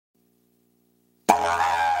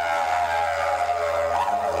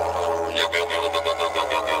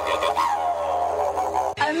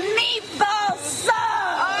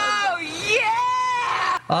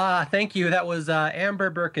Thank you. That was Amber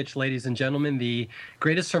Burkich, ladies and gentlemen, the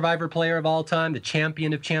greatest Survivor player of all time, the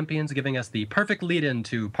champion of champions, giving us the perfect lead-in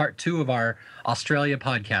to part 2 of our Australia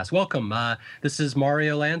podcast. Welcome. This is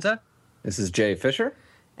Mario Lanza. This is Jay Fischer.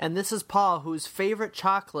 And this is Paul, whose favorite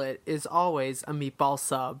chocolate is always a meatball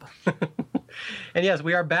sub. And yes,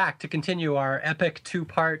 we are back to continue our epic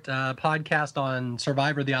 2-part podcast on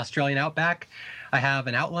Survivor, the Australian Outback. I have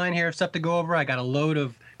an outline here of stuff to go over. I got a load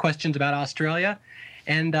of questions about Australia.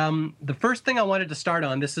 And the first thing I wanted to start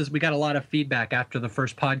on, we got a lot of feedback after the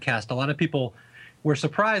first podcast. A lot of people were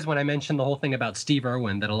surprised when I mentioned the whole thing about Steve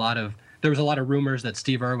Irwin, that there was a lot of rumors that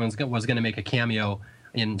Steve Irwin was going to make a cameo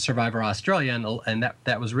in Survivor Australia, and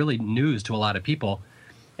that was really news to a lot of people.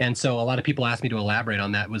 And so a lot of people asked me to elaborate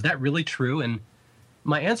on that. Was that really true? And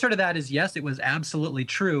my answer to that is yes, it was absolutely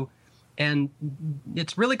true. And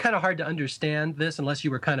it's really kind of hard to understand this unless you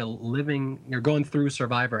were kind of going through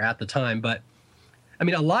Survivor at the time. But I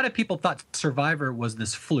mean, a lot of people thought Survivor was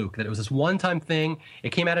this fluke, that it was this one-time thing. It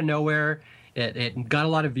came out of nowhere. It got a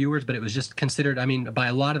lot of viewers, but it was just considered, by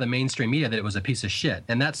a lot of the mainstream media, that it was a piece of shit.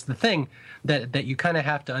 And that's the thing that you kind of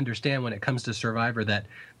have to understand when it comes to Survivor, that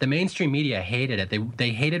the mainstream media hated it. They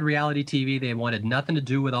hated reality TV. They wanted nothing to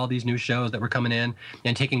do with all these new shows that were coming in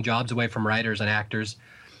and taking jobs away from writers and actors.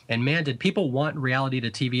 And man, did people want reality to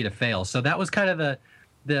TV to fail. So that was kind of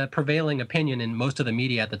the prevailing opinion in most of the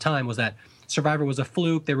media at the time, was that Survivor was a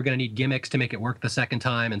fluke. They were going to need gimmicks to make it work the second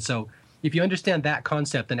time. And so if you understand that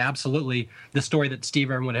concept, then absolutely the story that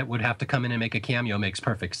Steve Irwin would have to come in and make a cameo makes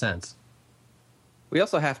perfect sense. We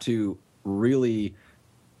also have to really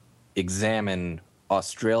examine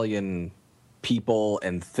Australian people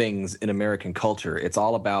and things in American culture. It's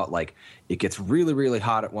all about, like, it gets really, really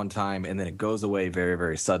hot at one time and then it goes away very,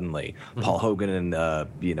 very suddenly. Mm-hmm. Paul Hogan and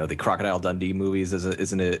the Crocodile Dundee movies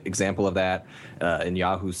is an example of that. And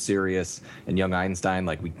Yahoo's Sirius and Young Einstein,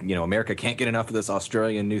 like, America can't get enough of this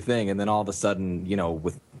Australian new thing, and then all of a sudden,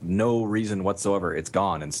 with no reason whatsoever, it's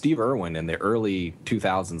gone. And Steve Irwin in the early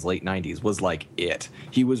 2000s, late 90s was like it.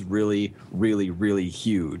 He was really, really, really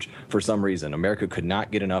huge for some reason. America could not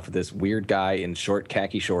get enough of this weird guy in short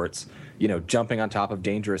khaki shorts, jumping on top of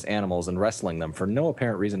dangerous animals and wrestling them for no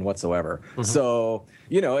apparent reason whatsoever. Mm-hmm. So,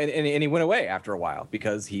 and he went away after a while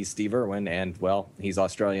because he's Steve Irwin and, well, he's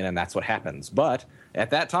Australian and that's what happens. But at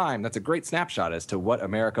that time, that's a great snapshot as to what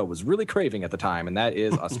America was really craving at the time, and that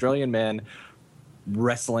is Australian men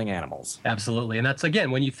wrestling animals. Absolutely. And that's,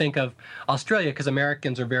 again, when you think of Australia, because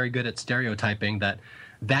Americans are very good at stereotyping that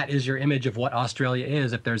is your image of what Australia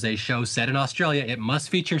is. If there's a show set in Australia, it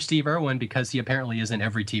must feature Steve Irwin because he apparently is in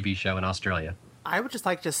every TV show in Australia. I would just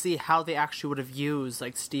like to see how they actually would have used,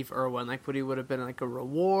 like, Steve Irwin. Like, would he have been, like, a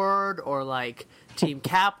reward or, like, team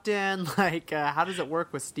captain? Like, how does it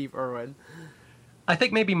work with Steve Irwin? I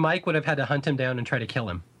think maybe Mike would have had to hunt him down and try to kill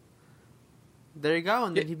him. There you go,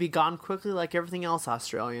 and then he'd be gone quickly like everything else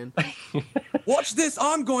Australian. Watch this,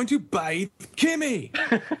 I'm going to bathe Kimmy!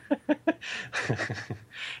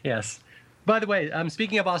 Yes. By the way,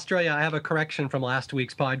 speaking of Australia, I have a correction from last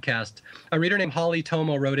week's podcast. A reader named Holly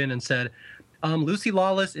Tomo wrote in and said, Lucy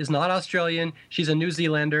Lawless is not Australian, she's a New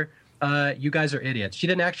Zealander. You guys are idiots. She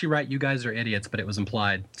didn't actually write, you guys are idiots, but it was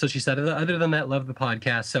implied. So she said, other than that, love the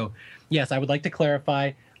podcast. So, yes, I would like to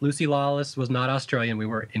clarify, Lucy Lawless was not Australian. We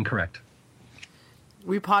were incorrect.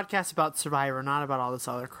 We podcast about Survivor, not about all this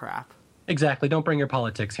other crap. Exactly. Don't bring your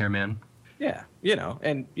politics here, man. Yeah,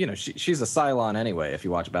 she's a Cylon anyway if you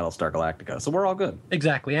watch Battlestar Galactica, so we're all good.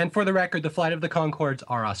 Exactly. And for the record, the Flight of the Conchords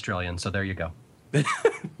are Australian, so there you go.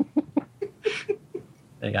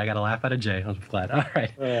 I got a laugh out of Jay. I'm glad. All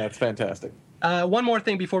right. Yeah, it's fantastic. One more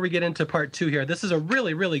thing before we get into part 2 here. This is a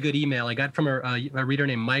really, really good email I got from a reader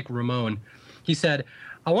named Mike Ramone. He said,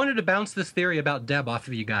 I wanted to bounce this theory about Deb off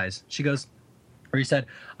of you guys. He said,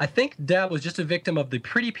 I think Deb was just a victim of the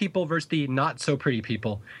pretty people versus the not-so-pretty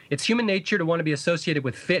people. It's human nature to want to be associated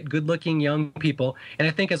with fit, good-looking young people, and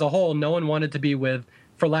I think as a whole, no one wanted to be with,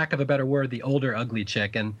 for lack of a better word, the older, ugly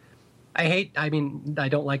chick. And I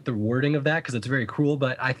don't like the wording of that because it's very cruel,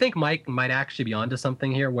 but I think Mike might actually be onto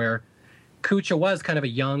something here where Kucha was kind of a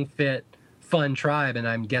young, fit, fun tribe, and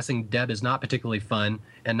I'm guessing Deb is not particularly fun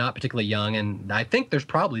and not particularly young, and I think there's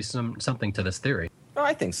probably something to this theory. Oh,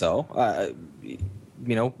 I think so.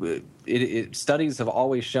 Studies have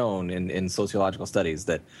always shown in sociological studies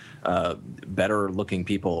that better-looking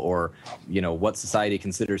people, or what society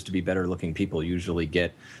considers to be better-looking people, usually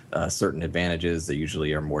get certain advantages. They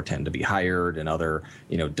usually tend to be hired and other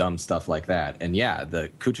dumb stuff like that. And yeah, the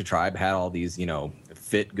Kucha tribe had all these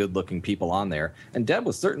fit, good-looking people on there, and Deb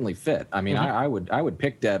was certainly fit. I mean, I would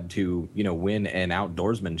pick Deb to win an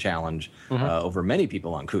outdoorsman challenge over many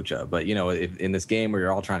people on Kucha. But if, in this game where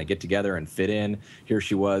you're all trying to get together and fit in, here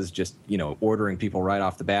she was just ordering people right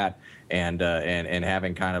off the bat and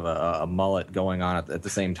having kind of a mullet going on at the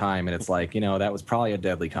same time, and it's like that was probably a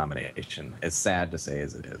deadly combination. As sad to say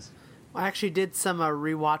as it is. I actually did some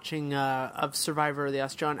rewatching of Survivor: The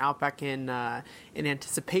Australian Outback in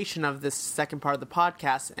anticipation of this second part of the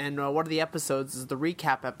podcast. And one of the episodes is the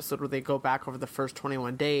recap episode where they go back over the first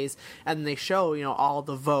 21 days and they show all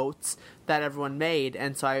the votes that everyone made.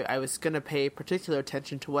 And so I was going to pay particular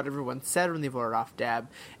attention to what everyone said when they voted off Deb.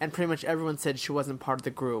 And pretty much everyone said she wasn't part of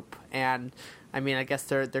the group. And I mean, I guess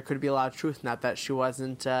there could be a lot of truth in that she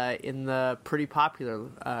wasn't in the pretty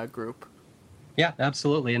popular group. Yeah,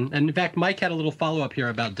 absolutely. And in fact, Mike had a little follow-up here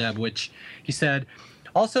about Deb, which he said,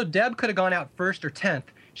 also, Deb could have gone out first or 10th.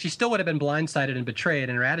 She still would have been blindsided and betrayed,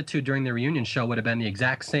 and her attitude during the reunion show would have been the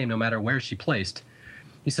exact same no matter where she placed.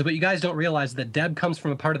 He said, but you guys don't realize that Deb comes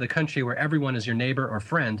from a part of the country where everyone is your neighbor or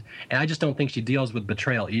friend, and I just don't think she deals with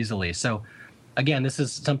betrayal easily. So, again, this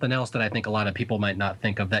is something else that I think a lot of people might not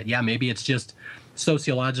think of, that, yeah, maybe it's just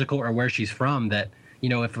sociological or where she's from, that,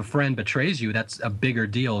 if a friend betrays you, that's a bigger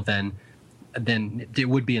deal than it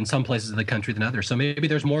would be in some places of the country than others. So maybe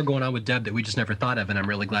there's more going on with Deb that we just never thought of, and I'm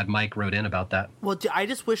really glad Mike wrote in about that. Well, I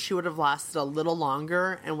just wish she would have lasted a little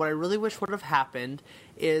longer, and what I really wish would have happened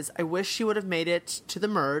is I wish she would have made it to the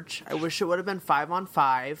merge. I wish it would have been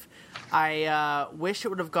 5-on-5. I wish it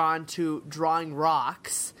would have gone to drawing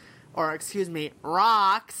rocks,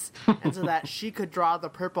 rocks, and so that she could draw the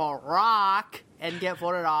purple rock and get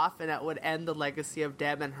voted off, and it would end the legacy of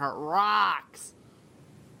Deb and her rocks.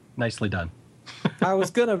 Nicely done. I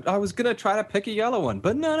was gonna try to pick a yellow one,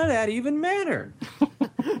 but none of that even mattered.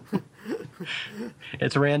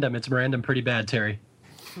 It's random pretty bad, Terry.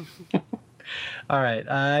 All right,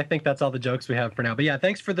 I think that's all the jokes we have for now. But yeah,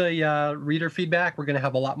 thanks for the reader feedback. We're going to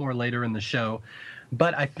have a lot more later in the show.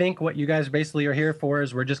 But I think what you guys basically are here for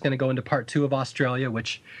is we're just going to go into part 2 of Australia,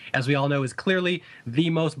 which, as we all know, is clearly the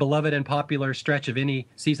most beloved and popular stretch of any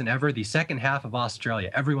season ever, the second half of Australia.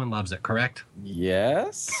 Everyone loves it, correct?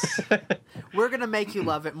 Yes. We're going to make you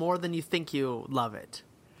love it more than you think you love it.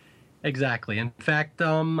 Exactly. In fact,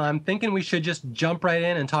 I'm thinking we should just jump right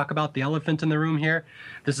in and talk about the elephant in the room here.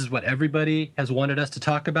 This is what everybody has wanted us to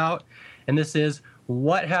talk about, and this is,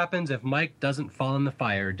 what happens if Mike doesn't fall in the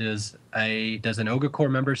fire? Does an Oga Corps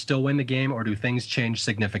member still win the game, or do things change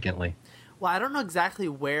significantly? Well, I don't know exactly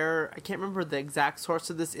where. I can't remember the exact source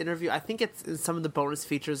of this interview. I think it's in some of the bonus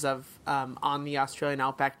features of on the Australian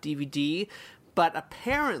Outback DVD. But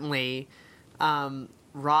apparently,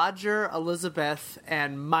 Roger, Elizabeth,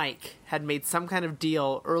 and Mike had made some kind of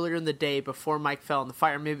deal earlier in the day before Mike fell in the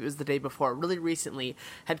fire. Maybe it was the day before, really recently,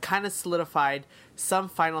 had kind of solidified some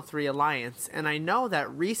Final Three alliance. And I know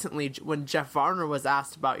that recently, when Jeff Varner was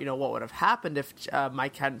asked about, what would have happened if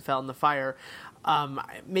Mike hadn't fell in the fire,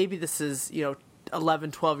 maybe this is,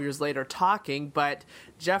 11, 12 years later talking, but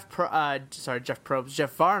Jeff Varner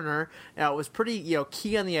was pretty,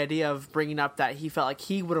 key on the idea of bringing up that he felt like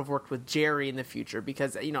he would have worked with Jerry in the future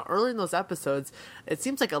because, early in those episodes, it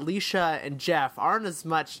seems like Alicia and Jeff aren't as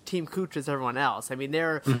much Team Cooch as everyone else. I mean,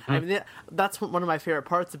 that's one of my favorite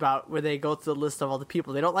parts about where they go through the list of all the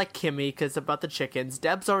people. They don't like Kimmy because about the chickens.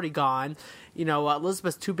 Deb's already gone.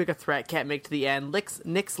 Elizabeth's too big a threat, can't make to the end.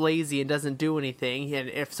 Nick's lazy and doesn't do anything. And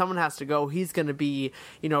if someone has to go, he's going to be,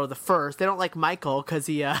 the first. They don't like Michael because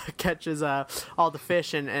he catches all the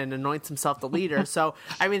fish and anoints himself the leader. So,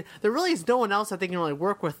 I mean, there really is no one else that they can really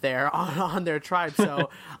work with there on their tribe. So,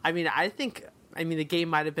 I think the game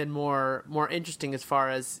might have been more interesting as far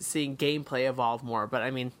as seeing gameplay evolve more.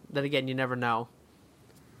 But, then again, you never know.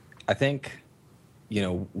 I think,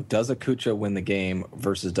 does a Kucha win the game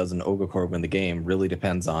versus does an Oga Corps win the game really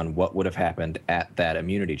depends on what would have happened at that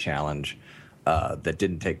immunity challenge that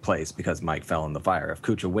didn't take place because Mike fell in the fire. If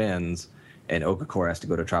Kucha wins and Oga Corps has to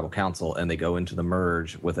go to Tribal Council and they go into the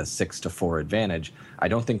merge with a 6-4 advantage, I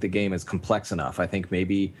don't think the game is complex enough. I think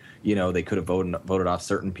maybe, they could have voted off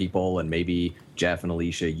certain people, and maybe Jeff and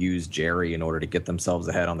Alicia used Jerry in order to get themselves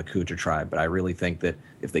ahead on the Kucha tribe. But I really think that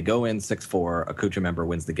if they go in 6-4, a Kucha member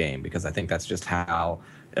wins the game, because I think that's just how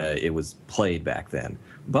it was played back then.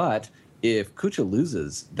 But if Kucha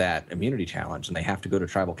loses that immunity challenge and they have to go to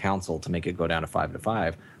Tribal Council to make it go down to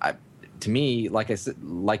 5-5, to me, like I said,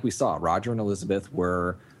 like we saw, Roger and Elizabeth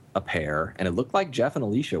were a pair, and it looked like Jeff and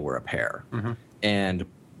Alicia were a pair. Mm-hmm. And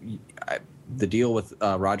the deal with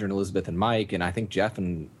Roger and Elizabeth and Mike, and I think Jeff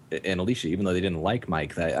and and Alicia, even though they didn't like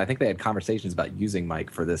Mike, I think they had conversations about using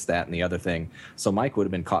Mike for this, that, and the other thing. So Mike would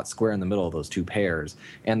have been caught square in the middle of those two pairs.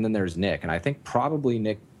 And then there's Nick. And I think probably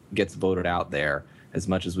Nick gets voted out there, as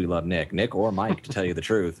much as we love Nick or Mike, to tell you the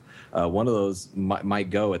truth. One of those might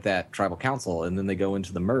go at that tribal council, and then they go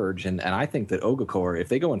into the merge. And I think that Ogakor, if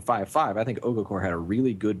they go in 5-5, I think Ogakor had a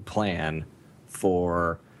really good plan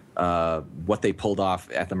for what they pulled off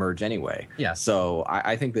at the merge anyway. Yeah. So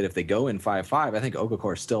I think that if they go in 5-5, I think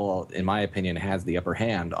Ogakor still, in my opinion, has the upper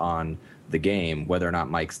hand on the game, whether or not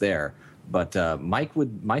Mike's there. But Mike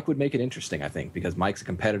would make it interesting, I think, because Mike's a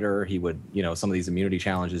competitor. He would, some of these immunity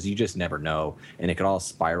challenges, you just never know, and it could all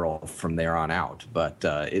spiral from there on out. But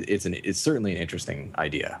it's certainly an interesting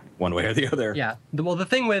idea, one way or the other. Yeah. Well, the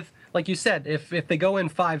thing with, like you said, if they go in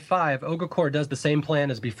 5-5, Ogakor does the same plan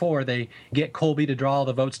as before. They get Colby to draw all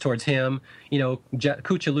the votes towards him.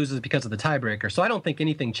 Kucha loses because of the tiebreaker. So I don't think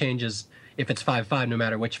anything changes if it's 5-5, no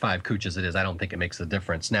matter which 5 Kuchas it is. I don't think it makes a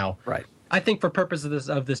difference. Now, right. I think for purposes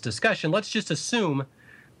of this discussion, let's just assume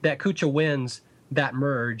that Kucha wins that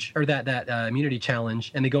merge or that immunity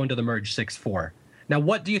challenge, and they go into the merge 6-4. Now,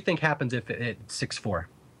 what do you think happens if it's 6-4?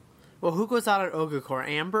 Well, who goes out at Ogakor?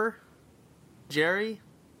 Amber? Jerry?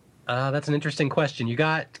 That's an interesting question. You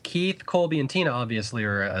got Keith, Colby, and Tina obviously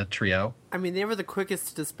are a trio. I mean, they were the quickest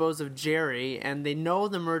to dispose of Jerry, and they know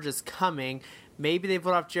the merge is coming. Maybe they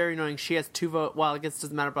vote off Jerry knowing she has 2 votes. Well, I guess it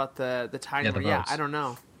doesn't matter about the tie number. Yeah, I don't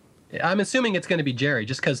know. I'm assuming it's going to be Jerry,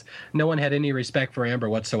 just because no one had any respect for Amber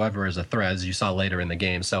whatsoever as a threat, as you saw later in the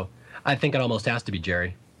game. So I think it almost has to be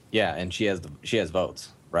Jerry. Yeah, and she has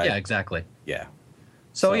votes, right? Yeah, exactly. Yeah.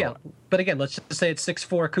 So yeah, but again, let's just say it's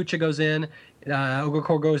 6-4. Kucha goes in.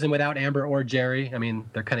 Ogakor goes in without Amber or Jerry. I mean,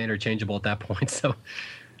 they're kind of interchangeable at that point. So,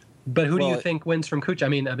 but who do you think wins from Kucha? I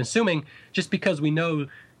mean, I'm assuming just because we know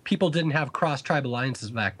people didn't have cross-tribe alliances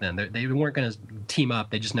back then. They weren't going to team up.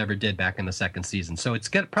 They just never did back in the second season. So it's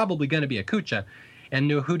probably going to be a Kucha. And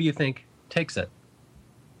who do you think takes it?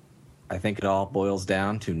 I think it all boils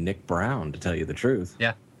down to Nick Brown, to tell you the truth.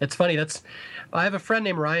 Yeah, it's funny. I have a friend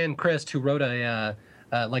named Ryan Christ who wrote a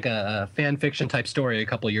fan fiction type story a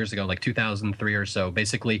couple of years ago, like 2003 or so.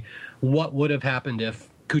 Basically, what would have happened if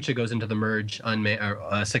Kucha goes into the merge on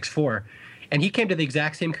 6-4? And he came to the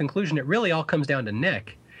exact same conclusion. It really all comes down to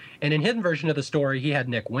Nick. And in his version of the story, he had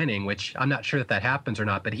Nick winning, which I'm not sure that happens or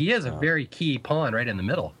not, but he is a very key pawn right in the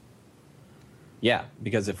middle. Yeah,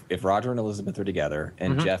 because if Roger and Elizabeth are together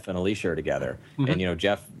and Jeff and Alicia are together, and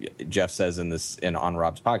Jeff says on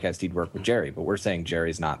Rob's podcast he'd work with Jerry, but we're saying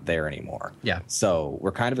Jerry's not there anymore. Yeah. So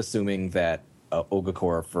we're kind of assuming that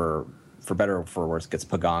Ogakor, for better or for worse, gets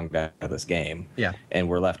pagonged out of this game. Yeah. And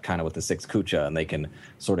we're left kind of with the 6 Kucha, and they can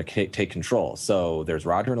sort of take control. So there's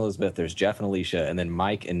Roger and Elizabeth, there's Jeff and Alicia, and then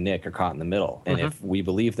Mike and Nick are caught in the middle. And if we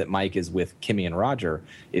believe that Mike is with Kimmy and Roger,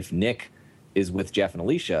 if Nick is with Jeff and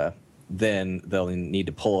Alicia, then they'll need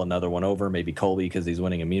to pull another one over, maybe Colby because he's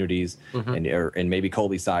winning immunities, and maybe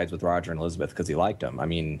Colby sides with Roger and Elizabeth because he liked them. I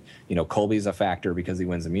mean, Colby's a factor because he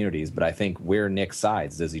wins immunities, but I think where Nick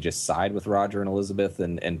sides, does he just side with Roger and Elizabeth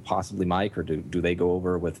and possibly Mike, or do they go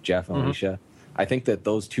over with Jeff and Alicia? I think that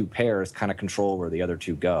those two pairs kind of control where the other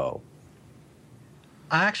two go.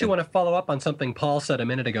 I actually want to follow up on something Paul said a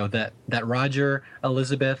minute ago, that Roger,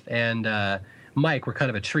 Elizabeth, and Mike were kind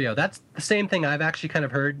of a trio. That's the same thing I've actually kind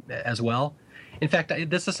of heard as well. In fact,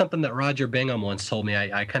 this is something that Roger Bingham once told me.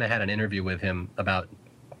 I kind of had an interview with him about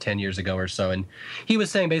 10 years ago or so, and he was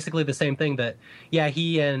saying basically the same thing, that, yeah,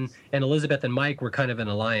 he and Elizabeth and Mike were kind of an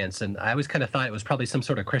alliance, and I always kind of thought it was probably some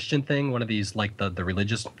sort of Christian thing, one of these, like the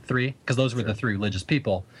religious three, because those were the 3 religious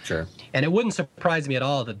people. Sure. And it wouldn't surprise me at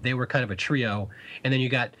all that they were kind of a trio, and then you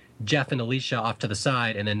got Jeff and Alicia off to the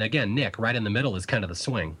side, and then, again, Nick right in the middle is kind of the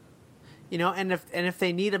swing. And if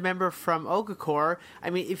they need a member from Ogakor, I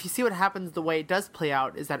mean, if you see what happens, the way it does play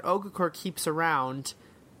out is that Ogakor keeps around,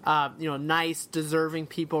 nice, deserving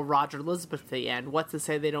people, Roger, Elizabeth at the end. What's to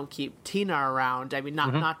say they don't keep Tina around? I mean,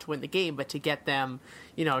 not to win the game, but to get them,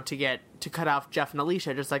 to cut off Jeff and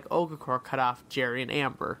Alicia, just like Ogakor cut off Jerry and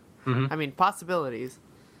Amber. I mean, possibilities.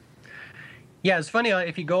 Yeah, it's funny,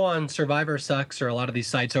 if you go on Survivor Sucks or a lot of these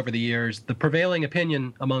sites over the years, the prevailing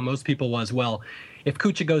opinion among most people was, well, if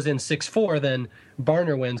Kucha goes in 6-4, then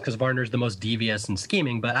Varner wins because Varner's the most devious and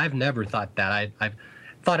scheming, but I've never thought that. I've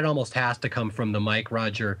thought it almost has to come from the Mike,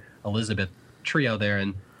 Roger, Elizabeth trio there,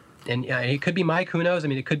 and it could be Mike, who knows? I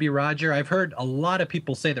mean, it could be Roger. I've heard a lot of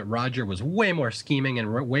people say that Roger was way more scheming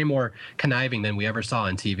and way more conniving than we ever saw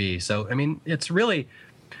on TV. So, I mean, it's really...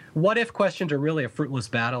 What-if questions are really a fruitless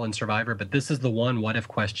battle in Survivor, but this is the one what-if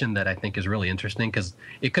question that I think is really interesting because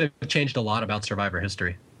it could have changed a lot about Survivor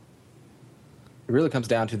history. It really comes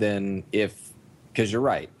down to then if because you're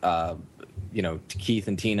right. Keith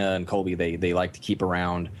and Tina and Colby, they like to keep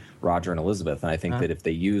around Roger and Elizabeth, and I think that if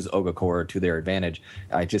they use Ogakor to their advantage,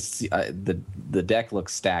 I just see the deck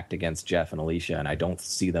looks stacked against Jeff and Alicia, and I don't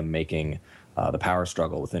see them making the power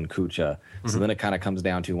struggle within Kucha. So then it kind of comes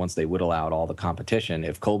down to, once they whittle out all the competition,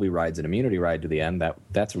 if Colby rides an immunity ride to the end,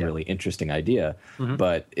 that's a really interesting idea.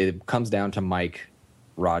 But it comes down to Mike,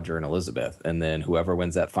 Roger, and Elizabeth, and then whoever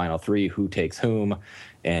wins that final three, who takes whom,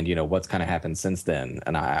 and what's kind of happened since then.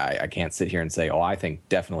 And I can't sit here and say, I think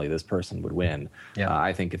definitely this person would win.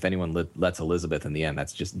 I think if anyone lets Elizabeth in the end,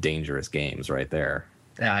 that's just dangerous games right there.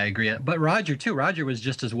 Yeah, I agree. But Roger too. Roger was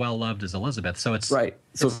just as well loved as Elizabeth, so it's right.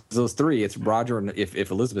 So those three, it's Roger, and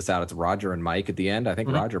if Elizabeth's out, it's Roger and Mike at the end. I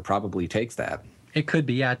think Roger probably takes that. It could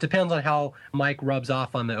be, yeah. It depends on how Mike rubs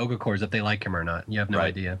off on the Ogakors, if they like him or not. You have no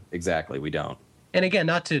idea. Exactly, we don't. And again,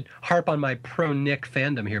 not to harp on my pro-Nick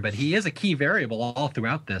fandom here, but he is a key variable all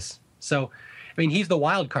throughout this. So, I mean, he's the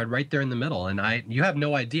wild card right there in the middle, and you have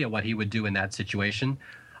no idea what he would do in that situation.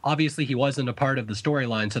 Obviously, he wasn't a part of the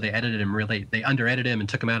storyline, so they under-edited him and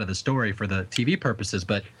took him out of the story for the TV purposes.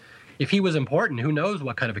 But if he was important, who knows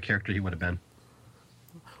what kind of a character he would have been.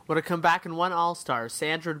 Would have come back and won All-Star.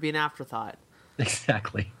 Sandra would be an afterthought.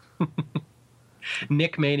 Exactly.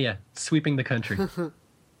 Nick Mania, sweeping the country.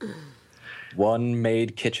 One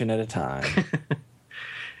made kitchen at a time.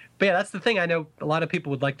 But yeah, that's the thing. I know a lot of people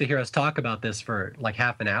would like to hear us talk about this for like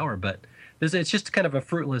half an hour, but it's just kind of a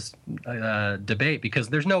fruitless debate, because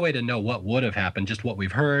there's no way to know what would have happened, just what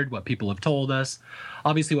we've heard, what people have told us.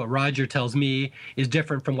 Obviously, what Roger tells me is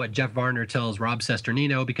different from what Jeff Varner tells Rob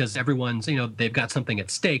Sesternino, because everyone's, they've got something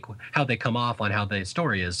at stake, how they come off on how the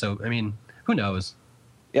story is. So, I mean, who knows?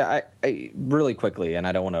 Yeah, I really quickly, and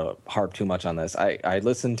I don't want to harp too much on this, I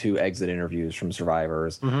listened to exit interviews from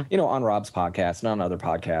survivors, on Rob's podcast and on other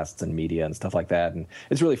podcasts and media and stuff like that. And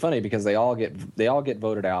it's really funny because they all get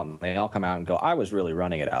voted out, and they all come out and go, I was really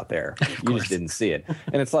running it out there. You just didn't see it.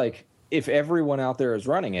 And it's like, if everyone out there is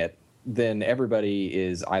running it, then everybody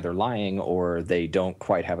is either lying or they don't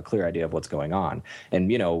quite have a clear idea of what's going on. And,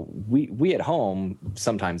 we at home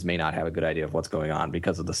sometimes may not have a good idea of what's going on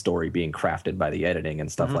because of the story being crafted by the editing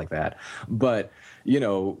and stuff like that. But,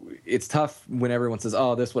 it's tough when everyone says,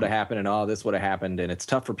 oh, this would have happened and oh, this would have happened. And it's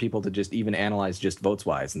tough for people to just even analyze just votes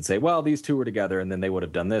wise and say, well, these two were together and then they would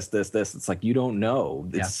have done this. It's like, you don't know.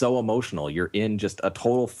 It's so emotional. You're in just a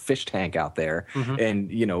total fish tank out there.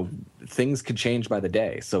 And, things could change by the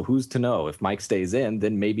day. So who's to know? If Mike stays in,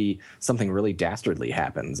 then maybe something really dastardly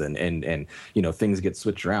happens and things get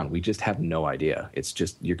switched around. We just have no idea. It's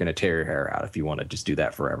just, you're going to tear your hair out if you want to just do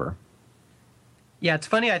that forever. Yeah, it's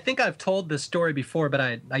funny. I think I've told this story before, but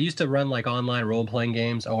I used to run like online role-playing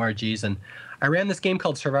games, ORGs, and I ran this game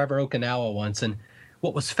called Survivor Okinawa once. And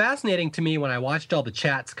what was fascinating to me when I watched all the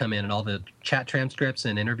chats come in and all the chat transcripts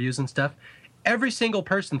and interviews and stuff, every single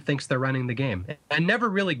person thinks they're running the game. I never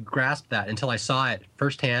really grasped that until I saw it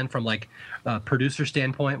firsthand from like a producer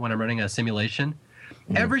standpoint when I'm running a simulation.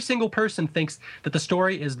 Every single person thinks that the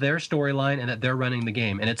story is their storyline and that they're running the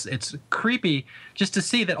game. And it's creepy just to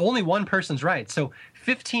see that only one person's right. So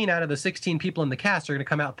 15 out of the 16 people in the cast are going to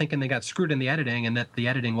come out thinking they got screwed in the editing and that the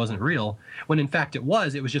editing wasn't real, when in fact it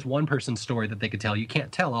was just one person's story that they could tell. You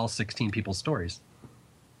can't tell all 16 people's stories.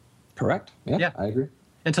 Correct. Yeah, I agree.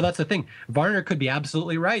 And so that's the thing. Varner could be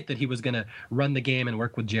absolutely right that he was going to run the game and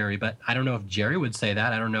work with Jerry, but I don't know if Jerry would say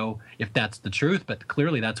that. I don't know if that's the truth, but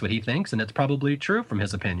clearly that's what he thinks, and it's probably true from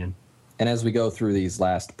his opinion. And as we go through these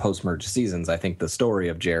last post-merge seasons, I think the story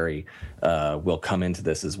of Jerry will come into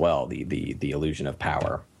this as well, the illusion of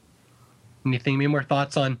power. Any more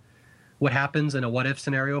thoughts on what happens in a what-if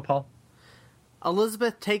scenario, Paul?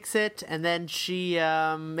 Elizabeth takes it, and then she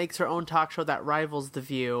makes her own talk show that rivals The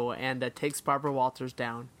View, and takes Barbara Walters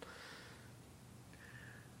down.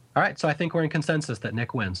 All right, so I think we're in consensus that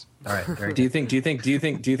Nick wins. All right. Very do you think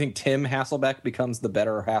Tim Hasselbeck becomes the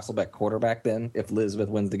better Hasselbeck quarterback then if Elizabeth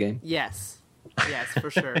wins the game? Yes, for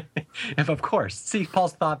sure. Of course. See,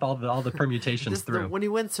 Paul's thought all the permutations through. When he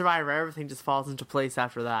wins Survivor, everything just falls into place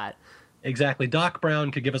after that. Exactly. Doc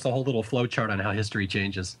Brown could give us a whole little flow chart on how history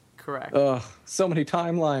changes. Correct. So many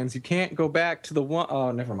timelines. You can't go back to the one.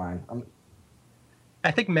 Oh, never mind.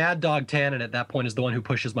 I think Mad Dog Tannen at that point is the one who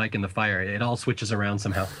pushes Mike in the fire. It all switches around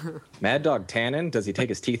somehow. Mad Dog Tannen? Does he take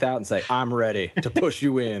his teeth out and say, I'm ready to push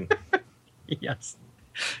you in? Yes.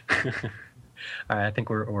 All right, I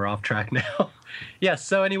think we're off track now. Yes,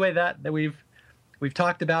 so anyway, that we've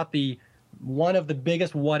talked about one of the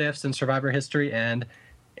biggest what-ifs in Survivor history, and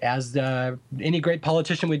as any great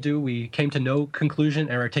politician would do, we came to no conclusion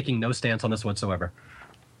and are taking no stance on this whatsoever.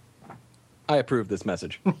 I approve this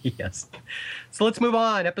message. Yes. So let's move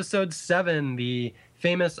on. Episode 7, the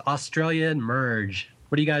famous Australian merge.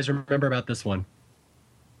 What do you guys remember about this one?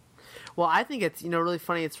 Well, I think it's really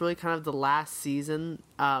funny. It's really kind of the last season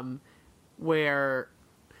where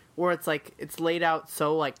it's like it's laid out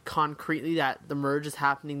so like concretely that the merge is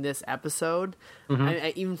happening this episode.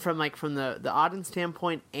 Even from the audience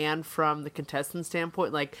standpoint and from the contestant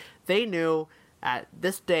standpoint, like they knew at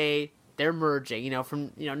this day they're merging.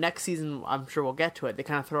 From next season, I'm sure we'll get to it. They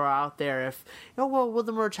kind of throw out there if will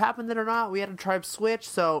the merge happen then or not. We had a tribe switch,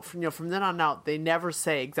 so from then on out, they never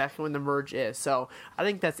say exactly when the merge is. So I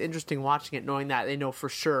think that's interesting watching it, knowing that they know for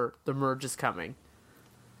sure the merge is coming.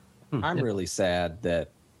 I'm really sad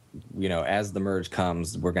that as the merge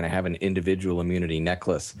comes, we're going to have an individual immunity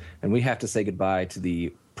necklace, and we have to say goodbye to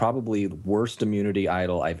the probably worst immunity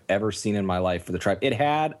idol I've ever seen in my life for the tribe. It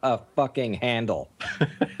had a fucking handle.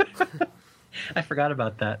 I forgot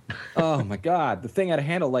about that. Oh my God. The thing had a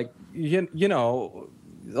handle, like,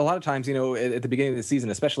 a lot of times, at the beginning of the season,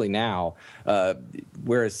 especially now,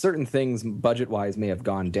 whereas certain things budget-wise may have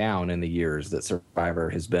gone down in the years that Survivor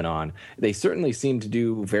has been on, they certainly seem to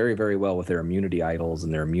do very, very well with their immunity idols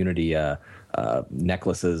and their immunity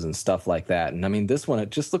necklaces and stuff like that. And I mean, this one, it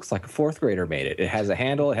just looks like a fourth grader made it. It has a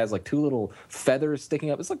handle. It has like 2 little feathers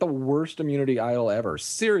sticking up. It's like the worst immunity idol ever.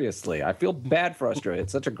 Seriously, I feel bad for Australia.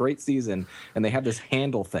 It's such a great season, and they have this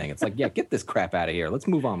handle thing. It's like, yeah, get this crap out of here. Let's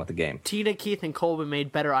move on with the game. Tina, Keith, and Colby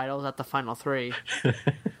made better idols at the final 3.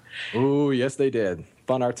 Ooh, yes, they did.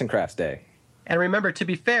 Fun Arts and Crafts Day. And remember, to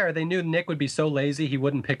be fair, they knew Nick would be so lazy he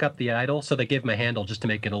wouldn't pick up the idol, so they gave him a handle just to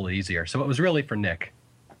make it a little easier. So it was really for Nick.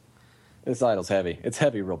 This idol's heavy. It's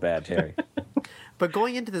heavy real bad, Terry. But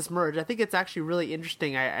going into this merge, I think it's actually really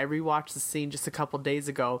interesting. I rewatched the scene just a couple days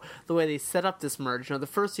ago, the way they set up this merge. The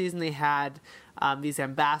first season they had these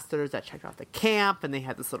ambassadors that checked out the camp, and they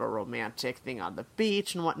had this little romantic thing on the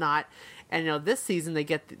beach and whatnot. And this season they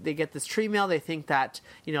get this tree mail. They think that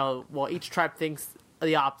each tribe thinks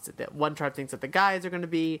the opposite. That one tribe thinks that the guys are going to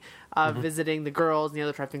be visiting the girls, and the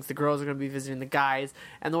other tribe thinks the girls are going to be visiting the guys.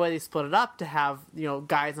 And the way they split it up to have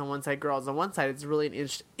guys on one side, girls on one side, it's really an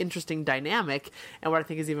interesting dynamic. And what I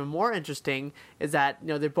think is even more interesting is that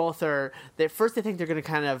they both are. First they think they're going to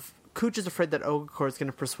kind of. Cooch is afraid that Ogakor is going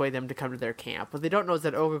to persuade them to come to their camp. What they don't know is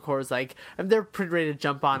that Ogakor is they're pretty ready to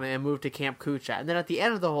jump on and move to Camp Coocha. And then at the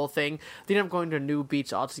end of the whole thing, they end up going to a new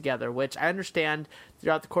beach altogether, which I understand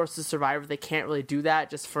throughout the course of Survivor, they can't really do that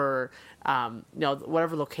just for,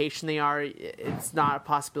 whatever location they are. It's not a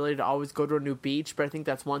possibility to always go to a new beach, but I think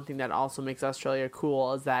that's one thing that also makes Australia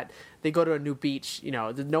cool is that they go to a new beach.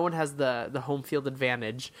 No one has the home field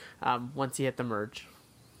advantage once you hit the merge.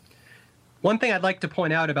 One thing I'd like to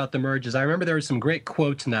point out about the merge is I remember there were some great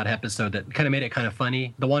quotes in that episode that kind of made it kind of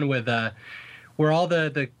funny. The one with where all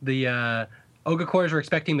the Ogakors were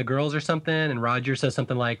expecting the girls or something, and Roger says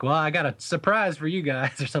something like, "Well, I got a surprise for you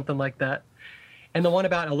guys," or something like that. And the one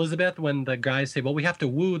about Elizabeth when the guys say, "Well, we have to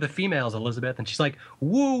woo the females, Elizabeth," and she's like,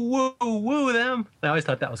 "Woo, woo, woo them." I always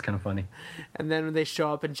thought that was kind of funny. And then when they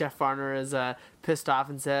show up and Jeff Varner is pissed off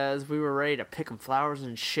and says, "We were ready to pick them flowers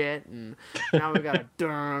and shit, and now we got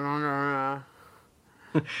to."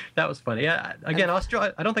 That was funny. Yeah, again,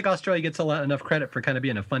 Australia. I don't think Australia gets enough credit for kind of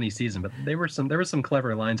being a funny season, but there were some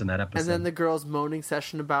clever lines in that episode. And then the girls' moaning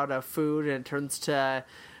session about food, and it turns to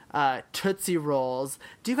Tootsie Rolls.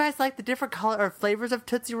 Do you guys like the different color or flavors of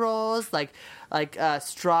Tootsie Rolls? Like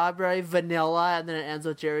strawberry, vanilla, and then it ends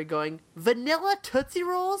with Jerry going, "Vanilla Tootsie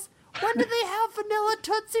Rolls? When do they have vanilla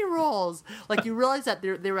Tootsie Rolls?" You realize that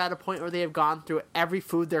they were at a point where they have gone through every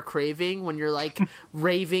food they're craving when you're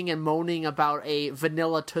raving and moaning about a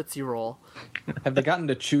vanilla Tootsie Roll. Have they gotten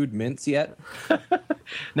to chewed mints yet?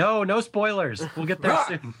 No spoilers. We'll get there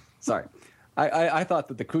soon. Sorry. I thought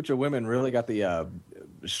that the Kucha women really got the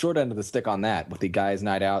short end of the stick on that with the guys'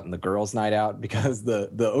 night out and the girls' night out, because the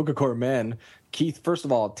Ogakor men, Keith, first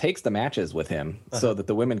of all, takes the matches with him so that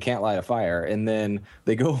the women can't light a fire, and then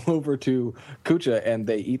they go over to Kucha and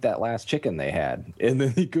they eat that last chicken they had. And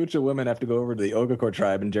then the Kucha women have to go over to the Ogakor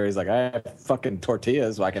tribe, and Jerry's like, "I have fucking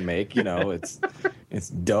tortillas I can make, it's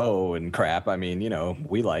dough and crap. I mean,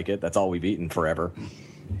 we like it. That's all we've eaten forever."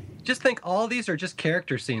 Just think, all these are just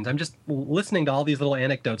character scenes. I'm just listening to all these little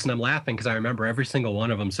anecdotes, and I'm laughing because I remember every single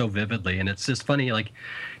one of them so vividly. And it's just funny.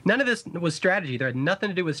 None of this was strategy. There had nothing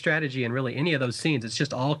to do with strategy in really any of those scenes. It's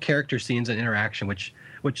just all character scenes and interaction, which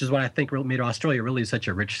is what I think made Australia really such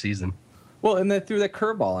a rich season. Well, and they threw that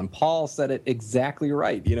curveball, and Paul said it exactly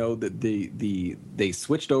right. They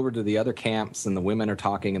switched over to the other camps, and the women are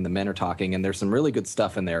talking and the men are talking, and there's some really good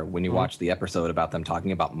stuff in there when you watch the episode about them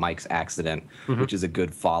talking about Mike's accident, which is a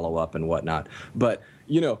good follow-up and whatnot. But,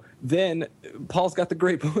 then Paul's got the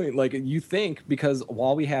great point. Like, you think because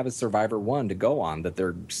all we have is Survivor 1 to go on, that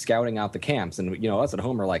they're scouting out the camps. And, us at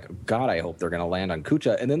home are like, God, I hope they're going to land on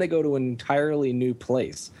Kucha. And then they go to an entirely new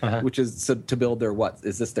place, which is to build their,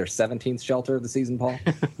 is this their 17th shelter of the season, Paul?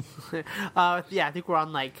 Yeah, I think we're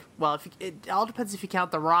on it all depends if you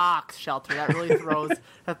count the rocks shelter. That really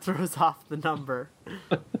throws off the number.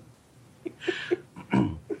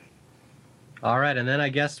 All right, and then I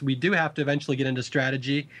guess we do have to eventually get into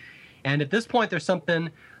strategy. And at this point, there's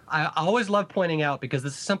something I always love pointing out, because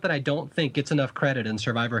this is something I don't think gets enough credit in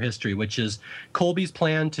Survivor history, which is Colby's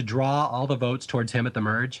plan to draw all the votes towards him at the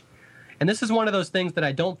merge. And this is one of those things that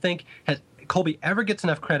I don't think Colby ever gets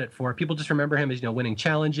enough credit for. People just remember him as, winning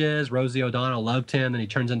challenges. Rosie O'Donnell loved him, and he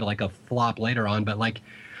turns into like a flop later on. But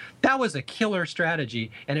that was a killer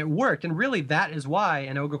strategy, and it worked. And really, that is why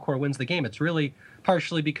an Ogre wins the game. It's really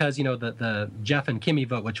partially because, the Jeff and Kimmy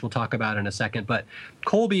vote, which we'll talk about in a second. But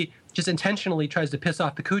Colby just intentionally tries to piss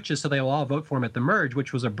off the Cooches so they will all vote for him at the merge,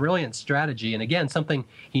 which was a brilliant strategy. And again, something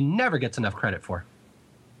he never gets enough credit for.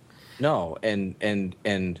 No,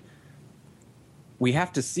 and we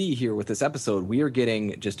have to see here with this episode, we are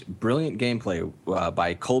getting just brilliant gameplay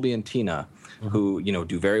by Colby and Tina, who,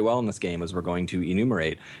 do very well in this game, as we're going to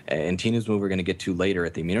enumerate. And Tina's move we're going to get to later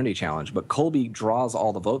at the immunity challenge. But Colby draws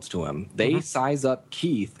all the votes to him. They size up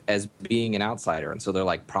Keith as being an outsider. And so they're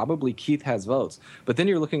like, probably Keith has votes. But then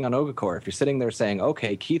you're looking on Ogre, if you're sitting there saying,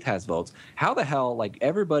 okay, Keith has votes, how the hell,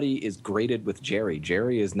 everybody is graded with Jerry.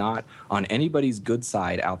 Jerry is not on anybody's good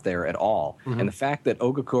side out there at all. And the fact that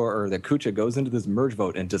Ogre or that Kucha goes into this merge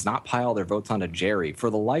vote and does not pile their votes onto Jerry,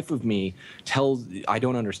 for the life of me, I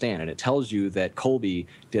don't understand. And it tells you that Colby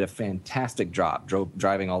did a fantastic job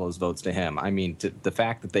driving all those votes to him. I mean, the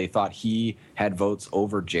fact that they thought he had votes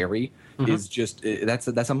over Jerry is just, that's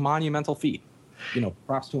a monumental feat.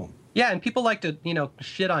 Props to him. Yeah, and people like to,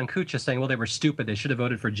 shit on Kucha, saying, well, they were stupid. They should have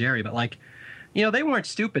voted for Jerry. But, they weren't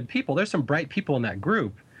stupid people. There's some bright people in that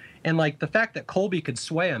group. And, the fact that Colby could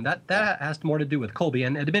sway him, that has more to do with Colby.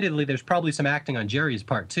 And admittedly, there's probably some acting on Jerry's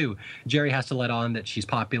part, too. Jerry has to let on that she's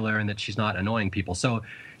popular and that she's not annoying people. So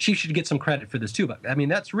she should get some credit for this, too. But, I mean,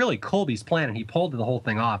 that's really Colby's plan, and he pulled the whole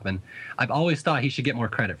thing off. And I've always thought he should get more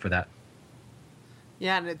credit for that.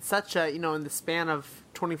 Yeah, and it's such a, in the span of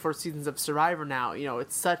 24 seasons of Survivor now,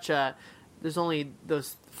 it's such a... There's only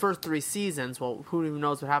those first 3 seasons. Well, who even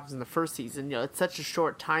knows what happens in the first season? It's such a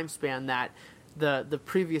short time span that the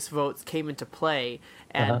previous votes came into play,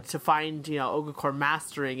 and to find Ogre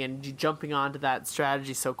mastering and jumping onto that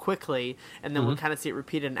strategy so quickly, and then we'll kind of see it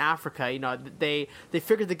repeated in Africa. They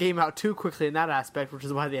figured the game out too quickly in that aspect, which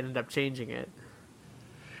is why they ended up changing it.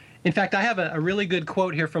 In fact, I have a really good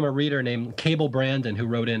quote here from a reader named Cable Brandon, who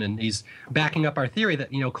wrote in, and he's backing up our theory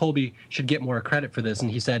that Colby should get more credit for this.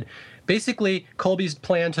 And he said, basically, Colby's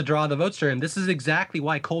plan to draw the votes for him, this is exactly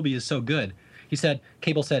why Colby is so good. He said,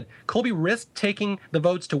 Cable said, Colby risked taking the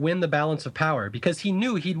votes to win the balance of power because he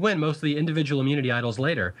knew he'd win most of the individual immunity idols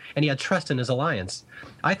later, and he had trust in his alliance.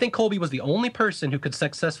 I think Colby was the only person who could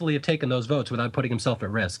successfully have taken those votes without putting himself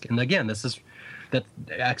at risk. And again, that's an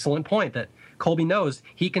excellent point, that Colby knows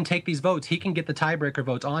he can take these votes, he can get the tiebreaker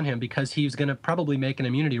votes on him because he's going to probably make an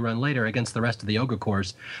immunity run later against the rest of the Ogre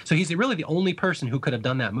cores. So he's really the only person who could have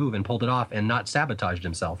done that move and pulled it off and not sabotaged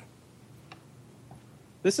himself.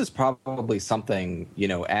 This is probably something,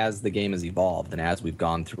 as the game has evolved and as we've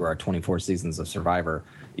gone through our 24 seasons of Survivor,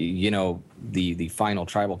 the final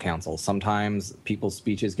tribal council, sometimes people's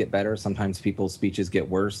speeches get better, sometimes people's speeches get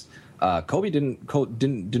worse. Colby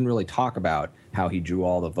didn't really talk about how he drew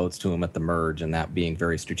all the votes to him at the merge and that being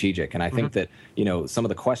very strategic. And I think that, some of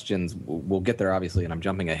the questions, we'll get there obviously, and I'm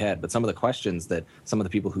jumping ahead, but some of the questions that some of the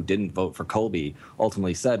people who didn't vote for Colby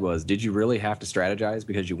ultimately said was, did you really have to strategize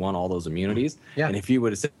because you won all those immunities? Yeah. And if you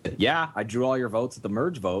would have said, yeah, I drew all your votes at the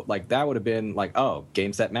merge vote, that would have been oh,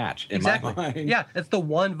 game, set, match in my mind. Yeah, it's the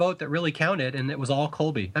one vote that really counted, and it was all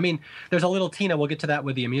Colby. I mean, there's a little Tina, we'll get to that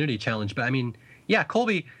with the immunity challenge, but I mean, yeah,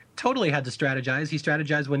 Colby totally had to strategize. He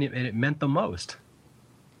strategized when it meant the most.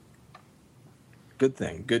 Good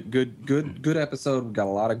thing. Good episode. We've got a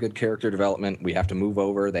lot of good character development. We have to move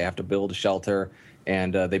over. They have to build a shelter,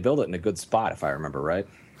 and they build it in a good spot, if I remember right.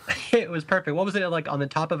 It was perfect. What was it, on the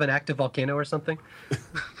top of an active volcano or something?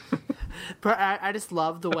 I just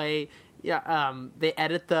love the way they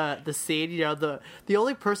edit the scene. The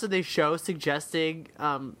only person they show suggesting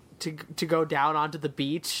to go down onto the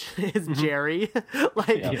beach is Jerry.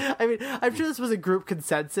 I mean, I'm sure this was a group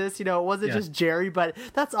consensus. It wasn't just Jerry, but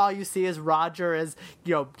that's all you see is Roger as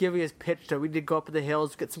giving his pitch to we need to go up in the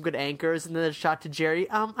hills, get some good anchors, and then a shot to Jerry.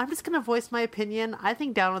 I'm just gonna voice my opinion. I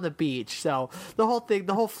think down on the beach. So the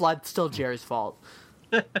whole flood's still Jerry's fault.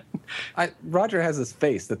 Roger has this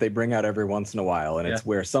face that they bring out every once in a while, and it's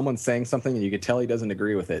where someone's saying something and you can tell he doesn't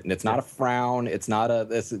agree with it, and it's not a frown, it's not a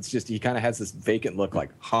this, it's just he kind of has this vacant look like,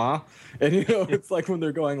 huh? And it's like when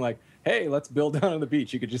they're going like, hey, let's build down on the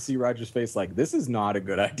beach, you could just see Roger's face like, this is not a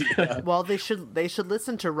good idea. Well, they should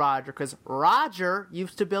listen to Roger, because Roger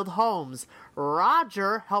used to build homes.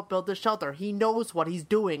 Roger helped build the shelter. He knows what he's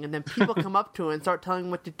doing, and then people come up to him and start telling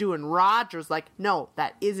him what to do, and Roger's like, no,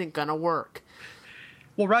 that isn't gonna work.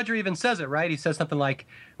 Well, Roger even says it, right? He says something like,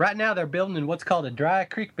 right now they're building in what's called a dry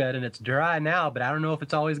creek bed, and it's dry now, but I don't know if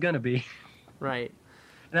it's always going to be. Right.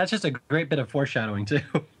 And that's just a great bit of foreshadowing, too.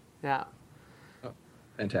 Yeah. Oh,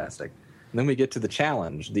 fantastic. And then we get to the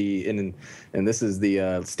challenge, and this is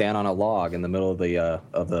the stand on a log in the middle of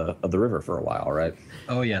the river for a while, right?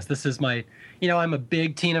 Oh, yes. This is my, I'm a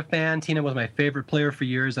big Tina fan. Tina was my favorite player for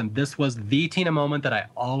years, and this was the Tina moment that I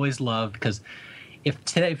always loved, because if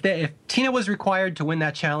Tina was required to win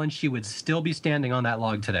that challenge, she would still be standing on that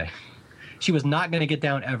log today. She was not going to get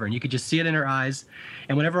down ever, and you could just see it in her eyes.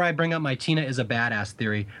 And whenever I bring up my Tina is a badass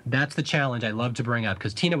theory, that's the challenge I love to bring up,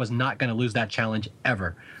 because Tina was not going to lose that challenge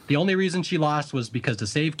ever. The only reason she lost was because to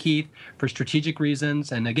save Keith for strategic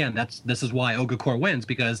reasons, and again, this is why Ogakor wins,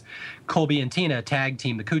 because Colby and Tina tag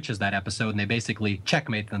team the Cooches that episode, and they basically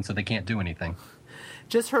checkmate them so they can't do anything.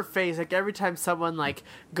 Just her face, like every time someone like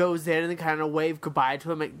goes in and they kind of wave goodbye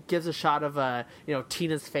to him, it gives a shot of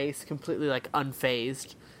Tina's face completely like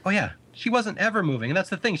unfazed. Oh yeah, she wasn't ever moving, and that's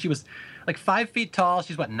the thing. She was like 5 feet tall.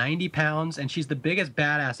 She's 90 pounds, and she's the biggest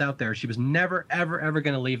badass out there. She was never ever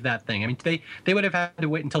going to leave that thing. I mean, they would have had to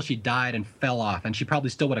wait until she died and fell off, and she probably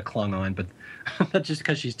still would have clung on, but that's just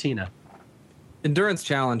because she's Tina. Endurance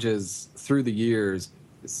challenges through the years.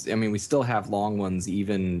 I mean, we still have long ones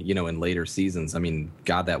even, in later seasons. I mean,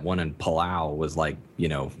 God, that one in Palau was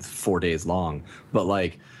 4 days long.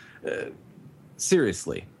 But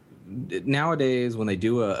seriously, nowadays when they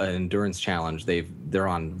do an endurance challenge, they're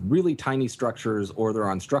on really tiny structures, or they're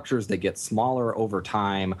on structures that get smaller over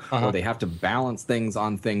time, or they have to balance things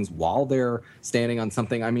on things while they're standing on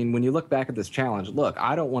something. I mean, when you look back at this challenge, look,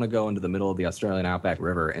 I don't want to go into the middle of the Australian Outback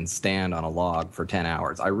River and stand on a log for 10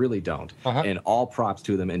 hours. I really don't. And all props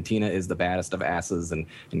to them. And Tina is the baddest of asses, and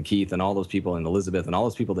Keith and all those people, and Elizabeth and all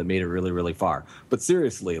those people that made it really, really far. But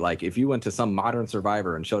seriously, if you went to some modern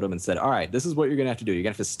survivor and showed them and said, all right, this is what you're going to have to do. You're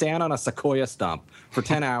going to have to stand on a sequoia stump for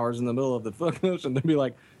 10 hours in the middle of the fucking ocean. They'd be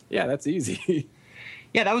like, yeah, that's easy.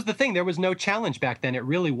 Yeah, that was the thing. There was no challenge back then. It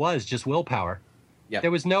really was just willpower. Yep.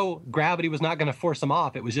 There was no, gravity was not going to force them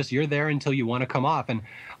off. It was just, you're there until you want to come off. And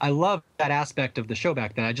I love that aspect of the show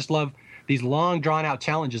back then. I just love these long, drawn-out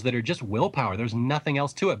challenges that are just willpower. There's nothing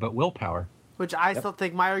else to it but willpower. Which I still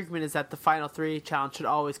think, my argument is that the final 3 challenge should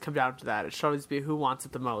always come down to that. It should always be who wants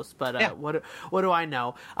it the most. But what do I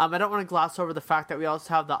know? I don't want to gloss over the fact that we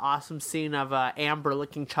also have the awesome scene of Amber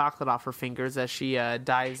licking chocolate off her fingers as she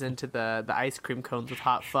dives into the ice cream cones with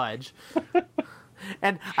hot fudge.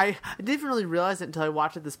 And I didn't really realize it until I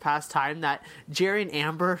watched it this past time that Jerry and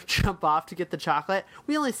Amber jump off to get the chocolate.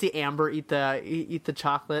 We only see Amber eat the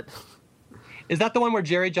chocolate. Is that the one where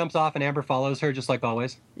Jerry jumps off and Amber follows her just like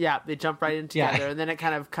always? Yeah, they jump right in together, and then it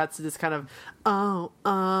kind of cuts to this kind of, dun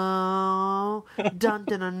dun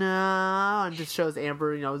dun dun, and just shows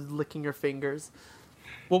Amber, licking her fingers.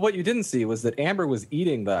 Well, what you didn't see was that Amber was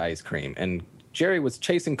eating the ice cream, and Jerry was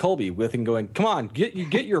chasing Colby with and going, come on, get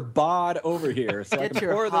your bod over here so I can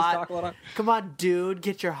pour this chocolate on. Come on, dude,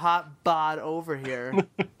 get your hot bod over here.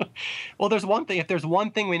 Well, there's one thing. If there's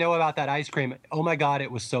one thing we know about that ice cream, oh my God, it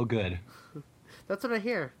was so good. That's what I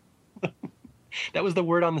hear. That was the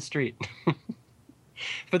word on the street.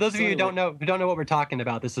 For those of you who don't know what we're talking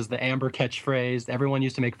about, this is the Amber catchphrase. Everyone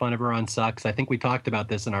used to make fun of her on Sucks. I think we talked about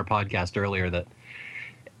this in our podcast earlier, that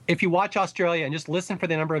if you watch Australia and just listen for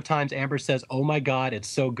the number of times Amber says, oh my God, it's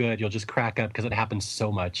so good, you'll just crack up because it happens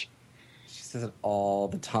so much. She says it all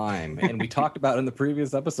the time. And we talked about in the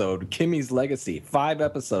previous episode, Kimmy's legacy, 5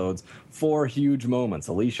 episodes, 4 huge moments.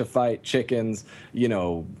 Alicia fight, chickens,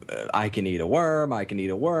 I can eat a worm, and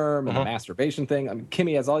the masturbation thing. I mean,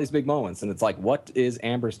 Kimmy has all these big moments, and it's like, what is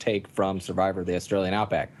Amber's take from Survivor of the Australian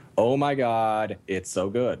Outback? Oh my God, it's so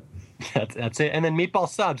good. That's it. And then meatball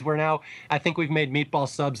subs. I think we've made meatball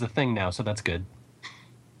subs the thing now, so that's good.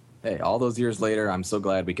 Hey, all those years later, I'm so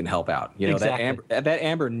glad we can help out. Exactly. that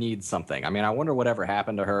Amber needs something. I mean, I wonder whatever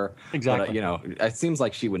happened to her. Exactly. But, it seems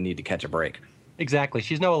like she would need to catch a break. Exactly.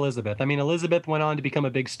 She's no Elizabeth. I mean, Elizabeth went on to become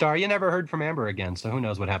a big star. You never heard from Amber again, so who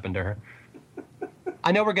knows what happened to her.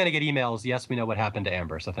 I know we're going to get emails. Yes, we know what happened to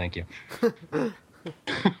Amber, so thank you.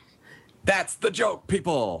 That's the joke,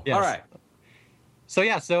 people. Yes. All right.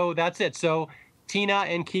 So that's it. So Tina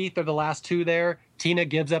and Keith are the last two there. Tina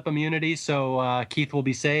gives up immunity, so Keith will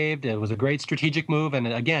be saved. It was a great strategic move, and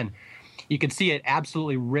again, you could see it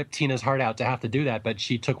absolutely ripped Tina's heart out to have to do that, but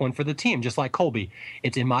she took one for the team, just like Colby.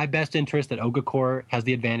 It's in my best interest that Okafor has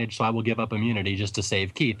the advantage, so I will give up immunity just to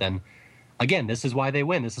save Keith. And again, this is why they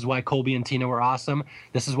win. This is why Colby and Tina were awesome.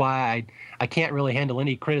 This is why I can't really handle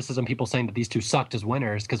any criticism, people saying that these two sucked as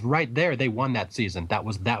winners, because right there, they won that season. That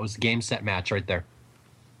was game, set, match right there.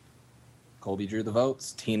 Colby drew the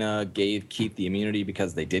votes. Tina gave Keith the immunity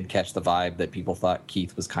because they did catch the vibe that people thought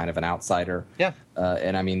Keith was kind of an outsider. Yeah.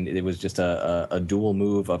 And I mean, it was just a dual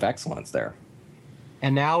move of excellence there.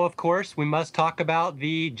 And now, of course, we must talk about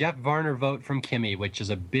the Jeff Varner vote from Kimmy, which is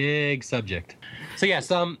a big subject. So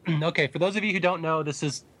yes, okay, for those of you who don't know, this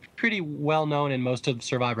is pretty well known in most of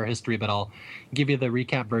Survivor history, but I'll give you the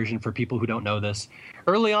recap version for people who don't know this.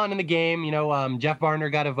 Early on in the game, Jeff Varner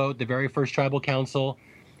got a vote, the very first tribal council.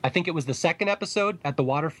 I think it was the second episode at the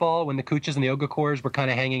waterfall when the Cooches and the Ogakors were kind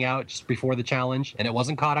of hanging out just before the challenge, and it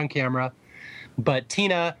wasn't caught on camera. But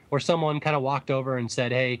Tina or someone kind of walked over and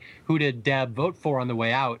said, hey, who did Deb vote for on the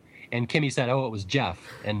way out? And Kimmy said, oh, it was Jeff,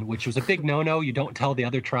 and which was a big no-no. You don't tell the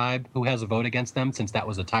other tribe who has a vote against them, since that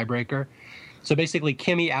was a tiebreaker. So basically,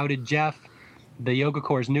 Kimmy outed Jeff. The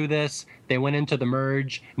Ogakors knew this. They went into the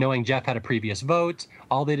merge knowing Jeff had a previous vote.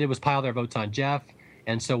 All they did was pile their votes on Jeff.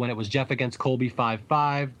 And so when it was Jeff against Colby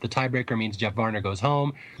 5-5, the tiebreaker means Jeff Varner goes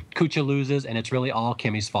home. Kucha loses, and it's really all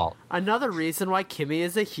Kimmy's fault. Another reason why Kimmy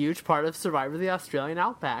is a huge part of Survivor the Australian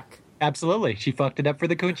Outback. Absolutely. She fucked it up for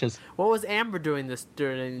the Cooches. What was Amber doing this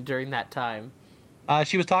during that time?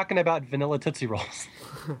 She was talking about vanilla Tootsie Rolls.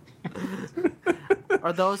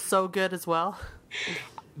 Are those so good as well?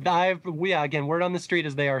 Again, word on the street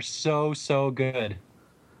is they are so, so good.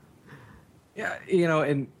 Yeah,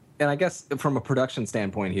 and I guess from a production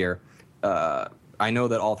standpoint here, I know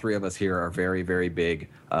that all three of us here are very, very big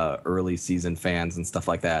early season fans and stuff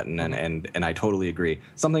like that, and I totally agree.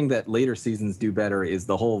 Something that later seasons do better is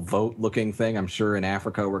the whole vote-looking thing. I'm sure in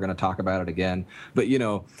Africa we're going to talk about it again. But,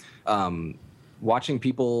 watching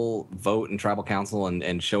people vote in Tribal Council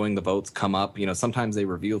and showing the votes come up, sometimes they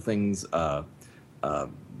reveal things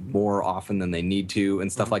more often than they need to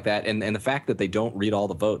and stuff like that. And the fact that they don't read all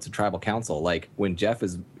the votes at Tribal Council, like when Jeff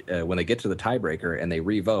is when they get to the tiebreaker and they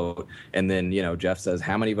re-vote, and then Jeff says,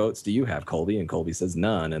 how many votes do you have, Colby? And Colby says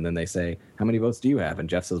none. And then they say, how many votes do you have? And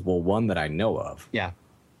Jeff says, well, one that I know of. Yeah,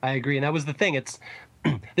 I agree. And that was the thing. It's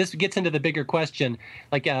this gets into the bigger question,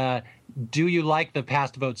 like, do you like the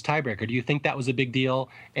past votes tiebreaker? Do you think that was a big deal?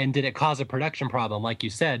 And did it cause a production problem, like you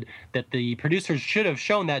said, that the producers should have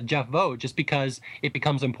shown that Jeff vote just because it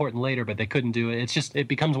becomes important later, but they couldn't do it? It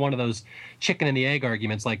becomes one of those chicken and the egg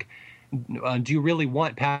arguments. Like, do you really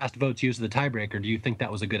want past votes used as the tiebreaker? Do you think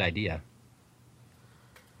that was a good idea?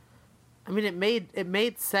 I mean, it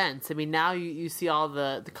made sense. I mean, now you see all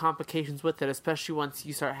the complications with it, especially once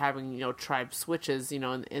you start having tribe switches in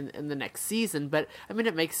the next season. But I mean,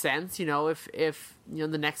 it makes sense. If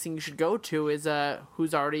the next thing you should go to is who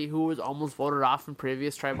was almost voted off in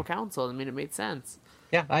previous tribal council. I mean, it made sense.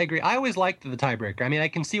 Yeah, I agree. I always liked the tiebreaker. I mean, I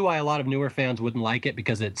can see why a lot of newer fans wouldn't like it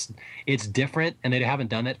because it's different and they haven't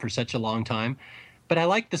done it for such a long time. But I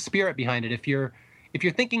like the spirit behind it. If you're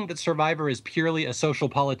thinking that Survivor is purely a social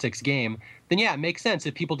politics game, then yeah, it makes sense.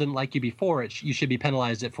 If people didn't like you before, you should be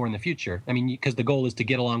penalized for in the future. I mean, because the goal is to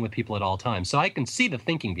get along with people at all times. So I can see the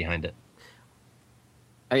thinking behind it.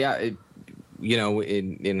 Yeah,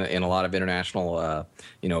 in a lot of international,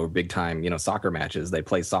 big time, soccer matches, they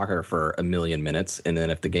play soccer for 1 million minutes, and then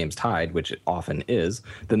if the game's tied, which it often is,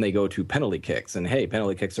 then they go to penalty kicks. And hey,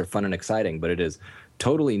 penalty kicks are fun and exciting, but it is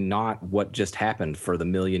totally not what just happened for the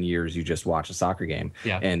million years you just watch a soccer game.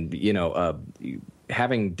 Yeah. And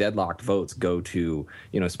having deadlocked votes go to,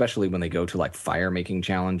 especially when they go to like fire making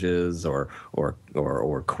challenges or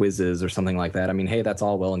quizzes or something like that. I mean, hey, that's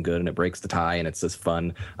all well and good, and it breaks the tie, and it's this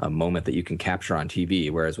fun moment that you can capture on TV.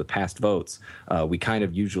 Whereas with past votes, we kind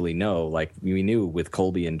of usually know, like we knew with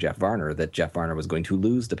Colby and Jeff Varner, that Jeff Varner was going to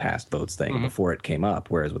lose the past votes thing before it came up.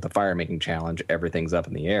 Whereas with the fire making challenge, everything's up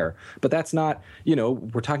in the air. But that's not,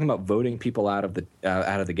 we're talking about voting people out of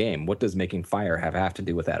the game. What does making fire have to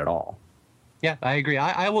do with that at all? Yeah, I agree.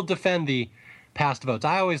 I will defend the past votes.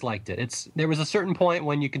 I always liked it. There was a certain point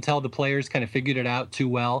when you could tell the players kind of figured it out too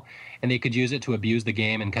well, and they could use it to abuse the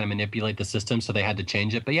game and kind of manipulate the system, so they had to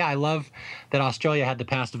change it. But yeah, I love that Australia had the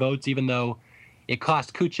past votes, even though it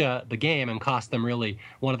cost Kucha the game and cost them really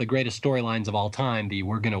one of the greatest storylines of all time, the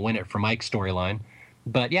 "we're going to win it" for Mike storyline.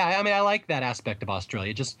 But yeah, I mean, I like that aspect of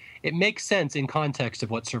Australia. It makes sense in context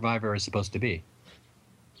of what Survivor is supposed to be.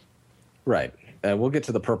 Right. We'll get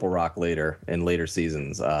to the Purple Rock later in later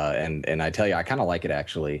seasons, and I tell you, I kind of like it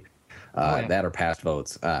actually. That or past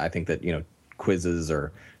votes. I think that quizzes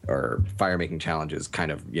or fire making challenges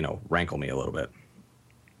kind of rankle me a little bit.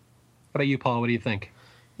 What about you, Paul? What do you think?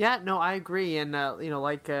 Yeah, no, I agree, and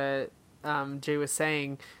like Jay was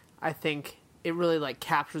saying, I think it really like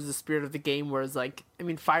captures the spirit of the game. Whereas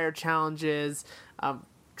fire challenges,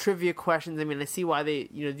 trivia questions. I see why they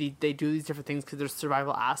they do these different things because there's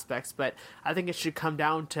survival aspects, but I think it should come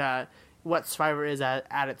down to what Survivor is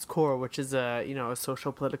at its core, which is a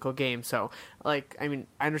social political game. So I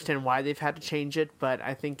understand why they've had to change it, but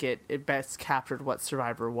I think it best captured what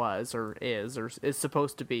Survivor was or is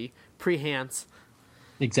supposed to be pre-Hans.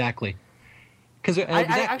 Exactly. Because I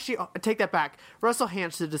actually take that back. Russell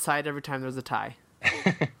Hans should decide every time there's a tie.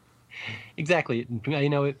 Exactly.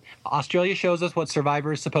 Australia shows us what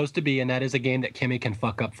Survivor is supposed to be, and that is a game that Kimmy can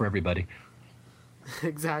fuck up for everybody.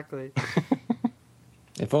 Exactly.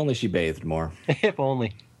 If only she bathed more. If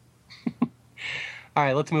only. All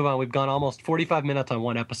right, let's move on. We've gone almost 45 minutes on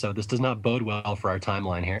one episode. This does not bode well for our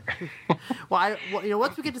timeline here. Well,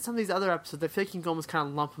 once we get to some of these other episodes, I feel like you can almost kind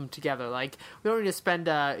of lump them together. Like, we don't need to spend,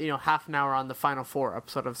 half an hour on the final 4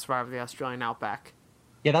 episode of Survivor the Australian Outback.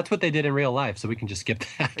 Yeah, that's what they did in real life, so we can just skip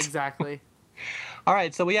that. Exactly. All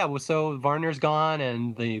right, so Varner's gone,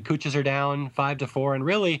 and the Cooches are down 5-4, and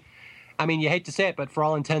really, you hate to say it, but for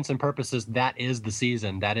all intents and purposes, that is the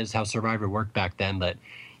season. That is how Survivor worked back then, that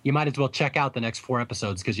you might as well check out the next 4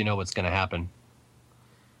 episodes because you know what's going to happen.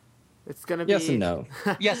 It's going to be... Yes and no.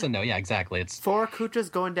 Yes and no, yeah, exactly. It's 4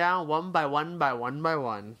 Cooches going down one by one by one by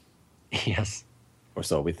one. Yes. Or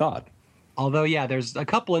so we thought. Although, yeah, there's a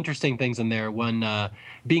couple interesting things in there. One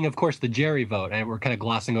being, of course, the Jerry vote. And we're kind of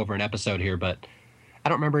glossing over an episode here, but I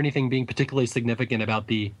don't remember anything being particularly significant about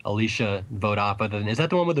the Alicia vote off other than, is that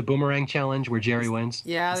the one with the boomerang challenge where Jerry wins?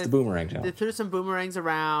 Yeah. It's the boomerang challenge. They threw some boomerangs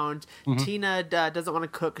around. Mm-hmm. Tina doesn't want to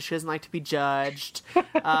cook because she doesn't like to be judged.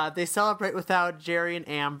 They celebrate without Jerry and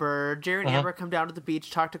Amber. Jerry and Amber come down to the beach,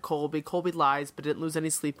 talk to Colby. Colby lies, but didn't lose any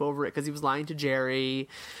sleep over it because he was lying to Jerry.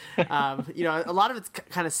 A lot of it's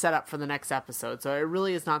kind of set up for the next episode, so it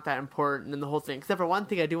really is not that important in the whole thing. Except for one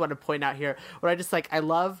thing I do want to point out here, where I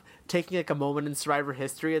love taking a moment in Survivor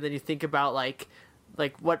history, and then you think about like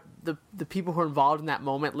what the people who are involved in that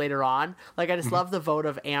moment later on. I just love the vote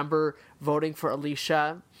of Amber voting for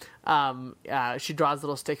Alicia. She draws a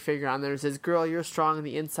little stick figure on there and says, "Girl, you're strong on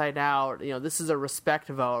the inside out. This is a respect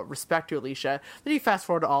vote. Respect to Alicia." Then you fast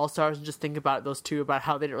forward to All Stars and just think about those two, about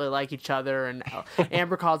how they didn't really like each other, and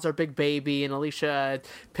Amber calls her a big baby, and Alicia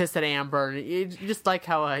pissed at Amber, and you just like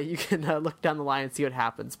how you can look down the line and see what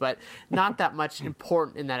happens, but not that much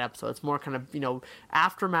important in that episode. It's more kind of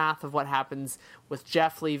aftermath of what happens with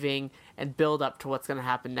Jeff leaving and build up to what's going to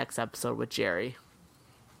happen next episode with Jerry.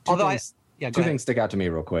 Two things stick out to me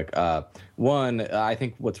real quick. One, I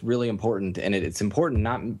think what's really important, and it's important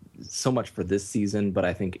not so much for this season, but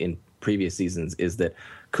I think in previous seasons, is that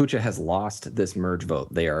Kucha has lost this merge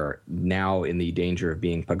vote. They are now in the danger of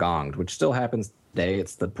being pagonged, which still happens today.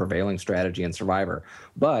 It's the prevailing strategy in Survivor.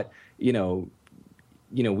 But,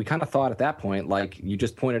 we kind of thought at that point, like you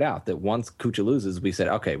just pointed out, that once Kucha loses, we said,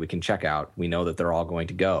 okay, we can check out. We know that they're all going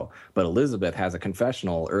to go. But Elizabeth has a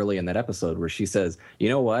confessional early in that episode where she says, you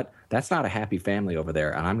know what? That's not a happy family over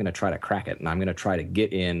there, and I'm going to try to crack it, and I'm going to try to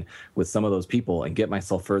get in with some of those people and get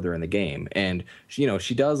myself further in the game. And, she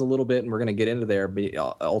does a little bit, and we're going to get into there, but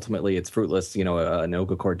ultimately it's fruitless.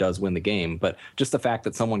 Nogakor does win the game. But just the fact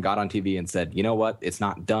that someone got on TV and said, you know what? It's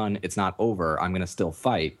not done. It's not over. I'm going to still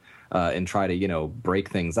fight. And try to break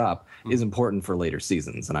things up is important for later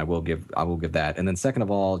seasons, and I will give that. And then second of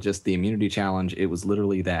all, just the immunity challenge. It was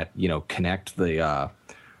literally that connect the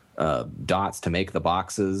dots to make the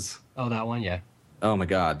boxes. Oh, that one, yeah. Oh my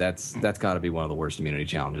God, that's got to be one of the worst immunity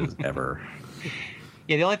challenges ever.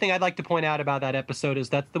 Yeah, the only thing I'd like to point out about that episode is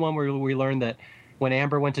that's the one where we learned that when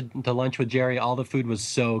Amber went to lunch with Jerry, all the food was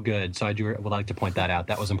so good. So I would like to point that out.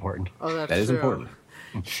 That was important. Oh, that is important.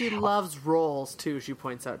 She loves rolls too. She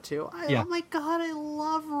points out too. Oh my God, I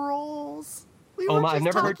love rolls. We were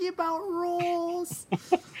just talking about rolls.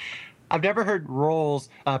 I've never heard rolls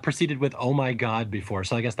preceded with "oh my God" before,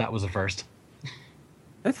 so I guess that was a first.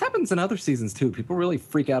 That happens in other seasons too. People really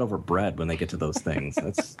freak out over bread when they get to those things.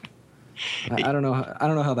 That's I don't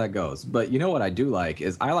know how that goes. But you know what I do like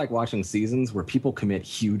is I like watching seasons where people commit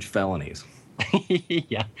huge felonies.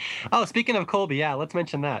 Yeah. Oh, speaking of Colby, yeah, let's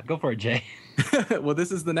mention that. Go for it, Jay. Well,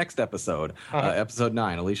 this is the next episode, episode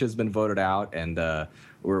 9. Alicia's been voted out, and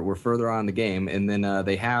we're further on in the game. And then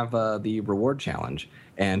they have the reward challenge,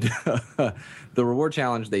 and the reward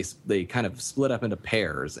challenge they kind of split up into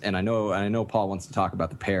pairs. And I know Paul wants to talk about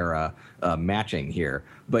the pair matching here,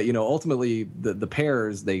 but ultimately the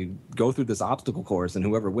pairs, they go through this obstacle course, and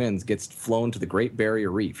whoever wins gets flown to the Great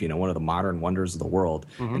Barrier Reef, one of the modern wonders of the world,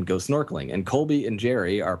 and go snorkeling. And Colby and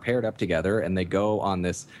Jerry are paired up together, and they go on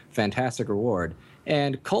this fantastic reward.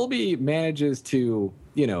 And Colby manages to,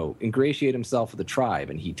 ingratiate himself with the tribe,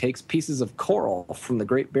 and he takes pieces of coral from the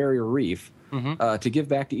Great Barrier Reef to give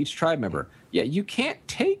back to each tribe member. Yeah, you can't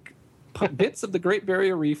take bits of the Great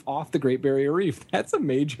Barrier Reef off the Great Barrier Reef. That's a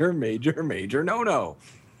major, major, major no-no.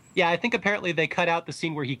 Yeah, I think apparently they cut out the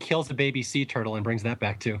scene where he kills a baby sea turtle and brings that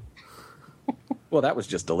back too. Well, that was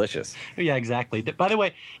just delicious. Yeah, exactly. By the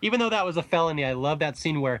way, even though that was a felony, I love that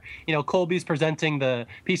scene where, Colby's presenting the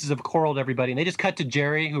pieces of coral to everybody, and they just cut to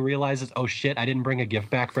Jerry, who realizes, oh shit, I didn't bring a gift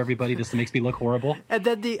back for everybody. This makes me look horrible. And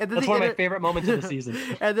then that's one of my favorite moments of the season.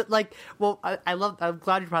 And then, I'm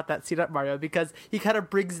glad you brought that scene up, Mario, because he kind of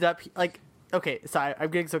brings it up, okay, so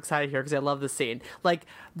I'm getting so excited here because I love this scene.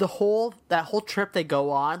 That whole trip they go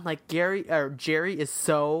on, Jerry is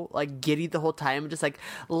so giddy the whole time and just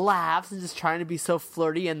laughs and just trying to be so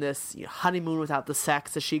flirty in this honeymoon without the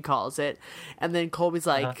sex, as she calls it. And then Colby's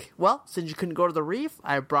well, since you couldn't go to the reef,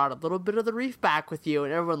 I brought a little bit of the reef back with you,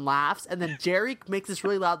 and everyone laughs. And then Jerry makes this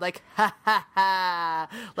really loud ha ha ha,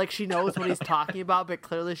 she knows what he's talking about, but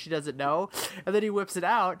clearly she doesn't know. And then he whips it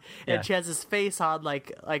out, and she has his face on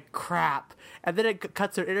like crap. And then it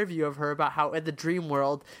cuts to an interview of her about how in the dream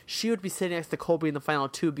world she would be sitting next to Colby in the final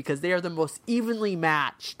 2 because they are the most evenly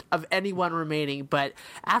matched of anyone remaining. But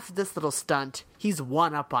after this little stunt, he's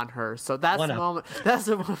one up on her. So that's the moment. That's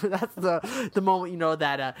the moment. That's the moment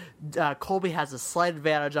that Colby has a slight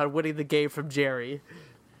advantage on winning the game from Jerry.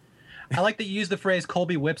 I like that you use the phrase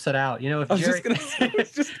 "Colby whips it out." If I was Jerry, just gonna say,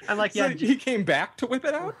 it's just, I'm like, so he came back to whip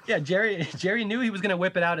it out. Yeah, Jerry knew he was going to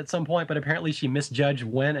whip it out at some point, but apparently she misjudged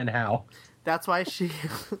when and how. That's why she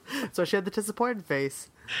had the disappointed face.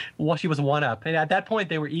 Well, she was one up, and at that point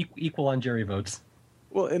they were equal on jury votes.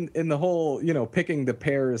 Well, in the whole, picking the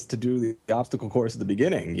pairs to do the obstacle course at the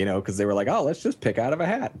beginning, because they were like, oh, let's just pick out of a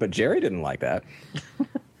hat. But Jerry didn't like that.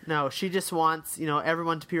 No, she just wants,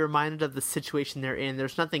 everyone to be reminded of the situation they're in.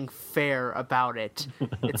 There's nothing fair about it.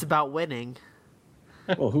 It's about winning.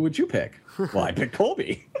 Well, who would you pick? Well, I picked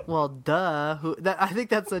Colby. Well, duh. I think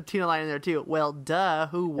that's a Tina line in there, too. Well, duh.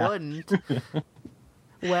 Who wouldn't?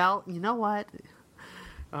 Well, you know what?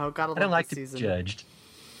 Oh, gotta love I don't like this to season. be judged.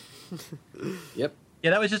 Yep. Yeah,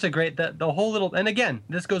 that was just a great, the whole little, and again,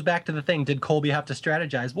 this goes back to the thing, did Colby have to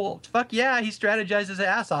strategize? Well, fuck yeah, he strategized his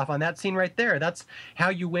ass off on that scene right there. That's how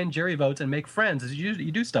you win jury votes and make friends, is you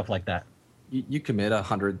do stuff like that. You commit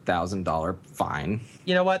 $100,000 fine.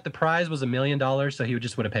 You know what? The prize was $1 million, so he would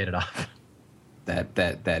have paid it off.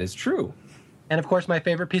 That is true. And of course, my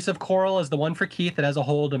favorite piece of coral is the one for Keith that has a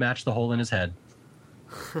hole to match the hole in his head.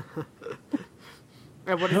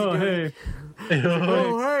 And what does he do? Hey.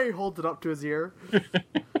 Oh, hey! Holds it up to his ear.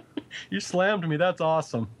 You slammed me. That's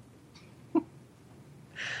awesome.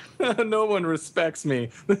 No one respects me.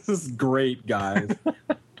 This is great, guys.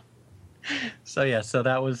 So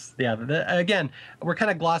that was, again, we're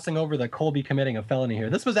kind of glossing over the Colby committing a felony here.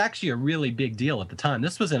 This was actually a really big deal at the time.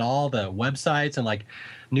 This was in all the websites, and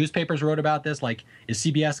newspapers wrote about this. Is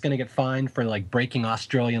CBS going to get fined for breaking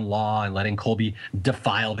Australian law and letting Colby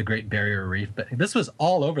defile the Great Barrier Reef? But this was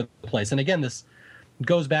all over the place. And again, this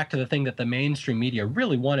goes back to the thing that the mainstream media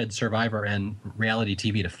really wanted Survivor and reality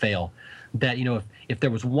TV to fail. That, if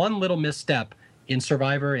there was one little misstep in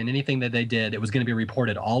Survivor and anything that they did, it was going to be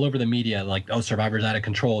reported all over the media Survivor's out of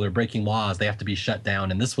control, they're breaking laws, they have to be shut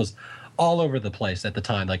down. And this was all over the place at the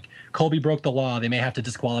time. Colby broke the law, they may have to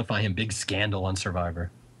disqualify him, big scandal on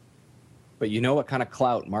Survivor. But you know what kind of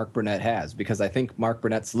clout Mark Burnett has? Because I think Mark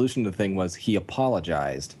Burnett's solution to the thing was he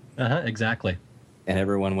apologized. Exactly. And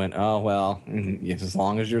everyone went, oh, well, as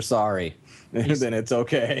long as you're sorry, then it's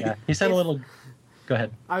okay. Yeah. He said a little... Go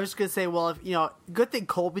ahead. I was going to say, well, good thing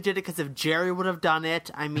Colby did it, because if Jerry would have done it,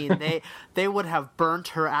 I mean, they would have burnt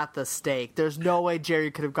her at the stake. There's no way Jerry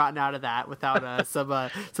could have gotten out of that without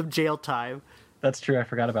some jail time. That's true. I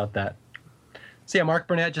forgot about that. So yeah, Mark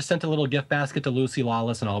Burnett just sent a little gift basket to Lucy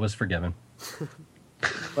Lawless, and all was forgiven.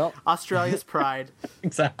 Well, Australia's pride.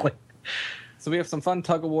 Exactly. So we have some fun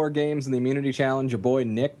tug-of-war games in the immunity challenge. Your boy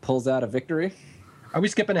Nick pulls out a victory. Are we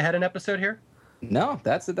skipping ahead an episode here? No,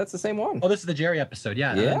 that's the same one. Oh, this is the Jerry episode.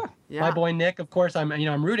 Yeah. Yeah. My boy Nick, of course, I'm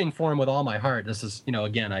rooting for him with all my heart. This is,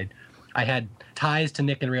 again, I I had ties to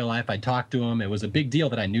Nick in real life. I talked to him. It was a big deal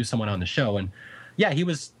that I knew someone on the show. And yeah, he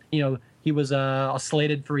was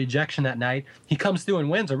slated for rejection that night. He comes through and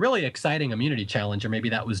wins a really exciting immunity challenge, or maybe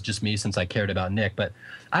that was just me since I cared about Nick. But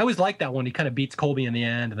I always liked that one. He kind of beats Colby in the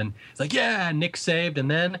end, and then it's like, yeah, Nick saved.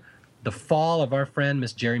 And then the fall of our friend,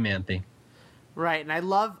 Miss Jerry Manthe. Right, and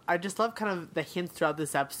I just love kind of the hints throughout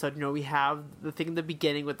this episode. You know, we have the thing in the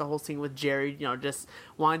beginning with the whole scene with Jerry, you know, just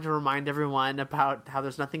wanting to remind everyone about how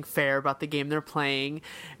there's nothing fair about the game they're playing.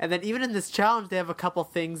 And then even in this challenge, they have a couple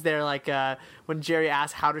things there, like when Jerry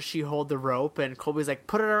asks, how does she hold the rope? And Colby's like,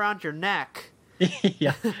 put it around your neck.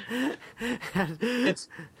 Yeah. It's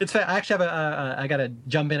I actually have I got to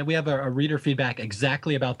jump in. We have a reader feedback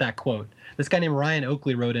exactly about that quote. This guy named Ryan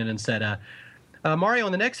Oakley wrote in and said, Mario,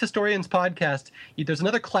 on the next Historians podcast, there's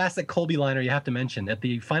another classic Colby liner you have to mention. At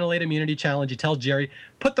the Final 8 Immunity Challenge, he tells Jerry,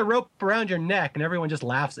 put the rope around your neck, and everyone just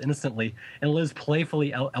laughs innocently, and Liz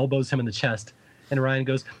playfully elbows him in the chest. And Ryan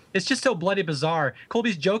goes, it's just so bloody bizarre.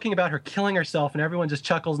 Colby's joking about her killing herself, and everyone just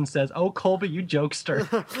chuckles and says, oh, Colby, you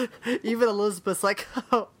jokester. Even Elizabeth's like,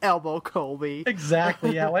 oh, elbow Colby.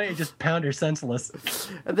 Exactly, yeah. Why don't you just pound her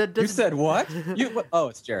senseless? And then You said what? Oh,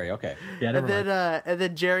 it's Jerry, okay. Yeah, and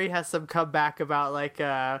then Jerry has some comeback about, like,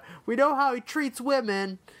 we know how he treats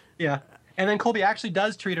women. Yeah. And then Colby actually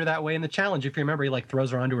does treat her that way in the challenge. If you remember, he, like,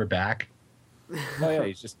 throws her onto her back. Oh, yeah,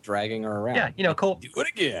 he's just dragging her around. Yeah, you know, do it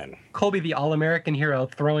again. Colby, the all-American hero,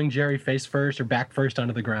 throwing Jerry face first or back first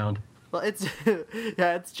onto the ground. Well,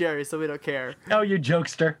 it's Jerry, so we don't care. Oh, you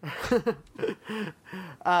jokester.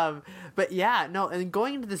 But yeah, no, and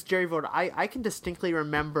going into this Jerry vote, I can distinctly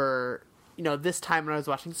remember, you know, this time when I was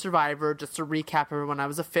watching Survivor, just to recap everyone, I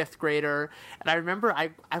was a 5th grader, and I remember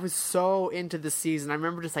I was so into this season. I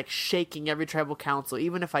remember just, like, shaking every tribal council,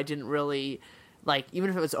 even if I didn't really... Like, even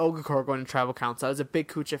if it was Ogakor going to tribal council, I was a big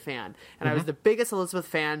Kucha fan. And I was the biggest Elizabeth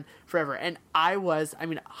fan forever. And I was,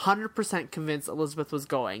 100% convinced Elizabeth was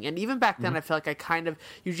going. And even back then, I felt like I kind of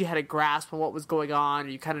usually had a grasp on what was going on, or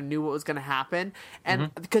you kind of knew what was going to happen.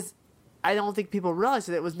 And because I don't think people realized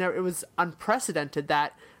that it was unprecedented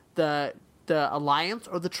that the alliance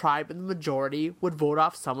or the tribe in the majority would vote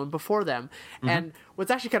off someone before them. And what's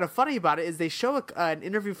actually kind of funny about it is they show an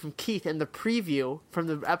interview from Keith in the preview from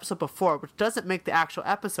the episode before, which doesn't make the actual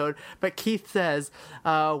episode, but Keith says,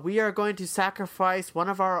 we are going to sacrifice one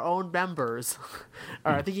of our own members.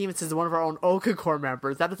 Or I think he even says one of our own Okakor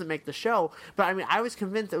members. That doesn't make the show. But I was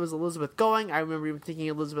convinced it was Elizabeth going. I remember even thinking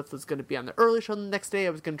Elizabeth was going to be on the early show the next day. I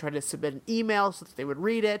was going to try to submit an email so that they would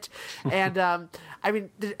read it. And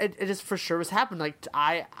it just for sure was happening. Like,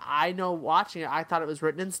 I know watching it, I thought it was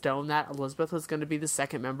written in stone that Elizabeth was going to be the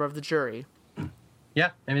second member of the jury.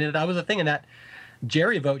 Yeah, that was the thing, and that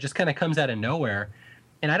Jerry vote just kind of comes out of nowhere.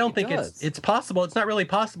 And I don't think it's possible. It's not really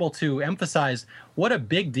possible to emphasize what a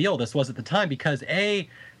big deal this was at the time, because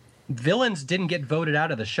villains didn't get voted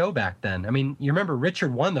out of the show back then. You remember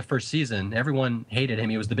Richard won the first season. Everyone hated him.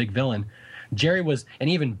 He was the big villain. Jerry was an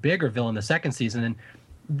even bigger villain the second season, and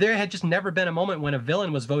there had just never been a moment when a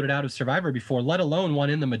villain was voted out of Survivor before, let alone one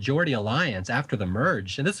in the majority alliance after the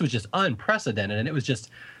merge. And this was just unprecedented, and it was just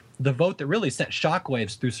the vote that really sent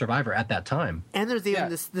shockwaves through Survivor at that time. And there's even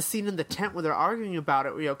the scene in the tent where they're arguing about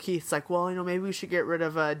it, where, Keith's like, well, maybe we should get rid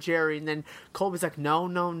of Jerry, and then Colby's like, no,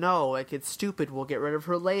 like, it's stupid, we'll get rid of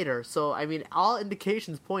her later. So, all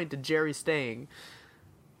indications point to Jerry staying.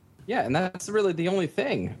 Yeah, and that's really the only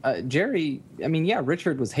thing. Jerry,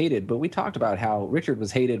 Richard was hated, but we talked about how Richard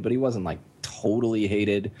was hated, but he wasn't, like, totally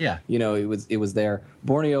hated. Yeah. It was there.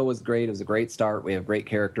 Borneo was great. It was a great start. We have great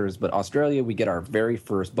characters. But Australia, we get our very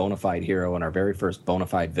first bona fide hero and our very first bona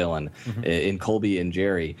fide villain in Colby and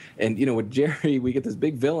Jerry. And, with Jerry, we get this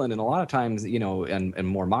big villain, and a lot of times, and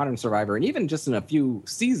more modern Survivor, and even just in a few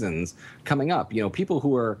seasons coming up, people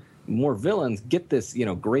who are more villains get this,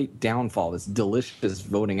 great downfall, this delicious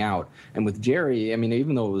voting out. And with Jerry,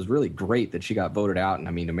 even though it was really great that she got voted out, and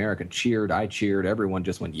America cheered, I cheered, everyone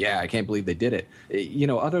just went, yeah, I can't believe they did it.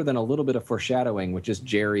 Other than a little bit of foreshadowing with just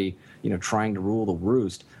Jerry, trying to rule the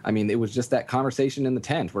roost. It was just that conversation in the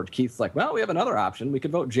tent where Keith's like, well, we have another option. We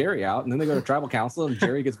could vote Jerry out. And then they go to tribal council and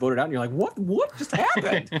Jerry gets voted out. And you're like, what just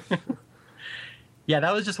happened? Yeah,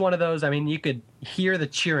 that was just one of those. You could hear the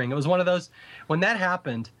cheering. It was one of those, when that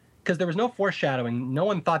happened, because there was no foreshadowing. No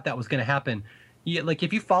one thought that was going to happen.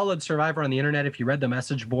 If you followed Survivor on the internet, if you read the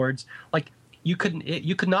message boards, you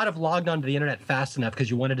could not have logged onto the internet fast enough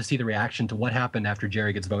because you wanted to see the reaction to what happened after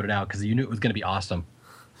Jerry gets voted out, because you knew it was going to be awesome.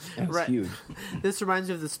 It was huge. This reminds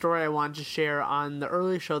me of the story I wanted to share on the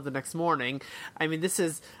early show the next morning. This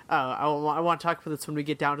is I want to talk about this when we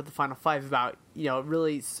get down to the final 5 about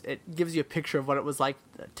really it gives you a picture of what it was like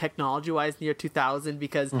technology-wise in the year 2000,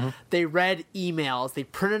 because they read emails, they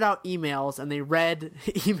printed out emails, and they read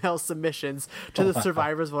email submissions to the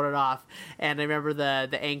survivors voted off. And I remember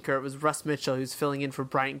the anchor, it was Russ Mitchell, who's filling in for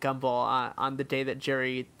Bryant Gumbel on the day that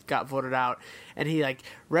Jerry got voted out, and he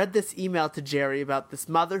read this email to Jerry about this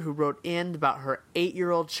mother who wrote in about her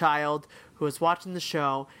 8-year-old child who was watching the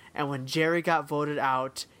show, and when Jerry got voted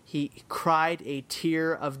out, he cried a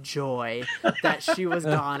tear of joy that she was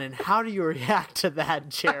gone. And how do you react to that,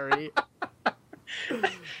 Jerry?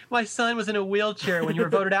 My son was in a wheelchair when you were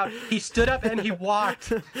voted out. He stood up and he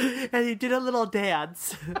walked. And he did a little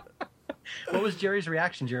dance. What was Jerry's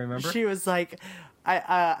reaction? Do you remember? She was like,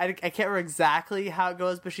 I can't remember exactly how it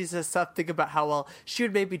goes, but she says something about how, well, she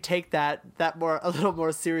would maybe take that a little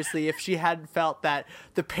more seriously if she hadn't felt that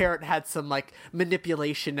the parent had some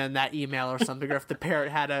manipulation in that email or something, or if the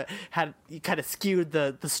parent had kind of skewed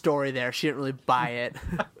the story there. She didn't really buy it.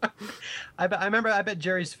 I bet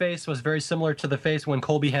Jerry's face was very similar to the face when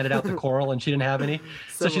Colby handed out the coral and she didn't have any.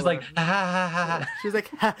 So she's like, ha ha ha ha. She's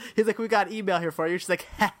like, ha. He's like, we got email here for you. She's like,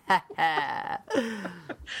 ha ha ha.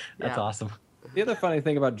 That's awesome. The other funny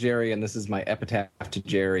thing about Jerry, and this is my epitaph to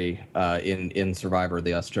Jerry in Survivor,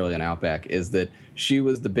 the Australian Outback, is that she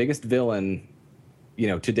was the biggest villain,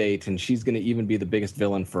 to date, and she's going to even be the biggest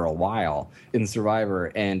villain for a while in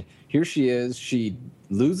Survivor. And here she is. She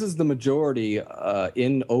loses the majority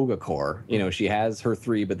in Ogakor. She has her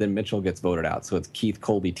 3, but then Mitchell gets voted out. So it's Keith,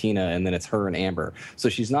 Colby, Tina, and then it's her and Amber. So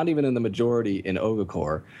she's not even in the majority in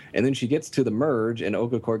Ogakor. And then she gets to the merge, and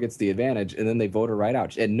Ogakor gets the advantage, and then they vote her right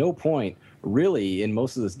out. At no point, really, in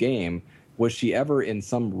most of this game, was she ever in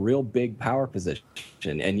some real big power position.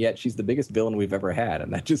 And yet she's the biggest villain we've ever had.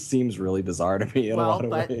 And that just seems really bizarre to me in a lot of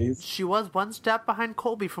ways. She was one step behind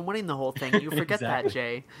Colby from winning the whole thing. You forget that,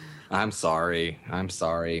 Jay. I'm sorry.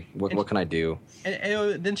 What can I do?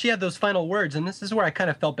 And then she had those final words, and this is where I kind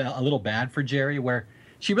of felt a little bad for Jerry, where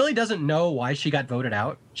she really doesn't know why she got voted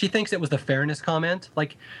out. She thinks it was the fairness comment.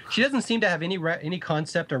 She doesn't seem to have any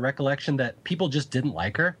concept or recollection that people just didn't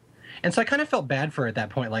like her. And so I kind of felt bad for her at that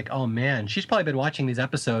point, oh man, she's probably been watching these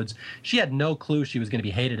episodes. She had no clue she was going to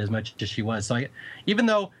be hated as much as she was. So even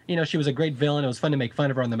though, she was a great villain, it was fun to make fun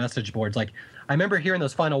of her on the message boards. I remember hearing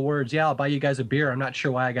those final words, yeah, I'll buy you guys a beer. I'm not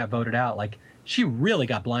sure why I got voted out. She really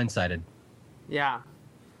got blindsided. Yeah.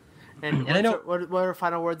 And I know what are her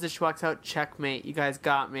final words as she walks out? Checkmate. You guys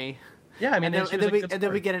got me. Yeah, I mean, and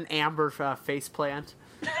then we get an Amber face plant.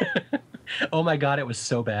 Oh my God, it was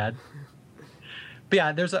so bad. But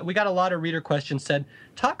yeah, we got a lot of reader questions said,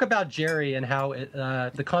 talk about Jerry and how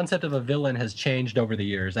the concept of a villain has changed over the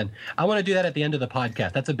years. And I want to do that at the end of the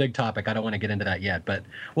podcast. That's a big topic. I don't want to get into that yet, but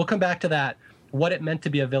we'll come back to that, what it meant to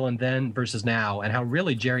be a villain then versus now, and how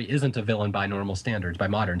really Jerry isn't a villain by normal standards, by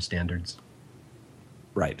modern standards.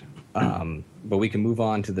 Right. But we can move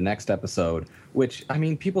on to the next episode, which,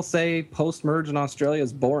 people say post-merge in Australia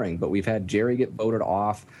is boring, but we've had Jerry get voted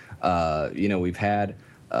off. We've had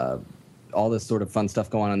all this sort of fun stuff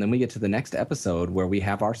going on. And then we get to the next episode where we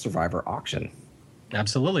have our Survivor auction.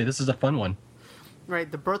 Absolutely. This is a fun one. Right.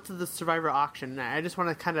 The birth of the Survivor auction. I just want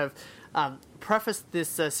to kind of preface this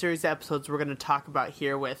series of episodes we're going to talk about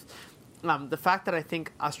here with the fact that I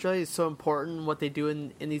think Australia is so important, what they do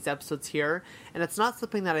in these episodes here. And it's not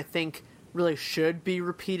something that I think really should be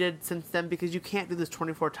repeated since then, because you can't do this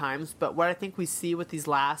 24 times. But what I think we see with these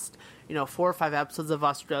last, 4 or 5 episodes of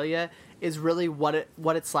Australia is really what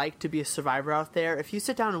it's like to be a survivor out there. If you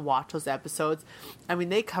sit down and watch those episodes,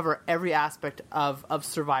 they cover every aspect of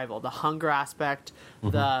survival: the hunger aspect,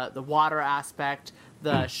 the water aspect,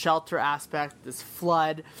 the shelter aspect, this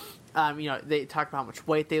flood. They talk about how much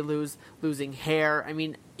weight they lose, losing hair.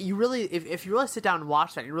 You really, if you really sit down and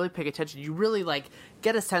watch that, and you really pay attention, you really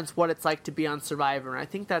get a sense what it's like to be on Survivor. And I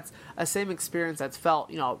think that's a same experience that's felt,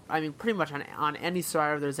 pretty much on any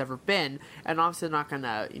Survivor there's ever been. And obviously they're not going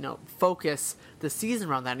to, focus the season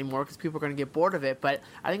around that anymore because people are going to get bored of it. But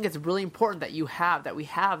I think it's really important that we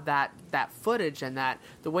have that footage and that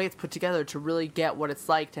the way it's put together to really get what it's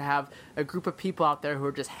like to have a group of people out there who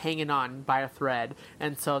are just hanging on by a thread.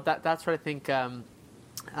 And so that's what I think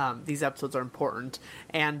these episodes are important.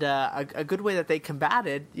 And a good way that they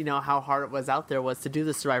combated, how hard it was out there, was to do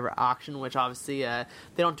the Survivor auction, which obviously they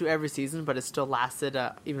don't do every season, but it still lasted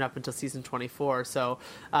even up until season 24. So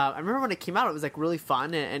I remember when it came out, it was really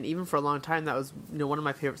fun, and even for a long time, that was one of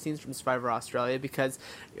my favorite scenes from Survivor Australia, because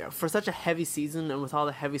for such a heavy season and with all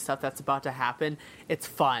the heavy stuff that's about to happen, it's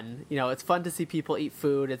fun. It's fun to see people eat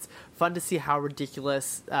food. It's fun to see how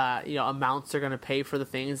ridiculous amounts they're going to pay for the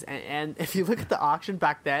things. And if you look at the auction back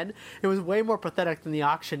back then, it was way more pathetic than the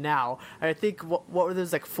auction now. I think what were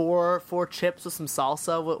those, like four chips with some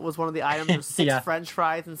salsa was one of the items. There's 6 French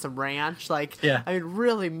fries and some ranch. Like, I mean,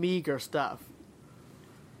 really meager stuff.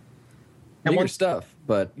 Meager stuff,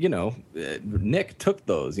 but Nick took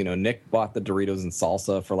those. Nick bought the Doritos and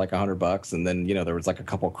salsa for like $100, and then there was like a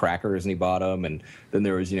couple crackers and he bought them, and then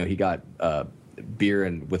there was he got beer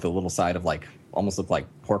and with a little side of like almost looked like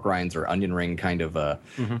pork rinds or onion ring kind of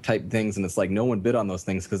type things, and it's like no one bid on those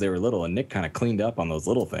things because they were little, and Nick kind of cleaned up on those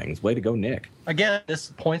little things. Way to go, Nick! Again,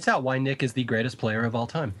 this points out why Nick is the greatest player of all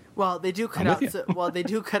time. Well, they do cut out. They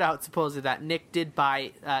do cut out supposedly that Nick did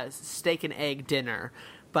buy steak and egg dinner.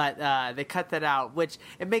 But they cut that out, which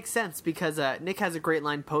it makes sense because Nick has a great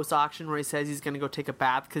line post-auction where he says he's going to go take a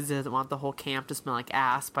bath because he doesn't want the whole camp to smell like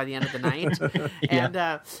ass by the end of the night.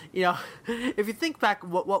 And, if you think back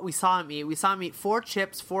what we saw him eat, we saw him eat 4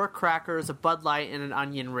 chips, 4 crackers, a Bud Light, and an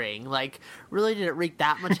onion ring. Like, really, did it wreak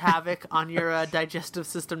that much havoc on your digestive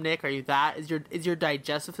system, Nick? Are you that? Is your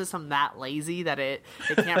digestive system that lazy that it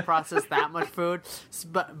can't process that much food?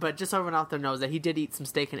 But just so everyone out there knows that he did eat some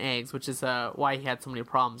steak and eggs, which is why he had so many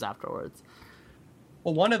problems afterwards.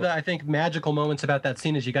 Well, one of the, I think, magical moments about that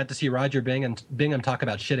scene is you got to see Roger Bingham talk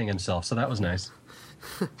about shitting himself, so that was nice.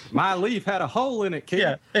 My leaf had a hole in it, kid.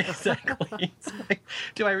 Yeah, exactly. It's like,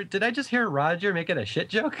 did I just hear Roger making a shit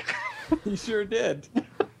joke? He sure did.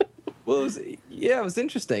 Well, it was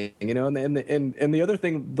interesting, and the other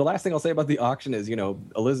thing, the last thing I'll say about the auction is,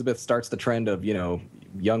 Elizabeth starts the trend of,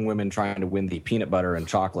 young women trying to win the peanut butter and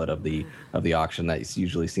chocolate of the auction. That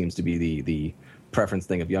usually seems to be the preference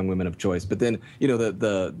thing of young women of choice. But then,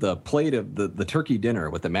 the plate of the turkey dinner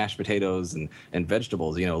with the mashed potatoes and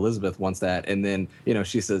vegetables, Elizabeth wants that. And then,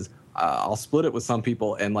 she says, I'll split it with some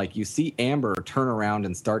people. And like, you see Amber turn around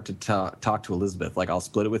and start to talk to Elizabeth, like, I'll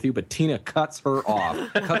split it with you. But Tina cuts her off,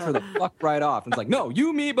 cuts her the fuck right off. And it's like, no,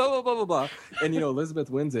 you, me, blah, blah, blah, blah, blah. And, Elizabeth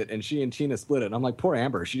wins it, and she and Tina split it. And I'm like, poor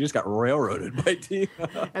Amber, she just got railroaded by Tina.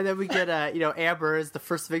 And then we get, Amber is the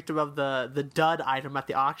first victim of the dud item at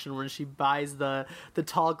the auction when she buys the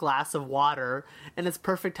tall glass of water. And it's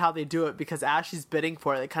perfect how they do it, because as she's bidding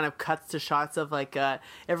for it, it kind of cuts to shots of like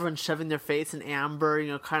everyone shoving their face in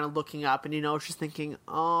Amber, kind of looking up, and she's thinking,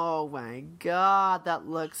 oh my god, that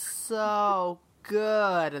looks so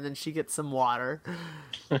good, and then she gets some water.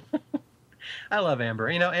 I love Amber.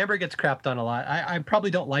 Amber gets crapped on a lot. I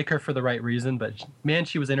probably don't like her for the right reason, but man,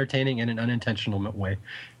 she was entertaining in an unintentional way.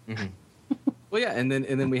 Mm-hmm. Well, yeah, and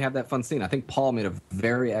then we have that fun scene. I think Paul made a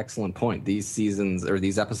very excellent point. These seasons, or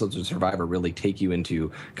these episodes of Survivor, really take you into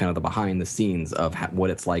kind of the behind the scenes of what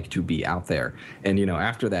it's like to be out there. And,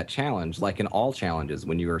 after that challenge, like in all challenges,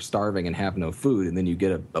 when you are starving and have no food, and then you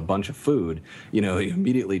get a bunch of food, it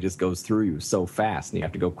immediately just goes through you so fast, and you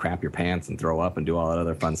have to go crap your pants and throw up and do all that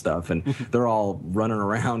other fun stuff. And they're all running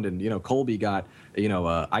around, and, Colby got,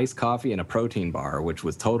 iced coffee and a protein bar, which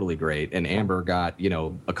was totally great. And Amber got,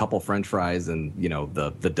 a couple French fries and,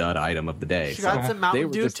 the dud item of the day. She got some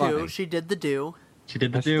Mountain Dew, too. Fine. She did the do. She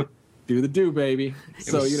did the do. Do the do, baby.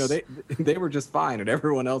 So, they were just fine, and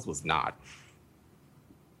everyone else was not.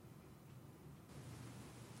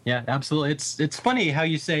 Yeah, absolutely. It's funny how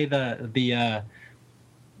you say the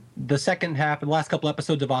second half, the last couple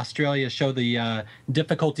episodes of Australia show the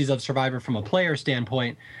difficulties of Survivor from a player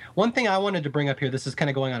standpoint. One thing I wanted to bring up here, this is kind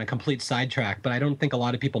of going on a complete sidetrack, but I don't think a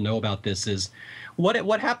lot of people know about this, is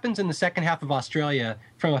what happens in the second half of Australia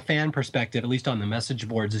from a fan perspective, at least on the message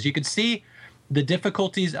boards, is you could see the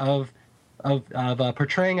difficulties of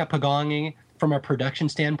portraying a pagonging from a production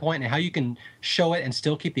standpoint and how you can show it and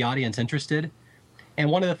still keep the audience interested. And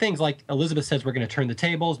one of the things, like Elizabeth says, we're going to turn the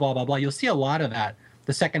tables, blah, blah, blah. You'll see a lot of that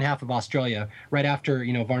the second half of Australia, right after,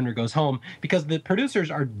 Varner goes home, because the producers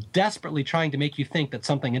are desperately trying to make you think that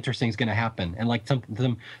something interesting is going to happen, and like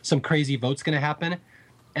some crazy vote's going to happen.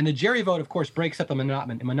 And the Jerry vote, of course, breaks up the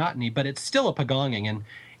monotony, but it's still a pagonging.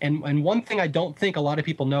 And one thing I don't think a lot of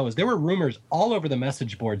people know is there were rumors all over the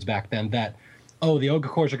message boards back then that, oh, the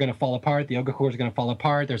Ogakors are going to fall apart, the Ogakors are going to fall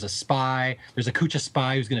apart, there's a spy, there's a Kucha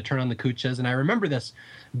spy who's going to turn on the Kuchas. And I remember this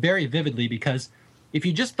very vividly, because if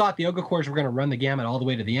you just thought the Ogakors were going to run the gamut all the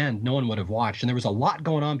way to the end, no one would have watched. And there was a lot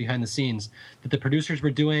going on behind the scenes that the producers were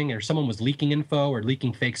doing, or someone was leaking info or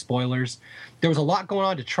leaking fake spoilers. There was a lot going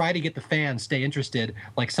on to try to get the fans stay interested,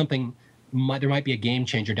 like there might be a game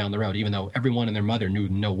changer down the road, even though everyone and their mother knew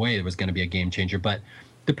no way there was going to be a game changer. But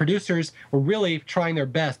the producers were really trying their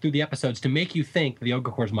best through the episodes to make you think the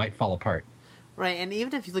Ogakors might fall apart. Right, and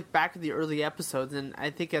even if you look back at the early episodes, and I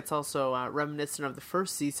think it's also reminiscent of the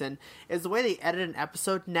first season, is the way they edit an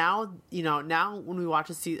episode. Now, now when we watch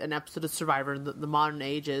an episode of Survivor in the modern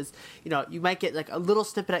ages, you might get like a little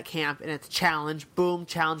snippet at camp, and it's challenge, boom,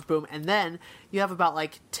 and then you have about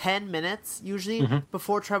like 10 minutes usually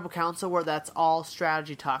before Tribal Council where that's all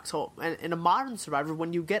strategy talk. So in a modern Survivor,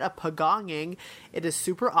 when you get a pagonging, it is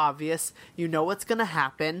super obvious. You know what's going to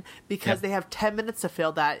happen because they have 10 minutes to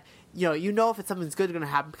fill that. You know if something's good going to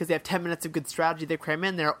happen because they have 10 minutes of good strategy they cram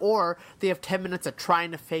in there, or they have 10 minutes of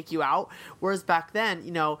trying to fake you out. Whereas back then,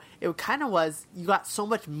 it kind of was, you got so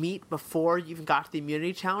much meat before you even got to the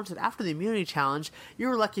immunity challenge that after the immunity challenge, you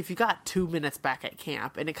were lucky if you got 2 minutes back at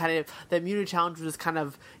camp. And the immunity challenge was kind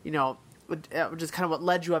of, which is kind of what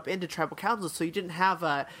led you up into Tribal Council. So you didn't have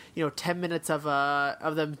 10 minutes of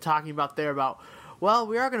them talking about well,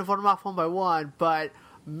 we are going to vote them off one by one, but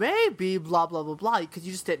maybe blah blah blah blah, because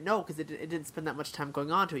you just didn't know because it didn't spend that much time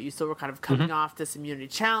going on to it. You still were kind of coming off this immunity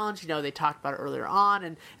challenge. They talked about it earlier on,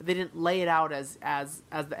 and they didn't lay it out as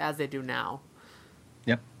they do now.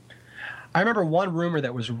 Yep. I remember one rumor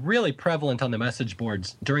that was really prevalent on the message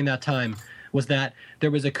boards during that time was that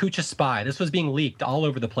there was a Kucha spy. This was being leaked all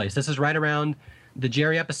over the place. This is right around the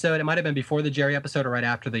Jerry episode. It might have been before the Jerry episode or right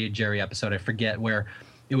after the Jerry episode. I forget where.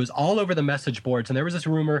 It was all over the message boards, and there was this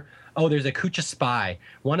rumor, there's a Kucha spy.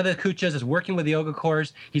 One of the Kuchas is working with the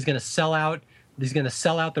Ogakors. He's going to sell out. He's going to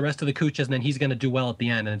sell out the rest of the Kuchas, and then he's going to do well at the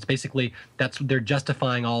end. And it's basically, they're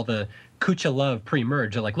justifying all the Kucha love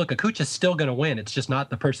pre-merge. They're like, look, a Kucha's still going to win. It's just not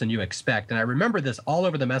the person you expect. And I remember this all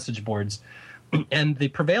over the message boards. And the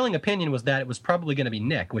prevailing opinion was that it was probably going to be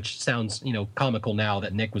Nick, which sounds, comical now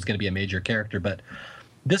that Nick was going to be a major character. But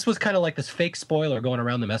this was kind of like this fake spoiler going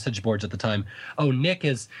around the message boards at the time. Oh, Nick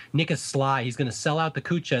is sly. He's going to sell out the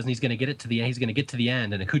Kuchas, and he's going to get to the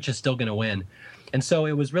end, and the Kucha's still going to win. And so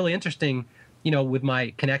it was really interesting, with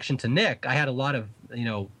my connection to Nick, I had a lot of,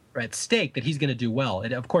 at stake that he's going to do well.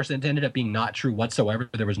 Of course, it ended up being not true whatsoever.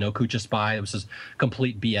 There was no Kucha spy. It was just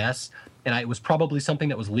complete BS. And it was probably something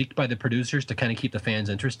that was leaked by the producers to kind of keep the fans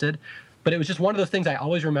interested. But it was just one of those things I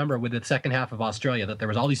always remember with the second half of Australia, that there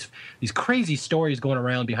was all these crazy stories going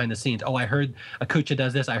around behind the scenes. Oh, I heard a Kucha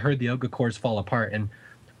does this. I heard the Ogakors fall apart. And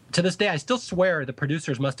to this day, I still swear the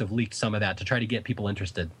producers must have leaked some of that to try to get people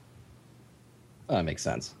interested. Oh, that makes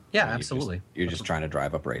sense. Yeah, absolutely. You're just trying to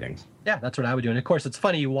drive up ratings. Yeah, that's what I would do. And of course, it's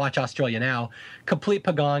funny, you watch Australia now, complete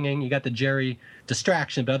pagonging. You got the Jerry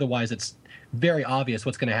distraction, but otherwise it's very obvious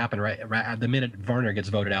what's going to happen right the minute Werner gets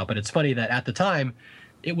voted out. But it's funny that at the time,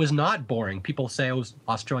 it was not boring. People say,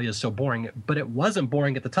 Australia is so boring, but it wasn't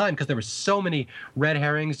boring at the time because there were so many red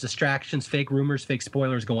herrings, distractions, fake rumors, fake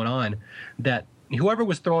spoilers going on that whoever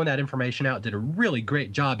was throwing that information out did a really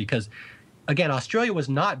great job because, again, Australia was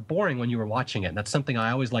not boring when you were watching it. And that's something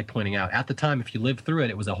I always like pointing out. At the time, if you lived through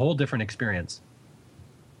it, it was a whole different experience.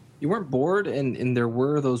 You weren't bored, and there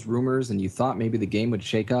were those rumors, and you thought maybe the game would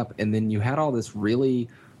shake up, and then you had all this really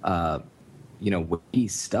witty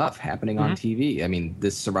stuff happening on TV. I mean,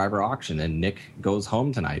 this Survivor auction, and Nick goes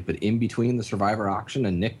home tonight. But in between the Survivor auction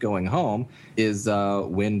and Nick going home is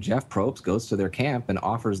when Jeff Probst goes to their camp and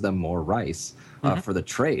offers them more rice for the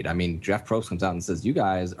trade. I mean, Jeff Probst comes out and says, you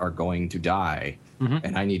guys are going to die,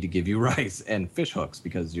 and I need to give you rice and fish hooks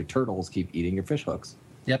because your turtles keep eating your fish hooks.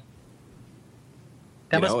 Yep.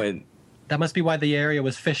 That must be why the area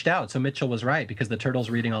was fished out. So Mitchell was right, because the turtles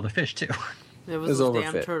were eating all the fish, too. It was those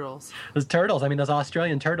damn turtles. Those turtles. I mean, those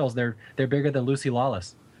Australian turtles, they're bigger than Lucy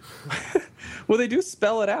Lawless. Well, they do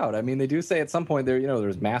spell it out. I mean, they do say at some point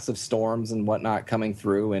there's massive storms and whatnot coming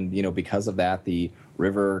through. And, because of that, the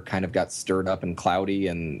river kind of got stirred up and cloudy.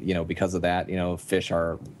 And, because of that, fish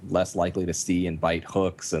are less likely to see and bite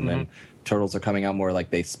hooks. And then turtles are coming out more.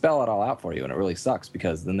 Like, they spell it all out for you. And it really sucks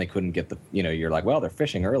because then they couldn't get you're like, well, they're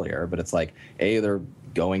fishing earlier. But it's like, they're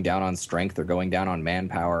going down on strength or going down on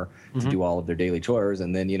manpower to do all of their daily chores.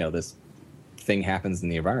 And then, this thing happens in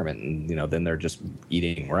the environment, and then they're just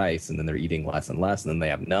eating rice, and then they're eating less and less, and then they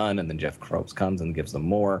have none, and then Jeff Probst comes and gives them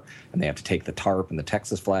more, and they have to take the tarp and the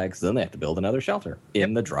Texas flags, so then they have to build another shelter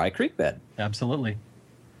in the dry creek bed. Absolutely.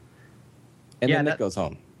 And then Nick goes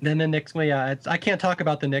home. Then the Nick's I can't talk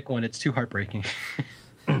about the Nick one. It's too heartbreaking.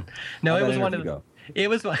 No, it was one of the, it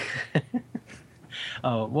was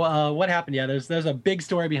oh, well, what happened? Yeah, there's a big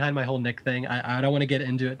story behind my whole Nick thing. I don't want to get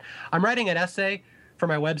into it. I'm writing an essay for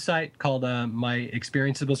my website called My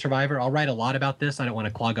Experiences with Survivor. I'll write a lot about this. I don't want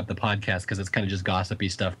to clog up the podcast because it's kind of just gossipy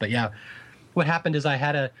stuff. But yeah, what happened is I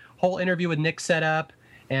had a whole interview with Nick set up,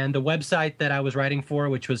 and the website that I was writing for,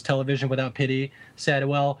 which was Television Without Pity, said,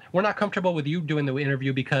 well, we're not comfortable with you doing the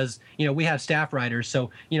interview because, we have staff writers. So,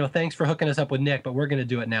 thanks for hooking us up with Nick, but we're going to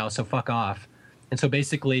do it now. So fuck off. And so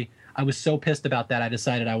basically, I was so pissed about that, I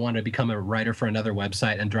decided I wanted to become a writer for another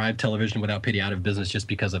website and drive Television Without Pity out of business just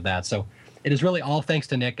because of that. So it is really all thanks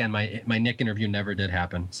to Nick, and my Nick interview never did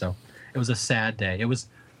happen. So it was a sad day. It was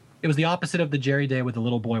the opposite of the Jerry day with the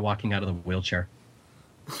little boy walking out of the wheelchair.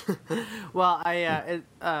 Well,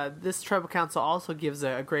 this tribal council also gives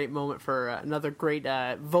a great moment for another great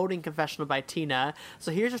voting confessional by Tina.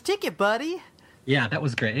 So here's your ticket, buddy. Yeah, that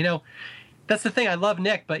was great. That's the thing. I love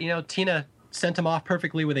Nick, but Tina sent him off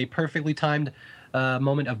perfectly with a perfectly timed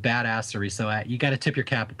moment of badassery. So you got to tip your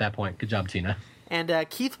cap at that point. Good job, Tina. And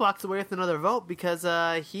Keith walks away with another vote because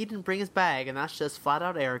he didn't bring his bag, and that's just flat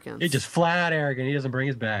out arrogance. He's just flat out arrogant. He doesn't bring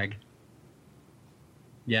his bag.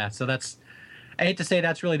 Yeah, so I hate to say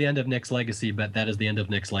that's really the end of Nick's legacy, but that is the end of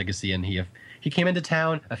Nick's legacy, and he came into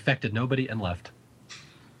town, affected nobody, and left.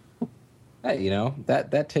 Hey,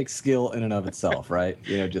 that takes skill in and of itself, right?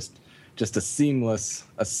 Just a seamless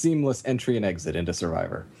entry and exit into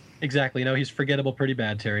Survivor. Exactly. He's forgettable pretty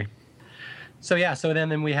bad, Terry. So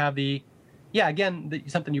then we have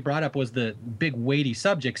something you brought up was the big weighty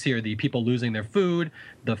subjects here, the people losing their food,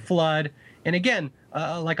 the flood. And again,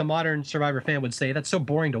 like a modern Survivor fan would say, that's so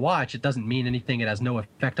boring to watch. It doesn't mean anything. It has no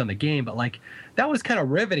effect on the game. But that was kind of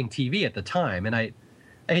riveting TV at the time. And I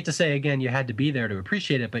hate to say again, you had to be there to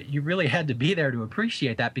appreciate it, but you really had to be there to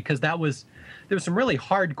appreciate that because there was some really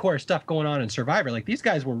hardcore stuff going on in Survivor. These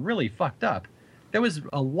guys were really fucked up. There was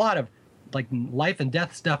a lot of life and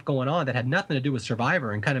death stuff going on that had nothing to do with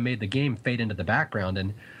Survivor and kind of made the game fade into the background.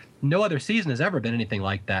 And no other season has ever been anything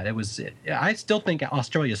like that. I still think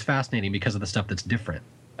Australia is fascinating because of the stuff that's different.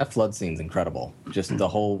 That flood scene's incredible. Just the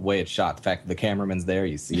whole way it's shot. The fact that the cameraman's there,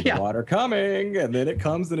 you see the water coming, and then it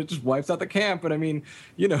comes and it just wipes out the camp. And I mean,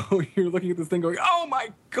 you're looking at this thing going, oh my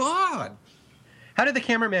God. How did the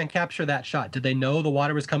cameraman capture that shot? Did they know the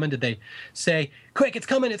water was coming? Did they say, quick, it's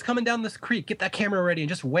coming down this creek, get that camera ready and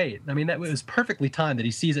just wait? I mean, that was perfectly timed that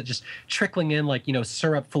he sees it just trickling in like,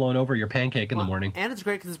 syrup flowing over your pancake in the morning. And it's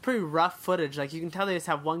great because it's pretty rough footage. You can tell they just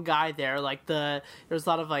have one guy there. There's a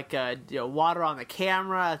lot of water on the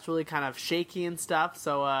camera. It's really kind of shaky and stuff.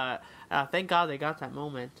 So thank God they got that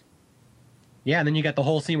moment. Yeah, and then you got the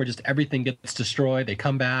whole scene where just everything gets destroyed. They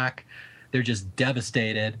come back. They're just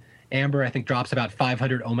devastated. Amber, I think, drops about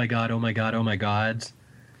 500 oh my God, oh my God, oh my gods.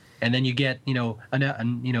 And then you get,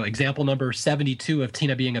 example number 72 of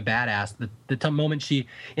Tina being a badass. The moment she,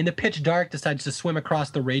 in the pitch dark, decides to swim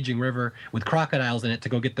across the raging river with crocodiles in it to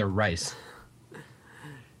go get their rice.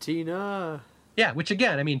 Tina. Yeah, which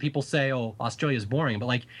again, people say, oh, Australia's boring.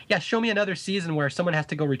 But show me another season where someone has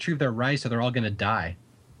to go retrieve their rice or they're all going to die.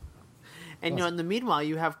 And, in the meanwhile,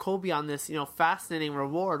 you have Colby on this, fascinating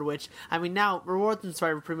reward, which, now, rewards in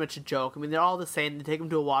Survivor are pretty much a joke. They're all the same. They take them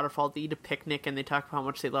to a waterfall, they eat a picnic, and they talk about how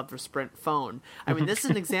much they love their Sprint phone. This is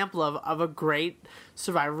an example of a great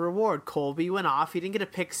Survivor reward. Colby went off. He didn't get to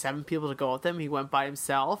pick 7 people to go with him. He went by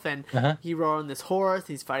himself, and he rode on this horse.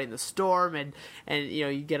 He's fighting the storm, and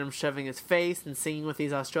you get him shoving his face and singing with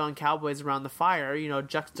these Australian cowboys around the fire.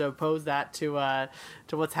 Juxtapose that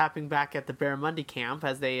to what's happening back at the Barramundi camp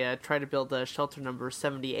as they try to build shelter number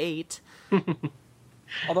 78.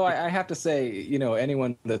 Although I have to say,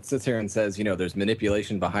 anyone that sits here and says, there's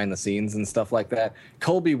manipulation behind the scenes and stuff like that,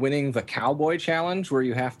 Colby winning the cowboy challenge where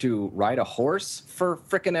you have to ride a horse for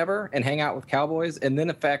frickin' ever and hang out with cowboys, and then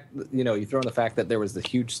you throw in the fact that there was this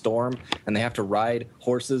huge storm and they have to ride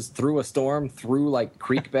horses through a storm, through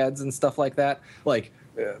creek beds and stuff like that.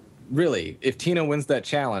 Really, if Tina wins that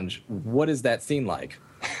challenge, what is that scene like?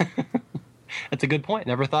 That's a good point.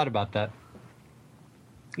 Never thought about that.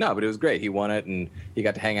 No, but it was great. He won it, and he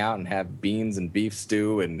got to hang out and have beans and beef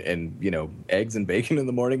stew and eggs and bacon in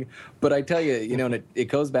the morning. But I tell you, and it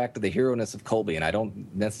goes back to the hero-ness of Colby, and I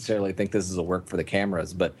don't necessarily think this is a work for the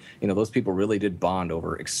cameras, but, those people really did bond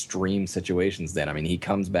over extreme situations then. He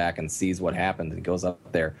comes back and sees what happened and goes up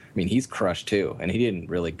there. He's crushed too, and he didn't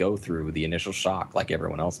really go through the initial shock like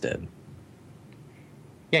everyone else did.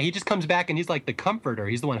 Yeah, he just comes back and he's like the comforter.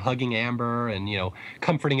 He's the one hugging Amber and,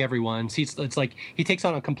 comforting everyone. See, it's like he takes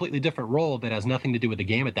on a completely different role that has nothing to do with the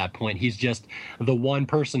game at that point. He's just the one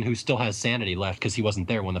person who still has sanity left because he wasn't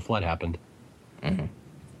there when the flood happened. Mm-hmm.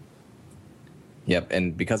 Yep,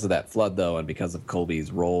 and because of that flood, though, and because of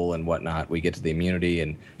Colby's role and whatnot, we get to the immunity,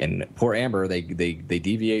 and poor Amber, they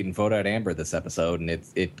deviate and vote out Amber this episode, and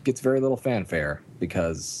it gets very little fanfare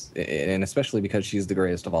and especially because she's the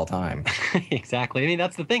greatest of all time. Exactly.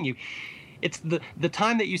 That's the thing. It's the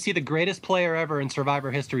time that you see the greatest player ever in Survivor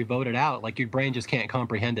history voted out, your brain just can't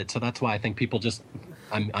comprehend it. So that's why I think people just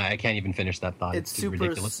I can't even finish that thought. It's too super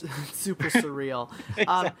ridiculous. super surreal.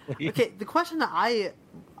 Exactly. Okay, the question that I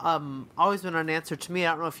always been unanswered to me,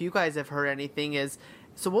 I don't know if you guys have heard anything, is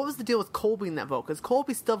so what was the deal with Colby in that vote? Because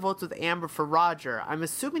Colby still votes with Amber for Roger. I'm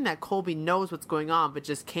assuming that Colby knows what's going on, but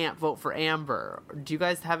just can't vote for Amber. Do you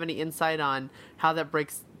guys have any insight on how that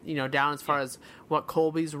breaks down as far as what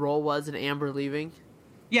Colby's role was in Amber leaving?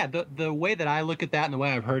 Yeah, the way that I look at that and the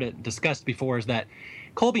way I've heard it discussed before is that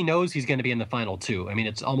Colby knows he's going to be in the final two. I mean,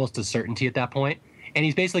 it's almost a certainty at that point. And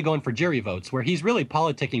he's basically going for jury votes, where he's really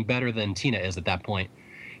politicking better than Tina is at that point.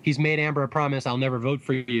 He's made Amber a promise, I'll never vote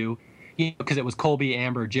for you, because it was Colby,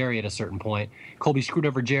 Amber, Jerry at a certain point. Colby screwed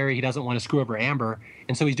over Jerry. He doesn't want to screw over Amber.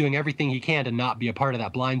 And so he's doing everything he can to not be a part of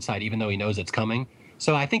that blind side, even though he knows it's coming.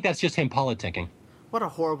 So I think that's just him politicking. What a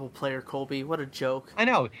horrible player, Colby. What a joke. I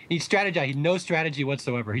know. He strategized. He had no strategy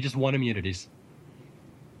whatsoever. He just won immunities.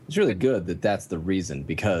 It's really good that that's the reason,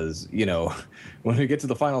 because, when we get to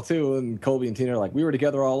the final two and Colby and Tina are like, we were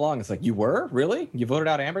together all along. It's like, you were? Really? You voted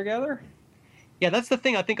out Amber together? Yeah, that's the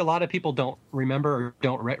thing I think a lot of people don't remember or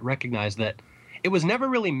don't recognize, that it was never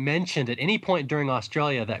really mentioned at any point during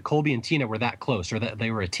Australia that Colby and Tina were that close or that they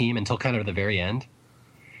were a team until kind of the very end.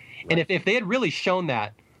 Right. And if they had really shown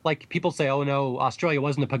that, like people say, oh no, Australia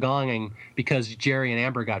wasn't a pagonging because Jerry and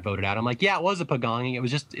Amber got voted out. I'm like, yeah, it was a pagonging. It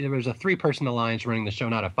was a 3-person alliance running the show,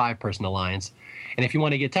 not a 5-person alliance. And if you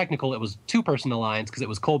want to get technical, it was 2-person alliance because it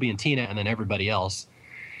was Colby and Tina and then everybody else.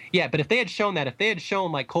 Yeah, but if they had shown that, if they had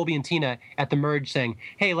shown like Colby and Tina at the merge saying,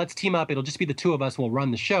 hey, let's team up, it'll just be the two of us, we'll run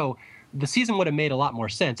the show, the season would have made a lot more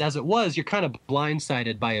sense. As it was, you're kind of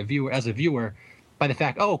blindsided by a viewer, by the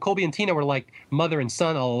fact, oh, Colby and Tina were like mother and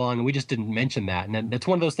son all along, and we just didn't mention that. And that's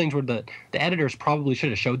one of those things where the editors probably should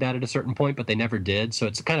have showed that at a certain point, but they never did. So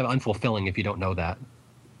it's kind of unfulfilling if you don't know that.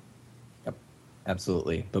 Yep,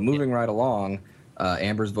 absolutely. But moving right along,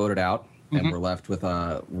 Amber's voted out, and we're left with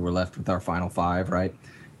our final 5, right?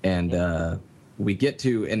 And we get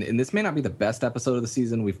to, and this may not be the best episode of the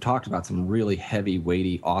season. We've talked about some really heavy,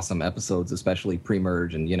 weighty, awesome episodes, especially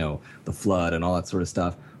pre-merge and, the flood and all that sort of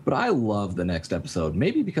stuff. But I love the next episode,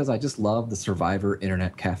 maybe because I just love the Survivor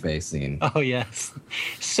Internet Cafe scene. Oh, yes.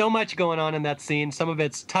 So much going on in that scene. Some of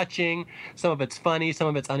it's touching, some of it's funny, some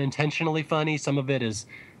of it's unintentionally funny, some of it is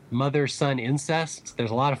mother-son incest. There's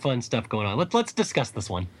a lot of fun stuff going on. Let's discuss this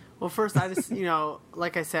one. Well, first, I just,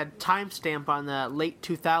 like I said, timestamp on the late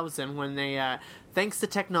 2000 when they, thanks to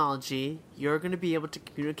technology, you're going to be able to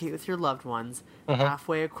communicate with your loved ones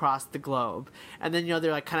halfway across the globe. And then,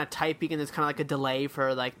 they're like kind of typing, and there's kind of like a delay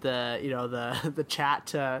for like the chat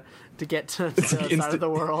to get to the other side of the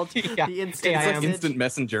world. Yeah. The instant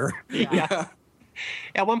messenger. Yeah.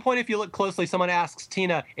 At one point, if you look closely, someone asks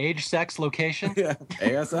Tina, age, sex, location. Yeah.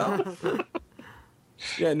 ASL.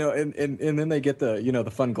 Yeah, no, and then they get the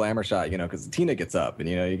the fun glamour shot, because Tina gets up and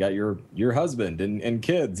you got your husband and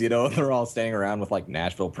kids, they're all standing around with like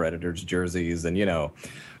Nashville Predators jerseys and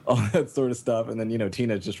all that sort of stuff, and then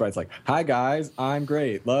Tina just writes like, "Hi guys, I'm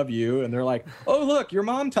great, love you," and they're like, "Oh look, your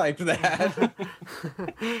mom typed that."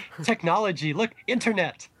 Technology, look,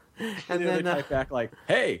 internet, and then they type back like,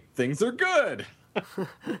 "Hey, things are good."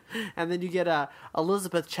 And then you get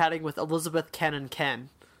Elizabeth chatting with Elizabeth, Ken, and Ken.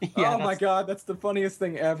 Yeah, oh my God, that's the funniest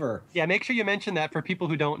thing ever. Yeah, make sure you mention that for people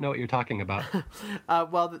who don't know what you're talking about.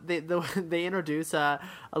 Well, they introduce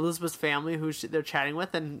Elizabeth's family who they're chatting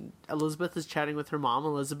with, and Elizabeth is chatting with her mom,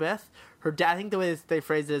 Elizabeth. Her dad, I think the way they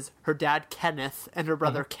phrase it is her dad, Kenneth, and her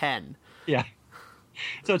brother, Ken. Yeah.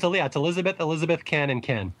 So it's Elizabeth, Ken, and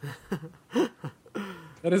Ken.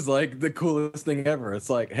 That is like the coolest thing ever. It's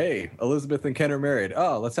like, hey, Elizabeth and Ken are married.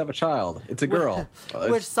 Oh, let's have a child. It's a girl.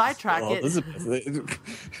 Which sidetrack it. Elizabeth.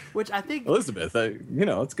 Which I think Elizabeth.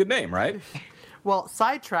 It's a good name, right? Well,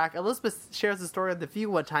 sidetrack. Elizabeth shares a story on The View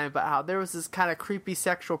one time about how there was this kind of creepy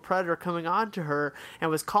sexual predator coming on to her and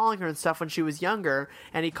was calling her and stuff when she was younger.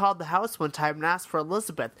 And he called the house one time and asked for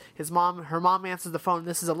Elizabeth. Her mom answers the phone.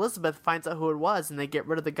 This is Elizabeth. Finds out who it was, and they get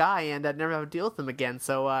rid of the guy and never have to deal with him again.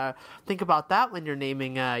 So think about that when you're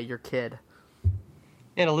naming your kid.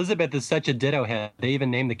 And Elizabeth is such a ditto head. They even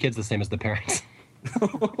name the kids the same as the parents.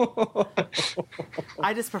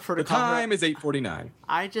 I just prefer to call her... The time is 8:49.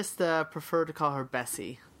 I just prefer to call her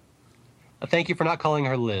Bessy. Thank you for not calling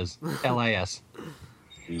her Liz. L-I-S.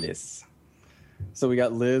 Liz. So we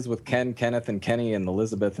got Liz with Ken, Kenneth, and Kenny, and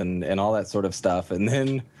Elizabeth, and all that sort of stuff. And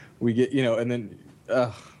then we get, and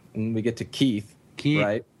we get to Keith,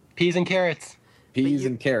 right? Peas and carrots. Peas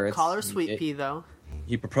and carrots. Call her Sweet Pea, though.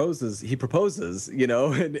 he proposes,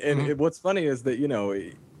 and what's funny is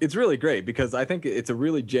that, it's really great because I think it's a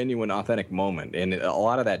really genuine, authentic moment, and a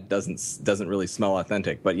lot of that doesn't really smell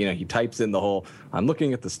authentic. But he types in the whole "I'm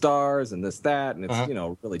looking at the stars" and this, that, and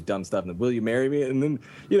it's really dumb stuff. And "Will you marry me?" And then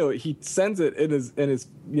he sends it, and his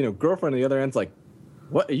girlfriend on the other end's like,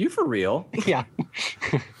 "What? Are you for real? Yeah,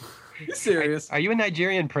 you serious? Are you a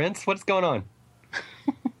Nigerian prince? What's going on?"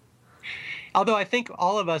 Although I think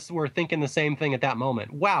all of us were thinking the same thing at that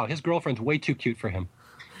moment. Wow, his girlfriend's way too cute for him.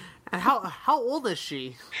 And how old is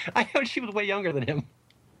she? I know she was way younger than him.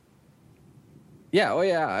 Yeah, oh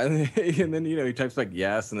yeah, and then he types like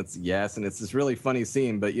yes, and it's this really funny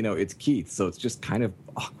scene, but it's Keith, so it's just kind of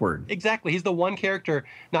awkward. Exactly, he's the one character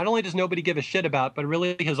not only does nobody give a shit about, but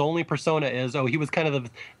really his only persona is he was kind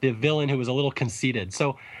of the villain who was a little conceited.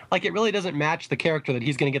 So it really doesn't match the character that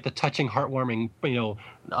he's going to get the touching, heartwarming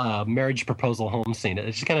marriage proposal home scene.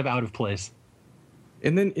 It's just kind of out of place.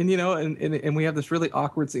 And then and we have this really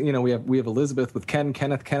awkward scene. We have Elizabeth with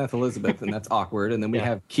Kenneth Elizabeth, and that's awkward. And then we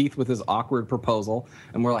have Keith with his awkward proposal,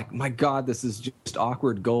 and we're like, my God, this is just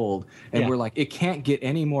awkward gold. And we're like, it can't get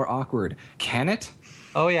any more awkward, can it?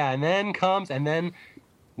 Oh yeah, and then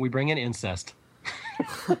we bring in incest.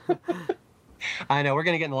 I know we're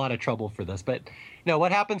gonna get in a lot of trouble for this, but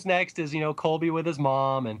what happens next is Colby with his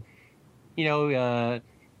mom, and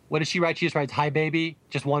what does she write? She just writes "Hi, baby,"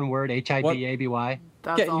 just one word, HIBABY.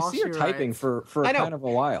 You see her typing for kind of a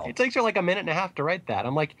while. It takes her like a minute and a half to write that.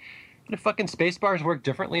 I'm like, do fucking space bars work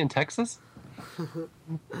differently in Texas? But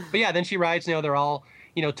yeah, then she writes, they're all,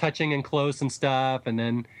 touching and close and stuff. And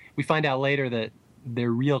then we find out later that they're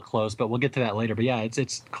real close, but we'll get to that later. But yeah,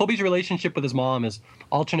 it's Colby's relationship with his mom is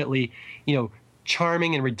alternately,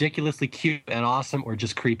 charming and ridiculously cute and awesome, or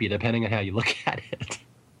just creepy, depending on how you look at it.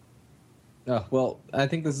 Well, I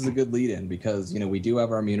think this is a good lead-in because, we do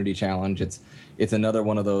have our immunity challenge. It's another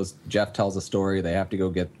one of those, Jeff tells a story, they have to go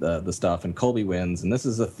get the stuff, and Colby wins. And this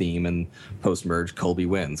is a theme in post-merge, Colby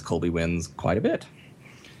wins. Colby wins quite a bit.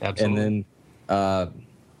 Absolutely. And then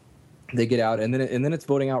they get out, and then it's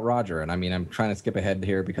voting out Roger. And I mean, I'm trying to skip ahead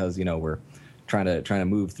here because, we're trying to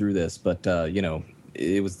move through this. But,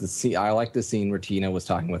 it was the scene. I like the scene where Tina was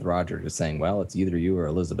talking with Roger, just saying, well, it's either you or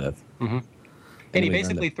Elizabeth. Mm-hmm. And he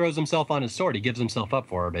basically throws himself on his sword. He gives himself up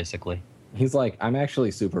for her, basically. He's like, I'm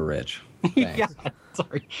actually super rich. Yeah,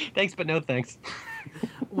 sorry. Thanks, but no thanks.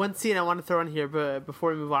 One scene I want to throw in here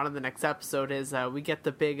before we move on to the next episode is we get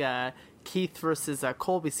the big Keith versus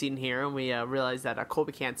Colby scene here, and we realize that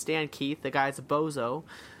Colby can't stand Keith. The guy's a bozo.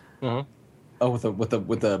 Uh-huh. Oh, with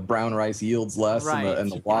the brown rice yields less, right,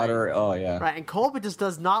 and the water. Right. Oh yeah. Right, and Colby just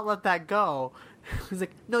does not let that go. He's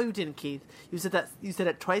like, "No, you didn't, Keith. You said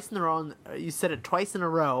it twice in a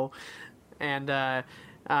row. And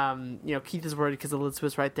Keith is worried because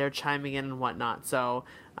Elizabeth's right there chiming in and whatnot. So,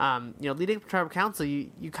 leading up to tribal council,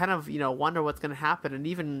 you kind of wonder what's going to happen. And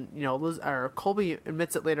even Colby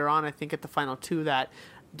admits it later on, I think at the final two, that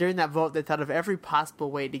during that vote they thought of every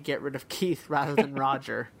possible way to get rid of Keith rather than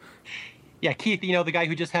Roger. Yeah, Keith, the guy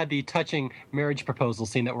who just had the touching marriage proposal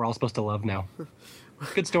scene that we're all supposed to love now.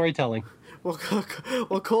 Good storytelling. Well,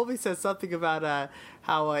 Colby says something about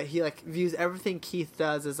how he views everything Keith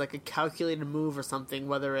does as like a calculated move or something.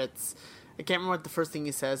 Whether it's, I can't remember what the first thing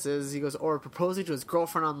he says is. He goes, or proposing to his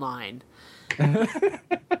girlfriend online.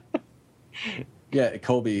 Yeah,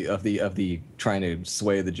 Colby of the trying to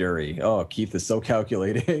sway the jury. Oh, Keith is so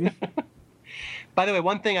calculating. By the way,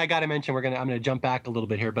 one thing I got to mention, I'm gonna jump back a little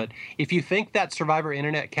bit here, but if you think that Survivor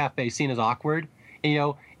Internet Cafe scene is awkward,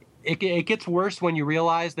 it gets worse when you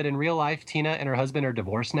realize that in real life, Tina and her husband are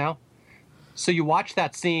divorced now. So you watch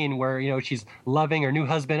that scene where, she's loving her new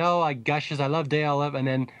husband. Oh, I gushes, I love Dale, and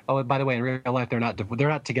then, oh, by the way, in real life, they're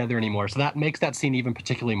not together anymore. So that makes that scene even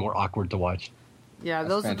particularly more awkward to watch. Yeah,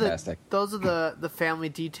 those are the family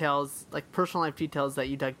details, like personal life details that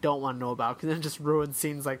you don't want to know about, because it just ruins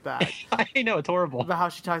scenes like that. I know, it's horrible. About how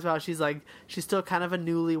she talks about she's still kind of a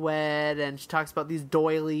newlywed, and she talks about these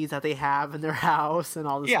doilies that they have in their house and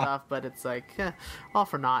all this stuff, but it's all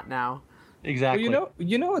for naught now. Exactly. Well,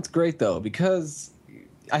 it's great though, because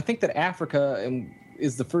I think that Africa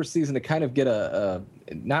is the first season to kind of get a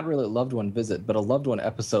not really a loved one visit, but a loved one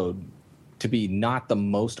episode to be not the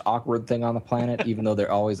most awkward thing on the planet, even though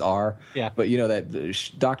there always are. Yeah. But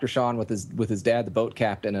that Dr. Sean with his dad, the boat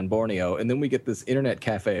captain in Borneo, and then we get this internet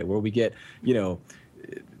cafe where we get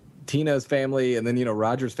Tina's family, and then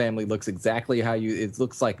Roger's family looks exactly how it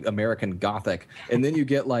looks like American Gothic, and then you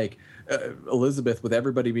get Elizabeth with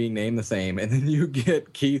everybody being named the same, and then you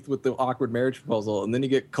get Keith with the awkward marriage proposal, and then you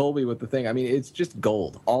get Colby with the thing. I mean, it's just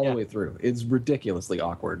gold all the way through. It's ridiculously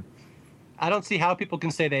awkward. I don't see how people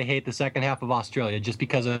can say they hate the second half of Australia just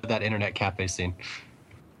because of that internet cafe scene.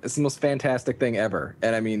 It's the most fantastic thing ever.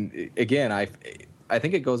 And I mean, again, I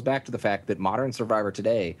think it goes back to the fact that modern Survivor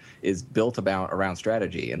today is built around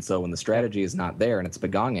strategy. And so when the strategy is not there and it's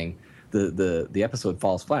pagonging, the episode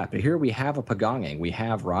falls flat. But here we have a pagonging. We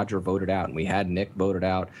have Roger voted out, and we had Nick voted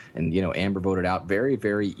out, and Amber voted out. Very,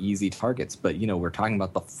 very easy targets. But we're talking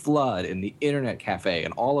about the flood and the internet cafe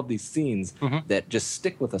and all of these scenes that just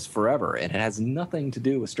stick with us forever. And it has nothing to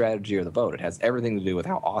do with strategy or the vote. It has everything to do with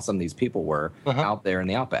how awesome these people were out there in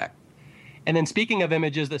the outback. And then speaking of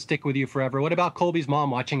images that stick with you forever, what about Colby's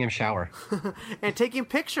mom watching him shower? And taking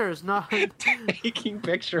pictures, not taking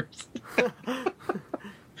pictures.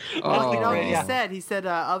 He said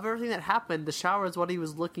of everything that happened, the shower is what he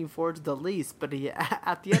was looking forward to the least, but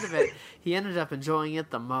at the end of it, he ended up enjoying it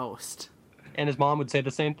the most. And his mom would say the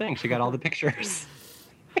same thing. She got all the pictures.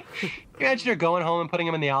 Imagine her going home and putting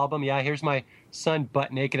him in the album. Yeah, here's my son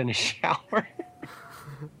butt naked in a shower.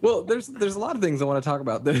 Well, there's a lot of things I want to talk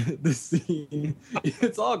about. The scene,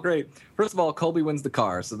 it's all great. First of all, Colby wins the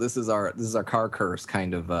car, so this is our car curse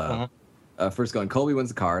kind of. First going, Colby wins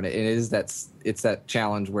the car, and it's that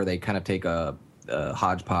challenge where they kind of take a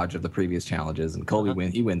hodgepodge of the previous challenges, and Colby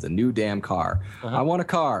he wins a new damn car. I want a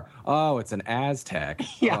car. Oh, it's an Aztec.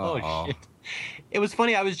 Yeah, oh shit. It was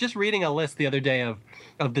funny. I was just reading a list the other day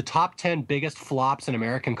of the top 10 biggest flops in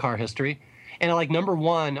American car history. And like number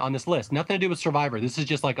one on this list, nothing to do with Survivor. This is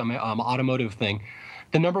just like an automotive thing.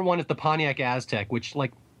 The number one is the Pontiac Aztec, which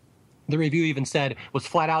like the review even said was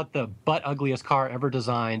flat out the butt ugliest car ever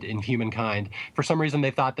designed in humankind. For some reason,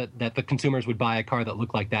 they thought that the consumers would buy a car that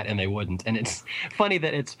looked like that, and they wouldn't. And it's funny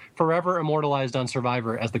that it's forever immortalized on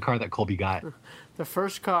Survivor as the car that Colby got. The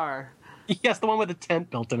first car. Yes, the one with the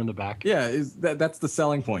tent built in the back. Yeah, that's the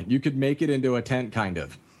selling point. You could make it into a tent, kind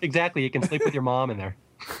of. Exactly. You can sleep with your mom in there.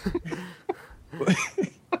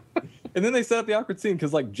 And then they set up the awkward scene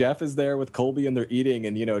because like Jeff is there with Colby and they're eating,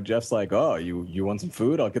 and Jeff's like, "Oh, you want some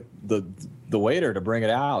food? I'll get the waiter to bring it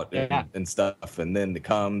out and stuff." And then it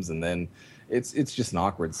comes, and then it's just an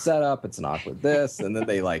awkward setup. It's an awkward this, and then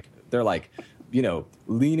they're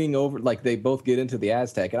leaning over, like they both get into the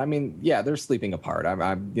Aztec, and I mean, yeah, they're sleeping apart.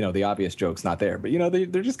 I'm the obvious joke's not there, but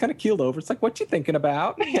they're just kind of keeled over. It's like, what you thinking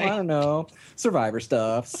about? I don't know, Survivor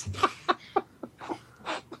stuffs.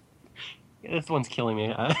 This one's killing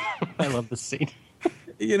me. I love this scene.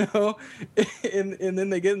 And then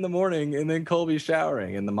they get in the morning, and then Colby's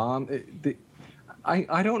showering, and the mom.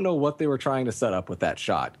 I don't know what they were trying to set up with that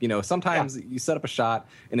shot. Sometimes you set up a shot,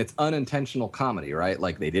 and it's unintentional comedy, right?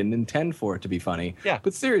 Like they didn't intend for it to be funny. Yeah.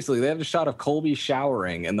 But seriously, they have a shot of Colby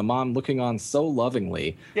showering, and the mom looking on so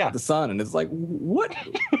lovingly at the son, and it's like, what?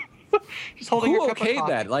 Just holding Who your cup of okayed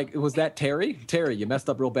coffee. that? Like, was that Terry? Terry, you messed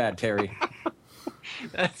up real bad, Terry.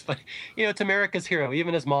 That's funny. It's America's hero.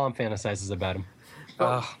 Even his mom fantasizes about him.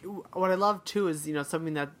 What I love too is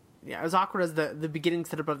something that as awkward as the beginning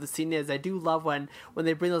setup of the scene is, I do love when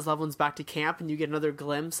they bring those loved ones back to camp and you get another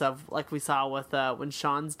glimpse of, like we saw with when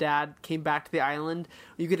Sean's dad came back to the island.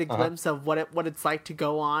 You get a glimpse of what it's like to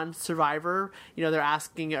go on Survivor. They're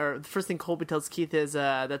asking, or the first thing Colby tells Keith is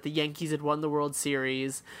that the Yankees had won the World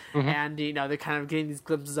Series, and they're kind of getting these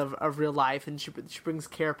glimpses of real life. And she brings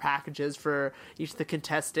care packages for each of the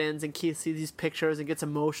contestants, and Keith sees these pictures and gets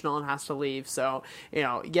emotional and has to leave. So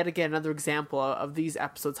yet again another example of these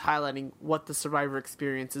episodes highlighting what the Survivor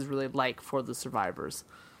experience is really like for the survivors.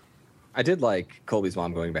 I did like Colby's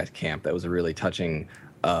mom going back to camp. That was a really touching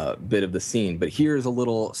bit of the scene. But here's a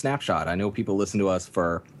little snapshot. I know people listen to us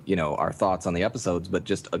for our thoughts on the episodes, but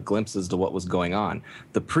just a glimpse as to what was going on.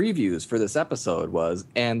 The previews for this episode was,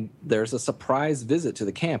 and there's a surprise visit to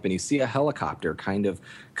the camp, and you see a helicopter kind of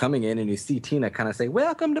coming in, and you see Tina kind of say,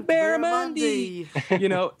 "Welcome to Barramundi,"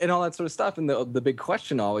 and all that sort of stuff. And the big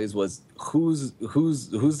question always was, who's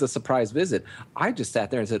the surprise visit? I just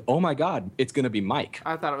sat there and said, "Oh my God, it's going to be Mike."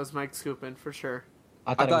 I thought it was Mike Scoopin for sure.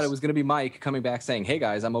 I thought it was going to be Mike coming back saying, "Hey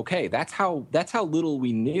guys, I'm okay." That's how little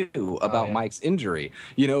we knew about Mike's injury.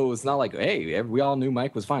 It was not like, hey, we all knew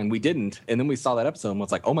Mike was fine. We didn't, and then we saw that episode and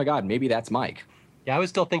was like, "Oh my God, maybe that's Mike." Yeah, I was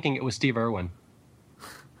still thinking it was Steve Irwin.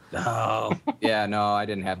 Oh, yeah, no, I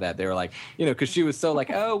didn't have that. They were like, because she was so like,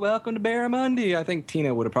 "Oh, welcome to Barramundi." I think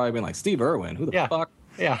Tina would have probably been like, "Steve Irwin, who the fuck?"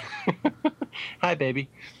 Yeah. Hi, baby.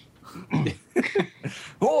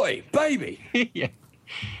 Boy, baby. Yeah.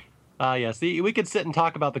 Yeah, see, we could sit and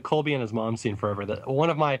talk about the Colby and his mom scene forever. One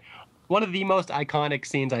of my one of the most iconic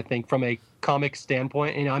scenes, I think, from a comic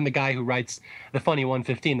standpoint. I'm the guy who writes the funny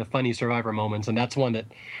 115, the funny Survivor moments, and that's one that,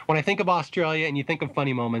 when I think of Australia and you think of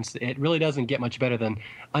funny moments, it really doesn't get much better than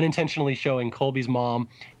unintentionally showing Colby's mom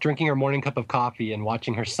drinking her morning cup of coffee and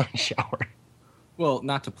watching her son shower. Well,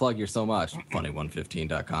 not to plug your so much,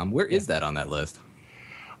 funny115.com. Where is that on that list?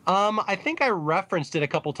 I think I referenced it a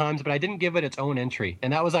couple times, but I didn't give it its own entry.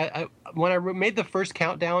 And that was when I made the first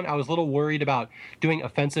countdown, I was a little worried about doing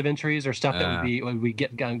offensive entries or stuff that would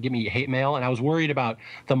give me hate mail. And I was worried about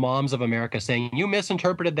the moms of America saying, "You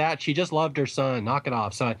misinterpreted that. She just loved her son. Knock it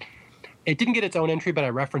off." So it didn't get its own entry, but I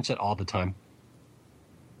reference it all the time.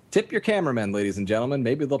 Tip your cameramen, ladies and gentlemen.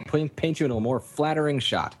 Maybe they'll paint you in a more flattering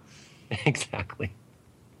shot. Exactly.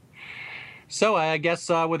 So I guess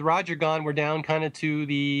with Roger gone, we're down kind of to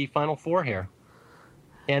the final four here.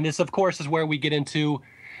 And this, of course, is where we get into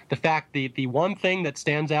the fact the one thing that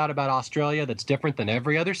stands out about Australia that's different than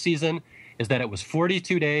every other season is that it was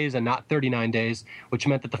 42 days and not 39 days, which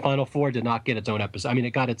meant that the final four did not get its own episode. I mean,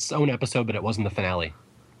 it got its own episode, but it wasn't the finale.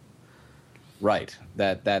 Right.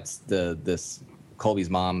 That's this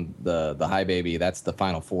Colby's mom, the Hi Baby, that's the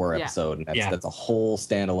final four episode, and that's a whole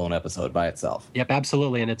standalone episode by itself. Yep,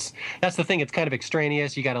 absolutely. And that's the thing, it's kind of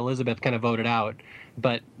extraneous. You got Elizabeth kind of voted out,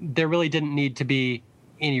 but there really didn't need to be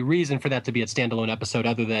any reason for that to be a standalone episode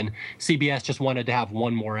other than CBS just wanted to have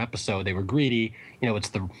one more episode. They were greedy. It's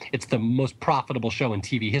the most profitable show in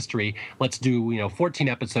TV history. Let's do 14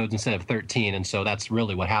 episodes instead of 13. And so that's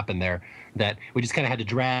really what happened there, that we just kind of had to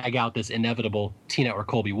drag out this inevitable Tina or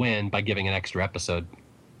Colby win by giving an extra episode.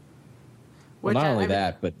 Well, not only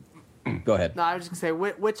that, but go ahead. No, I was just going to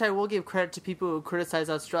say, which I will give credit to people who criticize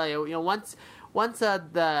Australia. Once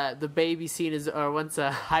the baby scene is, or once a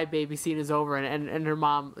Hi Baby scene is over and her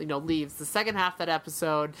mom leaves, the second half of that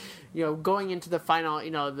episode, going into the final,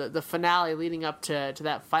 the finale leading up to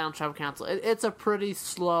that final tribal council, it's a pretty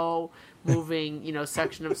slow moving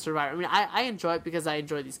section of Survivor. I mean, I enjoy it because I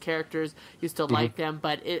enjoy these characters. You still like them,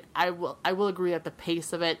 but I will agree that the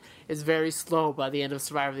pace of it is very slow by the end of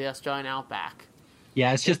Survivor the Australian Outback.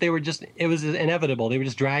 Yeah, it's just it was inevitable. They were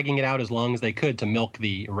just dragging it out as long as they could to milk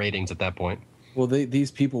the ratings at that point. Well,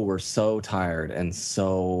 these people were so tired and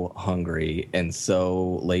so hungry and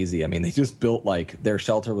so lazy. I mean, they just built their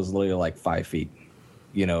shelter was literally 5 feet.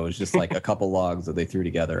 It was just like a couple logs that they threw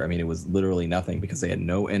together. I mean, it was literally nothing because they had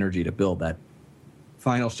no energy to build that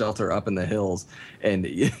final shelter up in the hills. And,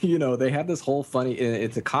 they have this whole funny,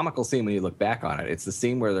 it's a comical scene when you look back on it. It's the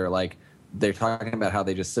scene where they're talking about how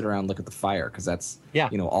they just sit around and look at the fire because that's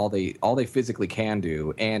all they physically can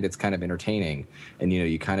do, and it's kind of entertaining. And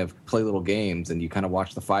you kind of play little games and you kind of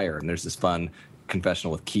watch the fire, and there's this fun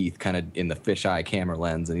confessional with Keith kind of in the fisheye camera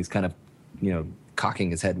lens, and he's kind of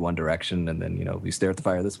cocking his head one direction, and then you stare at the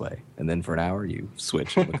fire this way, and then for an hour you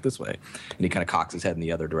switch and look this way, and he kind of cocks his head in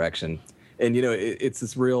the other direction, and it's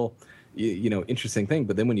this real interesting thing.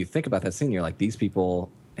 But then when you think about that scene, you're like, these people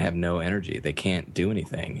have no energy. They can't do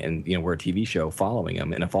anything. And, we're a TV show following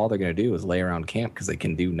them. And if all they're going to do is lay around camp because they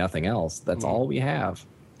can do nothing else, that's all we have.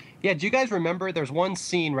 Yeah. Do you guys remember there's one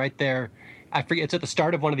scene right there? I forget. It's at the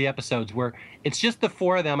start of one of the episodes where it's just the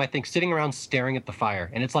four of them, I think, sitting around staring at the fire.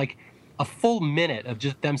 And it's like a full minute of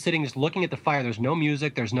just them sitting, just looking at the fire. There's no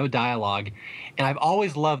music. There's no dialogue. And I've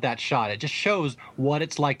always loved that shot. It just shows what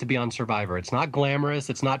it's like to be on Survivor. It's not glamorous.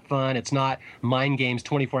 It's not fun. It's not mind games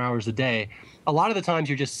 24 hours a day. A lot of the times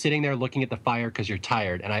you're just sitting there looking at the fire because you're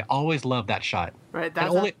tired. And I always love that shot. Right.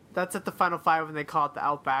 That's at the final five when they call it the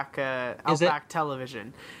Outback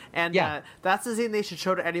television. And that's the scene they should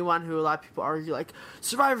show to anyone who a lot of people argue,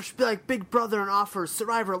 Survivor should be like Big Brother and offer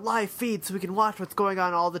Survivor live feed so we can watch what's going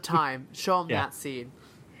on all the time. Show them that scene.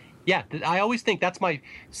 Yeah, I always think that's my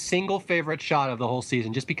single favorite shot of the whole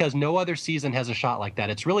season, just because no other season has a shot like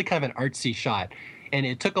that. It's really kind of an artsy shot. And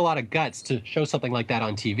it took a lot of guts to show something like that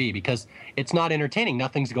on TV because it's not entertaining.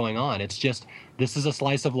 Nothing's going on. It's just, this is a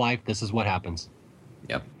slice of life. This is what happens.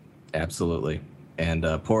 Yep, absolutely. And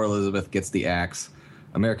poor Elizabeth gets the axe.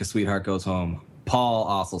 America's sweetheart goes home. Paul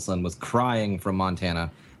Asleson was crying from Montana.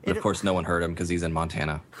 But of course, no one heard him because he's in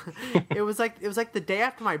Montana. It was like the day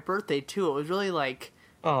after my birthday, too. It was really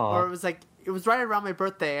it was right around my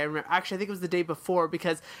birthday. Actually, I think it was the day before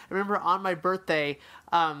because I remember on my birthday,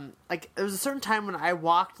 there was a certain time when I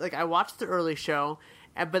watched the early show,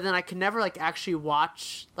 but then I could never actually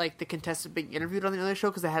watch the contestant being interviewed on the early show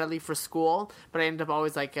because I had to leave for school. But I ended up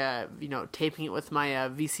always taping it with my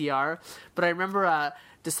VCR. But I remember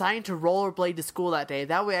deciding to rollerblade to school that day.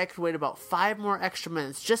 That way I could wait about 5 more extra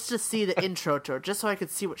minutes just to see the intro to her, just so I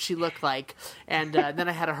could see what she looked like. And then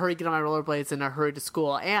I had to hurry, get on my rollerblades, and hurry to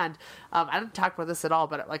school. And I didn't talk about this at all,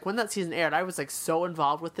 but like when that season aired, I was like so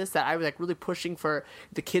involved with this that I was like really pushing for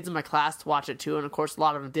the kids in my class to watch it too. And of course, a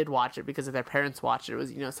lot of them did watch it because if their parents watched it. It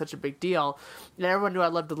was, you know, such a big deal. And everyone knew I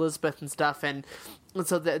loved Elizabeth and stuff. And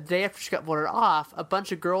so the day after she got voted off, a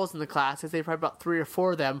bunch of girls in the class, I say probably about 3 or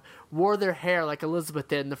 4 of them, wore their hair like Elizabeth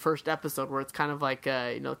did in the first episode, where it's kind of like,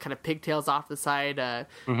 you know, kind of pigtails off the side,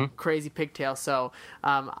 crazy pigtails. So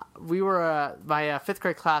we were, my 5th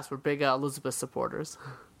grade class were big Elizabeth supporters.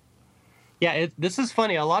 Yeah, this is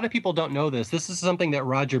funny. A lot of people don't know this. This is something that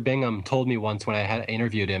Roger Bingham told me once when I had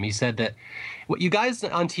interviewed him. He said that what you guys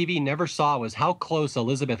on TV never saw was how close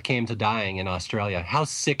Elizabeth came to dying in Australia, how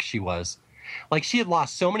sick she was. Like, she had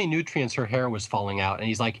lost so many nutrients, her hair was falling out. And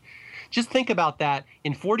he's like, just think about that.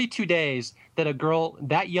 In 42 days, that a girl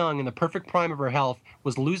that young in the perfect prime of her health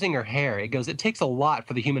was losing her hair. It goes, it takes a lot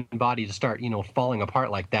for the human body to start, you know, falling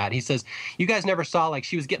apart like that. He says, you guys never saw, like,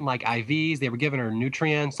 she was getting like IVs. They were giving her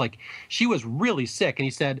nutrients. Like, she was really sick. And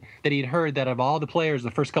he said that he'd heard that of all the players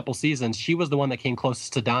the first couple seasons, she was the one that came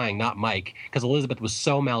closest to dying, not Mike, because Elizabeth was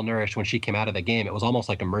so malnourished when she came out of the game. It was almost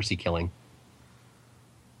like a mercy killing.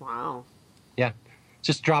 Wow. Yeah.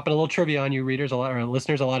 Just dropping a little trivia on you readers, or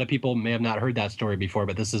listeners. A lot of people may have not heard that story before,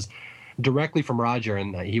 but this is directly from Roger,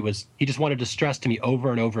 and he just wanted to stress to me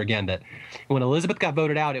over and over again that when Elizabeth got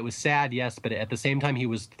voted out, it was sad, yes, but at the same time he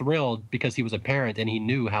was thrilled because he was a parent and he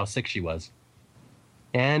knew how sick she was.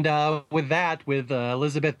 And with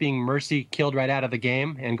Elizabeth being mercy killed right out of the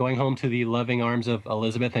game and going home to the loving arms of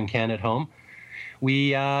Elizabeth and Ken at home,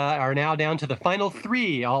 we are now down to the final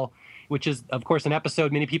 3, which is, of course, an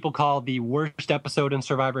episode many people call the worst episode in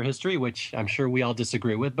Survivor history, which I'm sure we all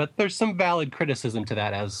disagree with, but there's some valid criticism to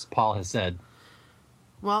that, as Paul has said.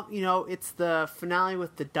 Well, you know, it's the finale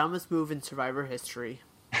with the dumbest move in Survivor history.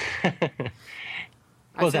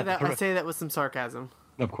 I say that with some sarcasm.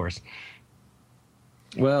 Of course.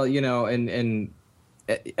 Well, you know, and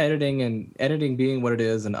editing being what it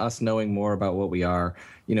is, and us knowing more about what we are,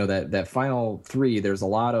 you know, that final 3, there's a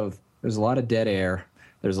lot of dead air.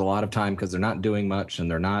 There's a lot of time because they're not doing much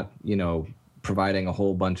and they're not, you know, providing a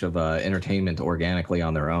whole bunch of entertainment organically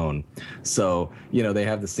on their own. So, you know, they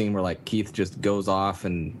have the scene where, like, Keith just goes off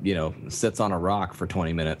and, you know, sits on a rock for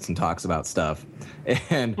 20 minutes and talks about stuff.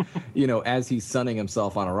 And, you know, as he's sunning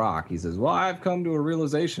himself on a rock, he says, well, I've come to a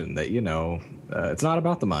realization that, you know, it's not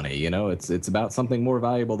about the money, you know, it's about something more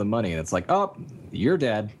valuable than money. And it's like, oh, you're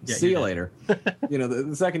dead. Yeah, see you later. You know,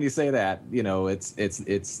 the second you say that, you know,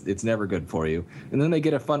 it's never good for you. And then they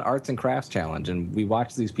get a fun arts and crafts challenge, and we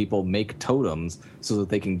watch these people make totems so that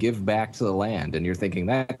they can give back to the land. And you're thinking,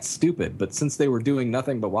 that's stupid. But since they were doing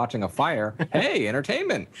nothing but watching a fire, hey,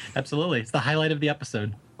 entertainment. Absolutely. It's the highlight of the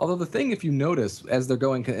episode. Although the thing, if you notice, as they're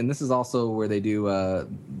going, and this is also where they do,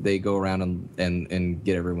 they go around and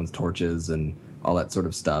get everyone's torches and all that sort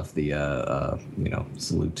of stuff. The you know,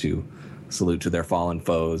 salute to their fallen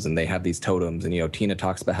foes, and they have these totems. And, you know, Tina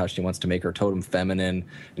talks about how she wants to make her totem feminine,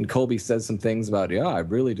 and Colby says some things about, yeah,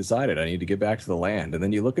 I've really decided I need to get back to the land. And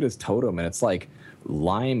then you look at his totem, and it's like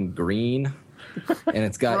lime green. And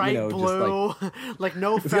it's got, bright, you know, blue, just like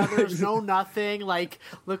no feathers, no nothing. Like,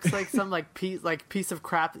 looks like some piece of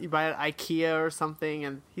crap that you buy at IKEA or something.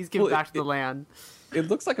 And he's giving back to the land. It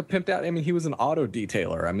looks like a pimped out. I mean, he was an auto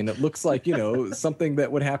detailer. I mean, it looks like, you know, something that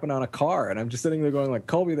would happen on a car. And I'm just sitting there going, like,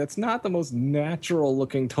 Colby, that's not the most natural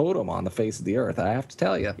looking totem on the face of the earth, I have to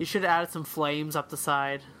tell you. You should have added some flames up the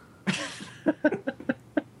side.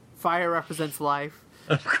 Fire represents life.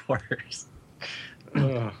 Of course.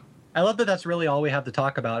 I love that that's really all we have to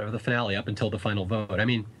talk about of the finale up until the final vote. I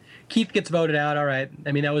mean, Keith gets voted out, all right.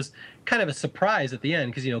 I mean, that was kind of a surprise at the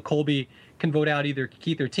end because, you know, Colby can vote out either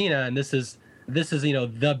Keith or Tina, and this is, you know,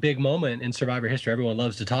 the big moment in Survivor history everyone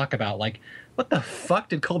loves to talk about. Like, what the fuck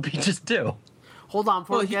did Colby just do? Hold on,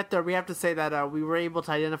 before we get there, we have to say that we were able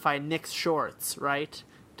to identify Nick's shorts, right?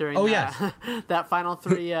 During that final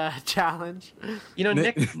 3 challenge. You know,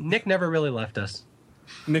 Nick never really left us.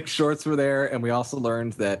 Nick's shorts were there, and we also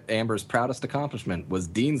learned that Amber's proudest accomplishment was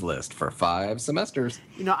Dean's List for 5 semesters.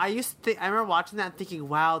 You know, I remember watching that and thinking,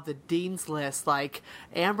 wow, the Dean's List, like,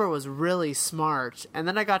 Amber was really smart. And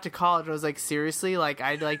then I got to college, I was like, seriously? Like,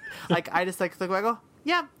 I go,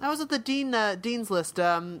 yeah, I was at the Dean's List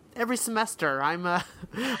every semester. I'm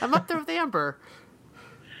up there with Amber.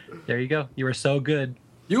 There you go. You were so good.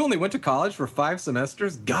 You only went to college for 5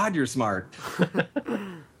 semesters? God, you're smart.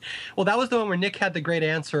 Well, that was the one where Nick had the great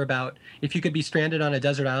answer about if you could be stranded on a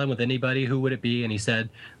desert island with anybody, who would it be? And he said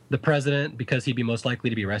the president, because he'd be most likely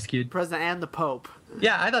to be rescued. President and the Pope.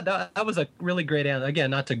 Yeah, I thought that was a really great answer. Again,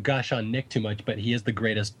 not to gush on Nick too much, but he is the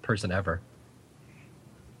greatest person ever.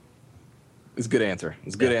 It's a good answer.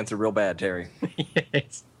 It's a good answer. Real bad, Terry.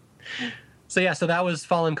 Yes. So that was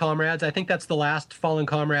Fallen Comrades. I think that's the last Fallen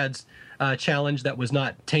Comrades challenge that was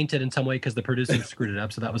not tainted in some way because the producing screwed it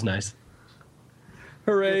up. So that was nice.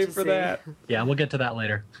 Hooray for that. Yeah, we'll get to that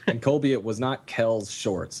later. And Colby, it was not Kel's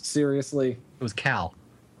shorts. Seriously? It was Cal.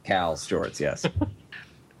 Cal's shorts, yes.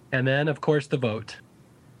 And then, of course, the vote.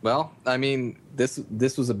 Well, I mean, this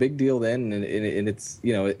was a big deal then, and it's,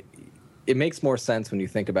 it makes more sense when you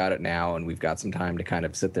think about it now, and we've got some time to kind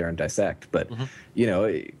of sit there and dissect. But,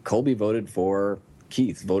 Colby voted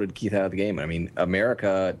Keith out of the game. I mean,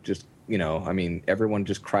 America just, everyone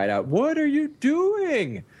just cried out, "What are you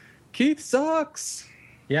doing? Keith sucks."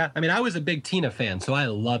 Yeah, I mean, I was a big Tina fan, so I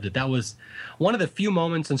loved it. That was one of the few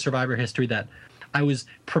moments in Survivor history that I was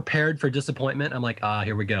prepared for disappointment. I'm like,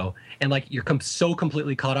 here we go. And, like, you're so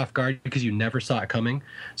completely caught off guard because you never saw it coming.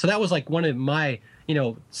 So that was, like, one of my,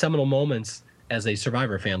 seminal moments as a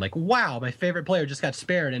Survivor fan. Like, wow, my favorite player just got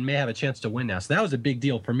spared and may have a chance to win now. So that was a big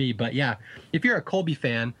deal for me. But, yeah, if you're a Colby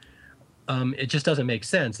fan, it just doesn't make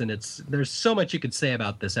sense. And there's so much you could say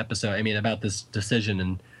about this episode, about this decision.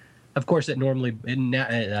 And, of course, it normally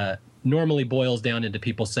boils down into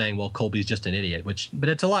people saying, well, Colby's just an idiot, but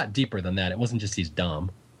it's a lot deeper than that. It wasn't just he's dumb.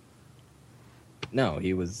 No,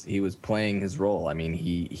 he was playing his role. I mean,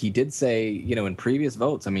 he did say, in previous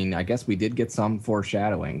votes, I guess we did get some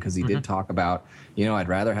foreshadowing because he did talk about, I'd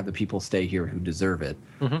rather have the people stay here who deserve it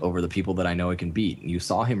over the people that I know I can beat. And you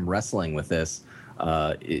saw him wrestling with this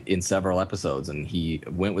in several episodes, and he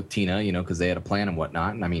went with Tina, because they had a plan and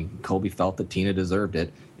whatnot. And Colby felt that Tina deserved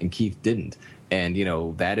it and Keith didn't. And,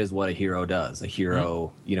 that is what a hero does. A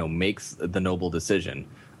hero, makes the noble decision,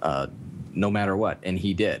 no matter what. And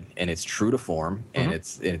he did. And it's true to form. And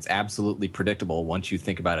it's absolutely predictable once you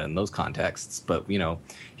think about it in those contexts. But,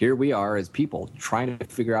 here we are as people trying to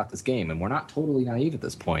figure out this game. And we're not totally naive at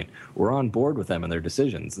this point. We're on board with them and their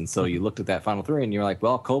decisions. And so you looked at that final three and you're like,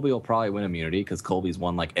 well, Colby will probably win immunity because Colby's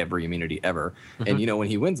won like every immunity ever. And, when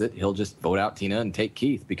he wins it, he'll just vote out Tina and take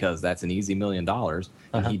Keith because that's an easy $1 million.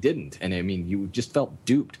 And he didn't. And you just felt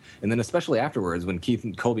duped. And then especially afterwards when Keith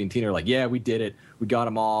and Colby and Tina are like, yeah, we did it. We got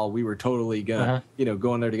them all. We were totally gonna,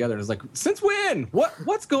 go in there together. And it's like, since when?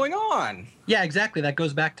 What's going on? Yeah, exactly. That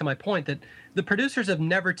goes back to my point that the producers have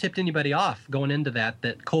never tipped anybody off going into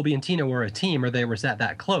that Colby and Tina were a team or they were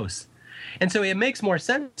that close. And so it makes more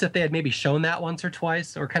sense if they had maybe shown that once or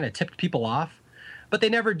twice or kind of tipped people off. But they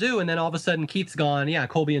never do. And then all of a sudden Keith's gone. Yeah,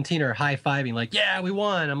 Colby and Tina are high-fiving like, yeah, we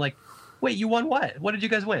won. I'm like, wait, you won what? What did you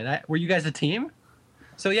guys win? Were you guys a team?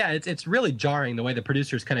 So yeah, it's really jarring the way the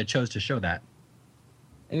producers kind of chose to show that.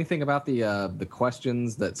 Anything about the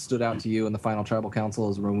questions that stood out to you in the final tribal council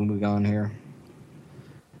as we're moving on here?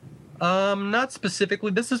 Not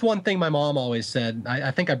specifically. This is one thing my mom always said. I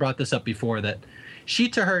think I brought this up before that she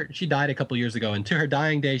died a couple years ago, and to her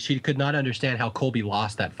dying day, she could not understand how Colby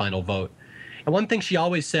lost that final vote. And one thing she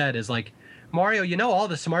always said is like, Mario, all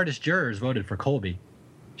the smartest jurors voted for Colby.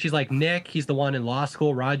 She's like, Nick, he's the one in law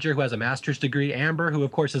school. Roger, who has a master's degree. Amber, who,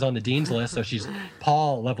 of course, is on the dean's list, so she's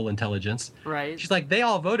Paul-level intelligence. Right. She's like, they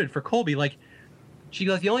all voted for Colby. Like, she's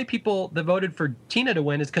like, the only people that voted for Tina to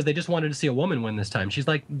win is because they just wanted to see a woman win this time. She's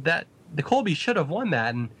like, the Colby should have won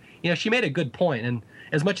that. And, she made a good point. And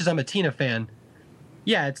as much as I'm a Tina fan,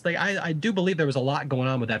 yeah, it's like, I do believe there was a lot going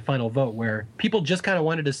on with that final vote where people just kind of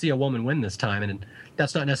wanted to see a woman win this time. And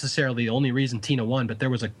that's not necessarily the only reason Tina won, but there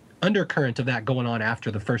was a undercurrent of that going on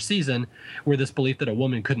after the first season where this belief that a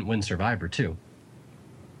woman couldn't win Survivor too.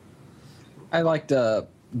 I liked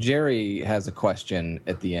Jerry has a question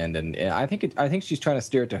at the end, and I think she's trying to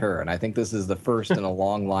steer it to her, and I think this is the first in a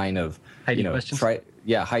long line of Heidi questions.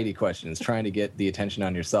 Heidi questions, trying to get the attention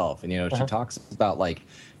on yourself. And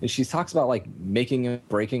she talks about making and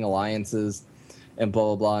breaking alliances and blah,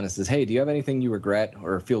 blah, blah. And it says, hey, do you have anything you regret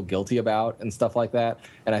or feel guilty about and stuff like that?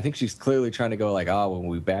 And I think she's clearly trying to go like, when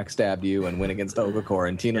we backstabbed you and went against Ogakor.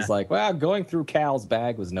 And Tina's like, well, going through Cal's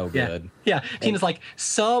bag was no good. Yeah. Tina's like,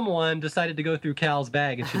 someone decided to go through Cal's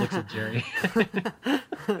bag. And she looks at Jerry.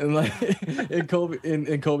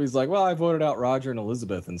 and Colby's like, well, I voted out Roger and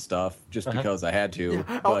Elizabeth and stuff just because I had to.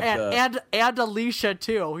 But, and Alicia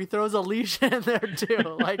too. He throws Alicia in there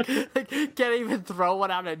too. like can't even throw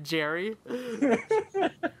one out at Jerry.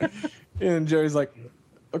 And Jerry's like,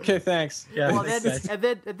 okay, thanks. Yeah. Well, and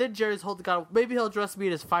then Jerry's holding God. Maybe he'll address me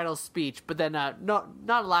in his final speech, but then not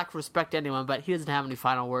a lack of respect to anyone, but he doesn't have any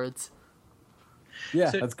final words.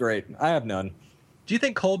 Yeah, that's great. I have none. Do you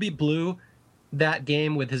think Colby blew that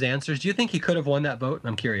game with his answers? Do you think he could have won that vote?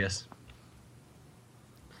 I'm curious.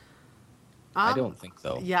 I don't think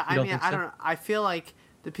so. Yeah, I don't know. I feel like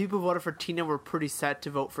the people who voted for Tina were pretty set to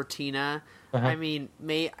vote for Tina.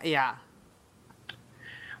 Yeah.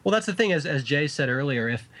 Well, that's the thing, as Jay said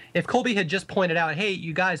earlier, if Colby had just pointed out, hey,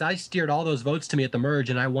 you guys, I steered all those votes to me at the merge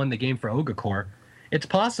and I won the game for Ogakor, it's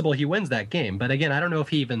possible he wins that game. But again, I don't know if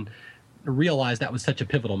he even realized that was such a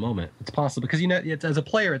pivotal moment. It's possible because, as a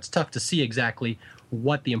player, it's tough to see exactly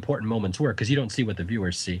what the important moments were because you don't see what the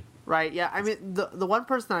viewers see. Right, yeah. I mean, the one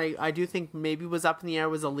person I do think maybe was up in the air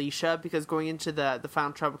was Alicia, because going into the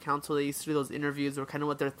Final Tribal Council, they used to do those interviews or kind of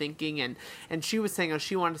what they're thinking, and she was saying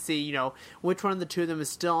she wanted to see, which one of the two of them is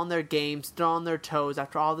still on their game, still on their toes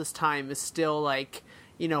after all this time, is still,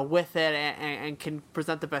 with it and can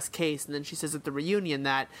present the best case. And then she says at the reunion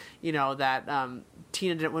that,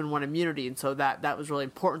 Tina didn't win one immunity, and so that was really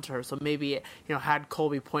important to her. So maybe, had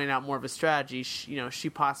Colby pointed out more of a strategy, she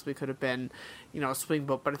possibly could have been, a swing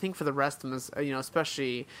vote. But I think for the rest of them,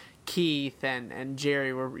 especially Keith and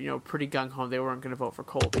Jerry were, pretty gung-ho. They weren't going to vote for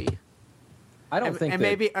Colby. I don't think.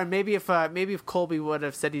 And maybe if Colby would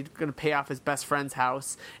have said he's going to pay off his best friend's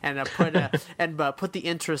house and put the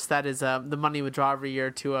interest that is the money would draw every year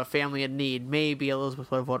to a family in need, maybe Elizabeth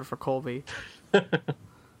would have voted for Colby.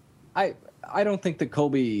 I don't think that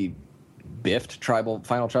Colby biffed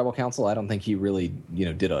Final Tribal Council. I don't think he really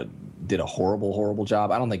did a horrible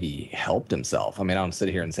job. I don't think he helped himself. I mean, I don't sit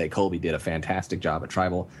here and say Colby did a fantastic job at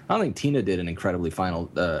Tribal. I don't think Tina did an incredibly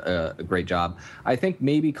great job. I think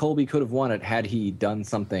maybe Colby could have won it had he done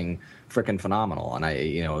something freaking phenomenal.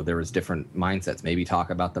 And there was different mindsets. Maybe talk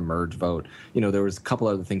about the merge vote. There was a couple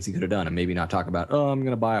other things he could have done, and maybe not talk about, I'm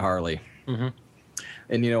going to buy a Harley. Mm-hmm.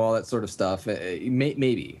 And all that sort of stuff.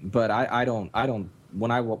 Maybe, but I don't.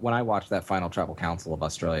 When I watch that Final Tribal Council of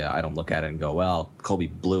Australia, I don't look at it and go, well, Colby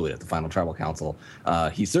blew it at the Final Tribal Council.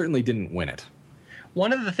 He certainly didn't win it.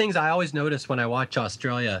 One of the things I always notice when I watch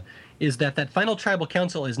Australia is that Final Tribal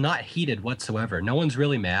Council is not heated whatsoever. No one's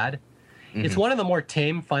really mad. Mm-hmm. It's one of the more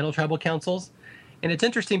tame Final Tribal Councils, and it's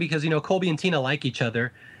interesting because Colby and Tina like each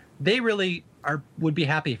other. They really would be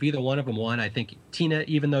happy if either one of them won. I think Tina,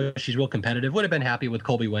 even though she's real competitive, would have been happy with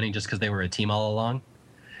Colby winning just because they were a team all along.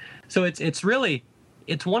 So it's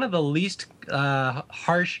one of the least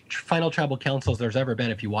harsh Final Tribal Councils there's ever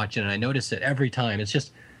been if you watch it, and I notice it every time. It's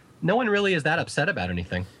just no one really is that upset about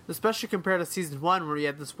anything. Especially compared to season 1, where you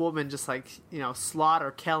had this woman just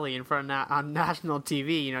slaughter Kelly in front of on national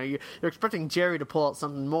TV. You're expecting Jerry to pull out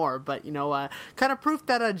something more, but kind of proof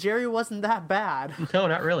that Jerry wasn't that bad. No,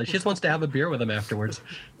 not really. She just wants to have a beer with him afterwards.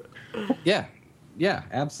 Yeah,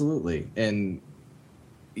 absolutely. And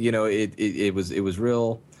it was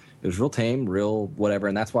real. It was real tame, real whatever,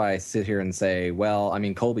 and that's why I sit here and say, well, I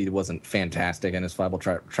mean, Colby wasn't fantastic in his Final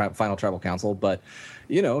Tribal Council, but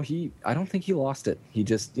I don't think he lost it. He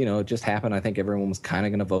just, it just happened. I think everyone was kind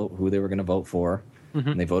of going to vote who they were going to vote for,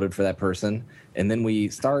 and they voted for that person. And then we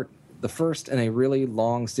start the first in a really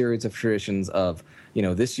long series of traditions of,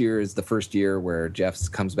 this year is the first year where Jeff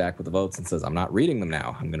comes back with the votes and says, I'm not reading them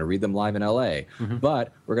now. I'm going to read them live in LA. Mm-hmm.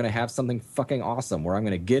 But we're going to have something fucking awesome where I'm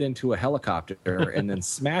going to get into a helicopter and then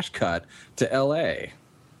smash cut to LA.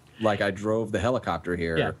 Like I drove the helicopter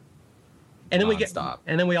here. Yeah. And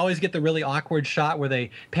then we always get the really awkward shot where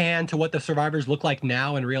they pan to what the survivors look like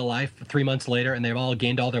now in real life 3 months later, and they've all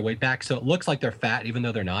gained all their weight back. So it looks like they're fat, even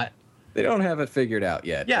though they're not. They don't have it figured out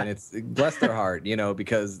yet. Yeah. And it's bless their heart,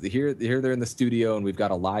 because here they're in the studio and we've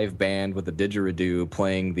got a live band with a didgeridoo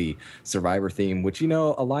playing the Survivor theme, which, a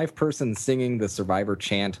live person singing the Survivor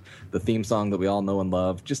chant, the theme song that we all know and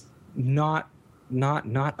love, just not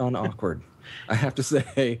unawkward. I have to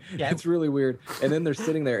say, It's really weird. And then they're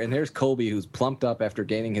sitting there, and there's Colby, who's plumped up after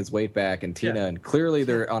gaining his weight back, and Tina, and clearly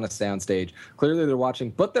they're on a soundstage. Clearly they're watching,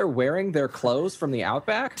 but they're wearing their clothes from the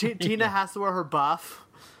Outback. Tina has to wear her buff.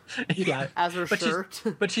 Yeah, as her shirt.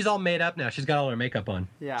 But she's all made up now. She's got all her makeup on.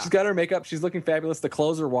 Yeah, she's got her makeup. She's looking fabulous. The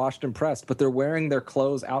clothes are washed and pressed, but they're wearing their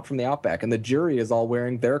clothes out from the Outback, and the jury is all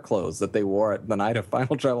wearing their clothes that they wore at the night of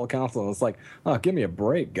Final Tribal Council. And it's like, oh, give me a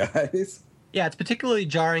break, guys. Yeah, it's particularly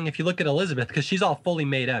jarring if you look at Elizabeth because she's all fully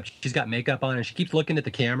made up. She's got makeup on and she keeps looking at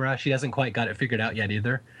the camera. She hasn't quite got it figured out yet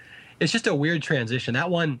either. It's just a weird transition. That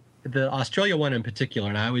one, the Australia one in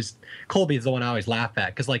particular, and Colby is the one I always laugh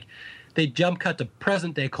at because they jump cut to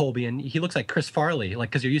present day Colby and he looks like Chris Farley,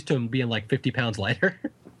 because you're used to him being 50 pounds lighter.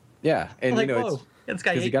 Yeah, and whoa, this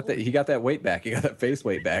guy he got that weight back. He got that face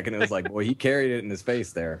weight back, and it was like, boy, he carried it in his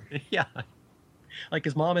face there. Yeah,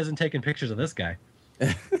 his mom isn't taking pictures of this guy.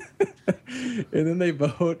 And then they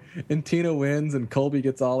vote, and Tina wins, and Colby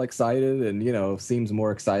gets all excited, and seems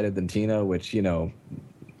more excited than Tina, which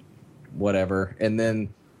whatever. And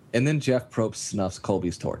then Jeff Probst snuffs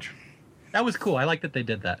Colby's torch. That was cool. I like that they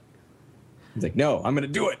did that. He's like, no, I'm going to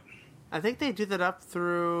do it. I think they do that up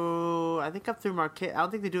through Marquette. I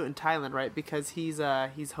don't think they do it in Thailand, right? Because he's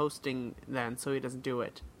hosting then, so he doesn't do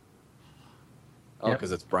it. Oh,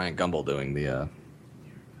 because it's Bryant Gumbel doing the,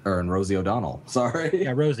 and Rosie O'Donnell. Sorry.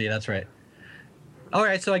 Yeah, Rosie, that's right. All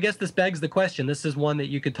right, so I guess this begs the question. This is one that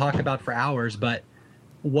you could talk about for hours, but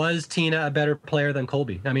was Tina a better player than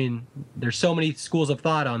Colby? I mean, there's so many schools of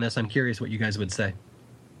thought on this. I'm curious what you guys would say.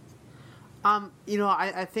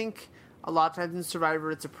 I think a lot of times in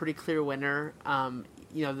Survivor, it's a pretty clear winner.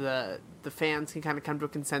 The fans can kind of come to a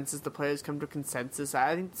consensus. The players come to a consensus.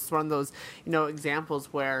 I think it's one of those,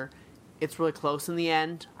 examples where it's really close in the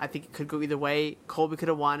end. I think it could go either way. Colby could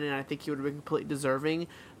have won, and I think he would have been completely deserving.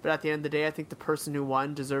 But at the end of the day, I think the person who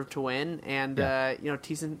won deserved to win. And,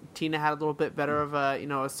 Tina had a little bit better of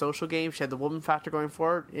a social game. She had the woman factor going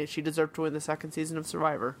for her. She deserved to win the second season of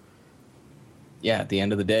Survivor. Yeah, at the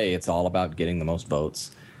end of the day, it's all about getting the most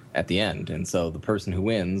votes at the end. And so the person who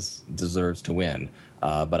wins deserves to win.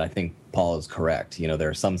 But I think Paul is correct. There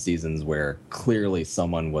are some seasons where clearly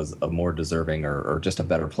someone was a more deserving or just a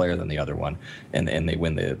better player than the other one, and they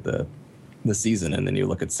win the season. And then you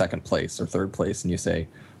look at second place or third place and you say,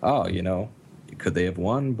 oh, could they have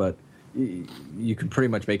won? But you can pretty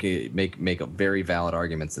much make a very valid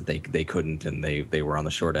arguments that they couldn't, and they were on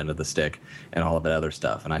the short end of the stick and all of that other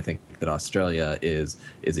stuff. And I think that Australia is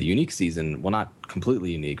a unique season. Well, not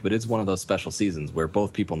completely unique, but it's one of those special seasons where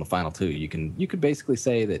both people in the final two, you could basically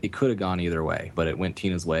say that it could have gone either way, but it went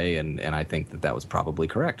Tina's way, and I think that was probably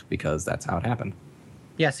correct because that's how it happened.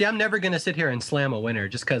 Yeah, see, I'm never going to sit here and slam a winner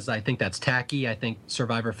just because I think that's tacky. I think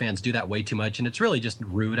Survivor fans do that way too much, and it's really just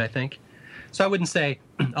rude, I think. So I wouldn't say,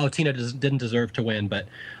 oh, Tina didn't deserve to win, but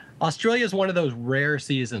Australia is one of those rare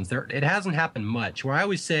seasons. It hasn't happened much, where I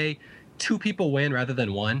always say two people win rather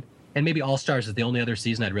than one, and maybe All-Stars is the only other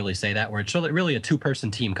season I'd really say that, where it's really a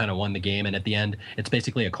two-person team kind of won the game, and at the end, it's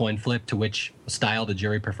basically a coin flip to which style the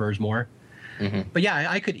jury prefers more. Mm-hmm. But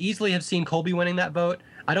yeah, I could easily have seen Colby winning that vote.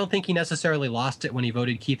 I don't think he necessarily lost it when he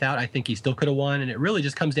voted Keith out. I think he still could have won, and it really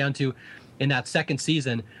just comes down to, in that second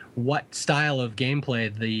season, what style of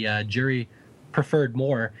gameplay the jury preferred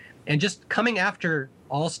more. And just coming after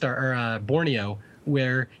All-Star or Borneo,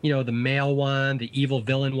 where the male won, the evil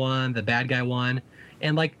villain won, the bad guy won,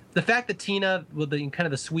 and like the fact that Tina, with the kind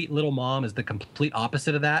of the sweet little mom, is the complete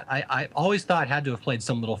opposite of that, I always thought had to have played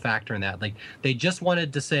some little factor in that. Like they just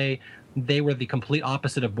wanted to say they were the complete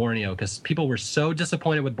opposite of Borneo because people were so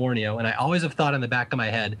disappointed with Borneo, and I always have thought in the back of my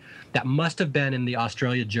head that must have been in the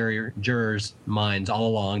Australia jurors' minds all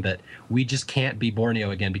along that we just can't be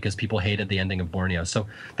Borneo again because people hated the ending of Borneo. So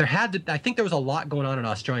I think there was a lot going on in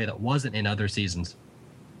Australia that wasn't in other seasons.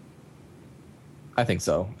 I think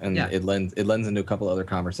so, and yeah. It lends into a couple other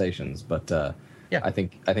conversations, but yeah, I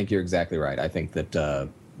think you're exactly right. I think that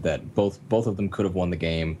both of them could have won the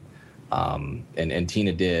game. And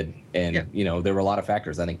Tina did, and yeah. There were a lot of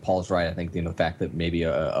factors. I think Paul's right. I think the fact that maybe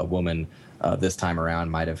a woman this time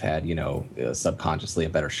around might have had subconsciously a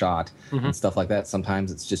better shot and stuff like that.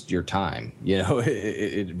 Sometimes it's just your time.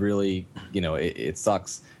 It really it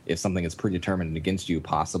sucks if something is predetermined against you,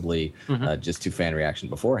 possibly just to fan reaction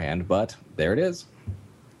beforehand. But there it is.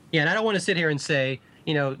 Yeah, and I don't want to sit here and say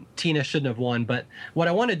Tina shouldn't have won, but what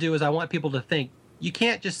I want to do is I want people to think. You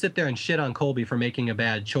can't just sit there and shit on Colby for making a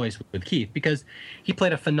bad choice with Keith because he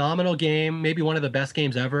played a phenomenal game, maybe one of the best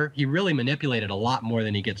games ever. He really manipulated a lot more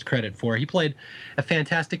than he gets credit for. He played a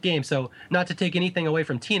fantastic game. So not to take anything away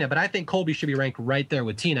from Tina, but I think Colby should be ranked right there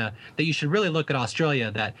with Tina, that you should really look at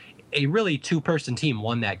Australia, that a really two-person team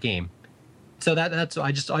won that game. So that's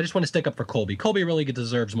I just want to stick up for Colby. Colby really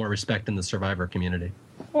deserves more respect in the Survivor community.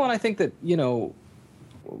 Well, and I think that,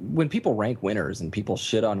 when people rank winners and people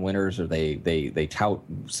shit on winners or they tout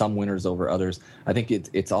some winners over others, I think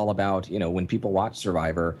it's all about, when people watch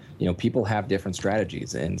Survivor, people have different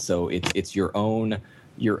strategies. And so it's your own,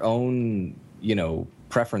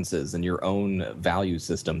 preferences and your own value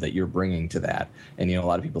system that you're bringing to that. And, a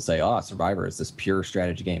lot of people say, Survivor is this pure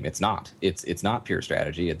strategy game. It's not. It's not pure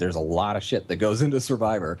strategy. There's a lot of shit that goes into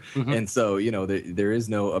Survivor. Mm-hmm. And so, there is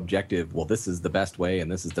no objective, well, this is the best way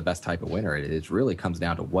and this is the best type of winner. It really comes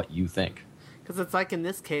down to what you think. Because it's like in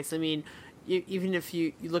this case, I mean, even if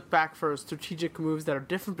you look back for strategic moves that are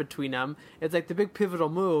different between them, it's like the big pivotal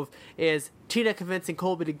move is Tina convincing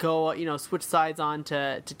Colby to go, switch sides on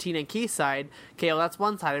to Tina and Keith's side. Okay, well, that's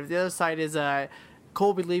one side. The other side is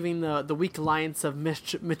Colby leaving the weak alliance of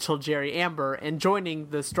Mitchell, Jerry, Amber, and joining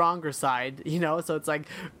the stronger side. So it's like,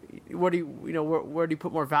 where do you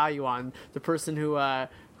put more value on, the person who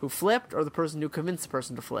flipped or the person who convinced the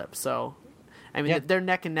person to flip? So, I mean, they're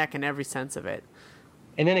neck and neck in every sense of it.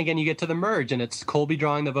 And then again, you get to the merge, and it's Colby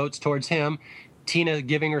drawing the votes towards him, Tina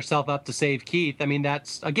giving herself up to save Keith. I mean,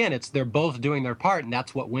 they're both doing their part, and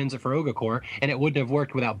that's what wins it for Ogakor, and it wouldn't have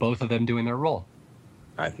worked without both of them doing their role.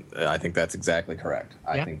 I think that's exactly correct.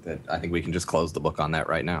 I think we can just close the book on that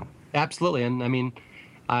right now. Absolutely. And I mean,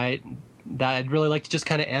 I'd really like to just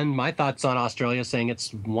kind of end my thoughts on Australia saying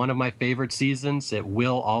it's one of my favorite seasons. It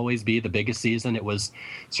will always be the biggest season.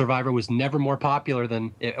 Survivor was never more popular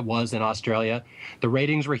than it was in Australia. The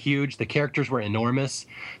ratings were huge. The characters were enormous.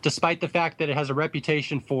 Despite the fact that it has a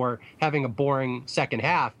reputation for having a boring second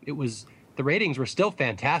half, the ratings were still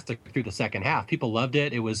fantastic through the second half. People loved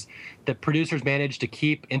it. The producers managed to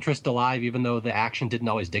keep interest alive even though the action didn't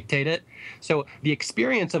always dictate it. So the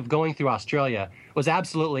experience of going through Australia was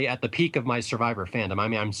absolutely at the peak of my Survivor fandom. I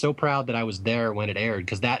mean, I'm so proud that I was there when it aired,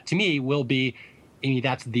 because that to me will be,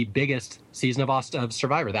 that's the biggest season of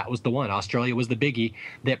Survivor. That was the one. Australia was the biggie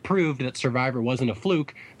that proved that Survivor wasn't a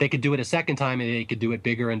fluke. They could do it a second time and they could do it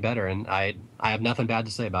bigger and better. And I have nothing bad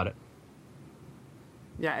to say about it.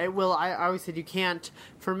 Yeah, it will. I always said you can't.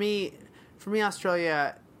 For me,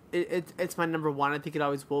 Australia, it's my number one. I think it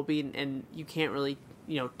always will be, and you can't really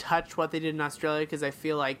touch what they did in Australia, because I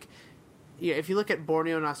feel like if you look at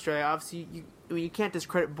Borneo in Australia, obviously you can't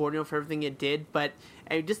discredit Borneo for everything it did, but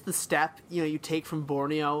just the step you take from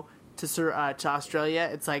Borneo to Australia,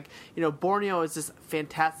 it's like Borneo is this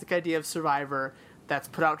fantastic idea of Survivor that's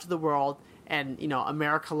put out to the world, and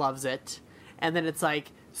America loves it, and then it's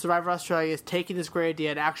like Survivor Australia is taking this great idea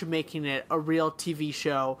and actually making it a real TV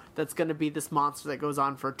show that's going to be this monster that goes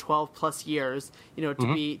on for 12 plus years,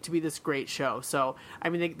 to be this great show. So, I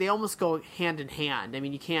mean, they almost go hand in hand. I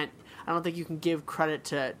mean, I don't think you can give credit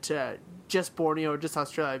to just Borneo or just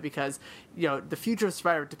Australia, because, the future of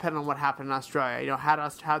Survivor depended on what happened in Australia.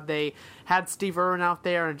 Had they had Steve Irwin out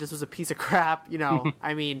there and it just was a piece of crap,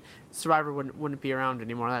 I mean, Survivor wouldn't be around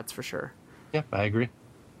anymore. That's for sure. Yeah, I agree.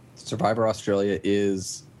 Survivor Australia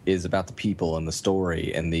is about the people and the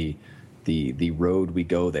story and the road we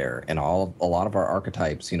go there, and a lot of our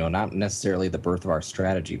archetypes, not necessarily the birth of our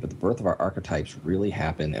strategy, but the birth of our archetypes really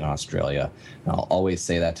happen in Australia. And I'll always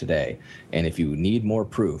say that today. And if you need more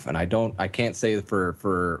proof, and I can't say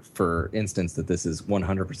for instance that this is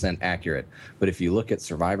 100% accurate, but if you look at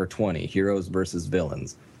Survivor 20, Heroes versus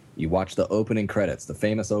Villains, you watch the opening credits, the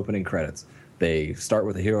famous opening credits. They start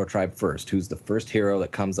with the hero tribe first. Who's the first hero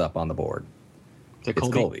that comes up on the board? It's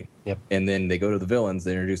Colby. Yep. And then they go to the villains.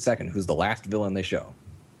 They introduce second. Who's the last villain they show?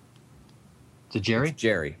 Is it Jerry? It's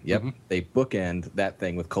Jerry. Yep. Mm-hmm. They bookend that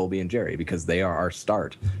thing with Colby and Jerry because they are our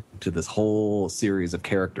start to this whole series of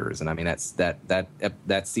characters. And I mean,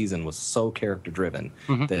 that season was so character driven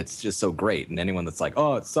that it's just so great. And anyone that's like,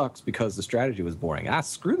 oh, it sucks because the strategy was boring.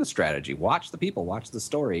 Screw the strategy. Watch the people. Watch the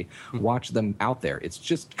story. Watch them out there. It's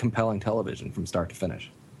just compelling television from start to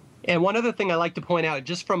finish. And one other thing I like to point out,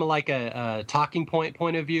 just from a talking point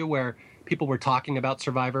of view, where people were talking about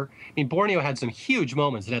Survivor. I mean, Borneo had some huge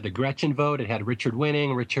moments. It had the Gretchen vote. It had Richard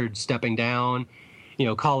winning, Richard stepping down,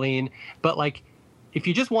 Colleen. But if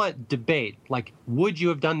you just want debate, would you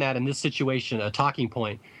have done that in this situation, a talking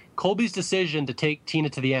point? Colby's decision to take Tina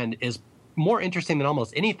to the end is more interesting than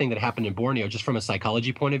almost anything that happened in Borneo, just from a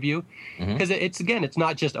psychology point of view. Because it's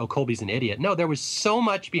not just, oh, Colby's an idiot. No, there was so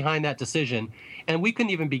much behind that decision, and we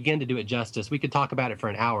couldn't even begin to do it justice. We could talk about it for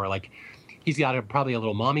an hour. He's got probably a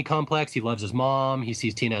little mommy complex. He loves his mom. He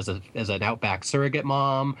sees Tina as an outback surrogate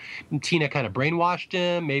mom. And Tina kind of brainwashed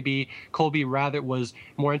him. Maybe Colby was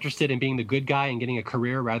more interested in being the good guy and getting a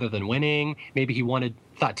career rather than winning. Maybe he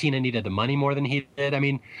thought Tina needed the money more than he did. I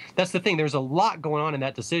mean, that's the thing. There's a lot going on in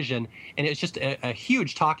that decision, and it's just a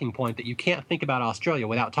huge talking point that you can't think about Australia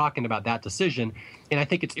without talking about that decision. And I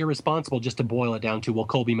think it's irresponsible just to boil it down to, well,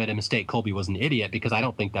 Colby made a mistake. Colby was an idiot, because I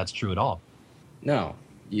don't think that's true at all. No.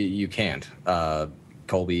 You can't.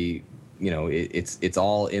 Colby, it's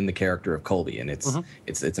all in the character of Colby, and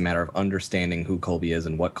it's a matter of understanding who Colby is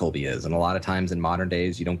and what Colby is. And a lot of times in modern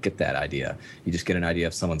days, you don't get that idea. You just get an idea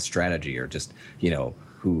of someone's strategy, or just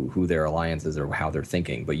who their alliance is or how they're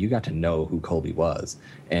thinking. But you got to know who Colby was,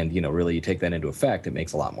 and really you take that into effect, it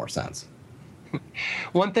makes a lot more sense.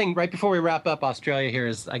 One thing right before we wrap up Australia here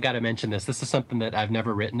is, I got to mention this. This is something that I've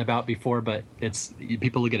never written about before, but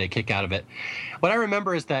people will get a kick out of it. What I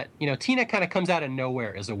remember is that, Tina kind of comes out of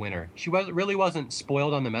nowhere as a winner. She really wasn't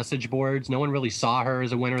spoiled on the message boards. No one really saw her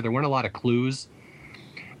as a winner. There weren't a lot of clues.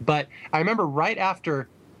 But I remember right after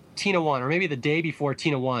Tina won, or maybe the day before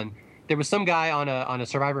Tina won, there was some guy on a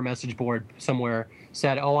Survivor message board somewhere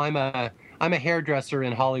said, oh, I'm a hairdresser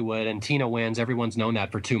in Hollywood, and Tina wins. Everyone's known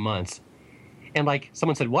that for 2 months. And like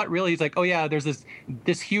someone said, what really? He's like, oh yeah, there's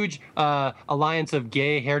this huge alliance of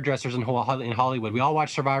gay hairdressers in Hollywood. We all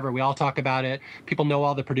watch Survivor. We all talk about it. People know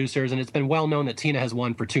all the producers, and it's been well known that Tina has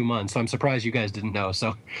won for 2 months. So I'm surprised you guys didn't know.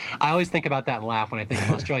 So I always think about that and laugh when I think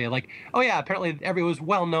of Australia. Like, oh yeah, apparently it was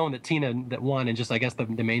well known that Tina that won, and just I guess the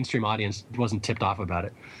mainstream audience wasn't tipped off about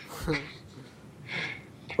it.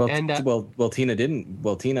 Well, Tina didn't.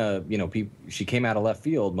 Well, Tina, she came out of left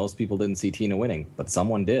field. Most people didn't see Tina winning, but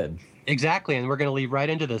someone did. Exactly, and we're going to lead right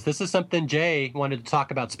into this. This is something Jay wanted to talk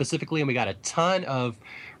about specifically, and we got a ton of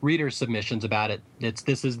reader submissions about it.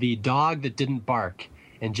 This is the dog that didn't bark,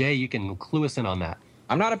 and Jay, you can clue us in on that.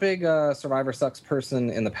 I'm not a big Survivor Sucks person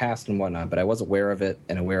in the past and whatnot, but I was aware of it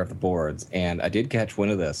and aware of the boards, and I did catch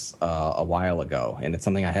wind of this a while ago, and it's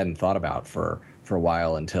something I hadn't thought about for a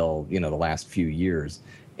while until the last few years.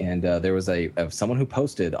 And there was someone who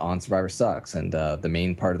posted on Survivor Sucks, and the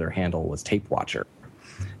main part of their handle was Tape Watcher.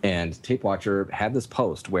 And Tape Watcher had this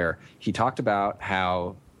post where he talked about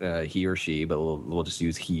how he or she, but we'll just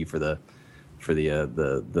use he for the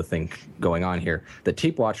thing going on here. That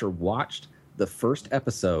Tape Watcher watched the first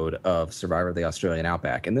episode of Survivor the Australian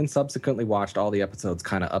Outback, and then subsequently watched all the episodes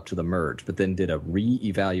kind of up to the merge, but then did a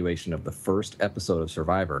re-evaluation of the first episode of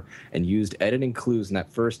Survivor and used editing clues in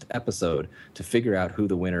that first episode to figure out who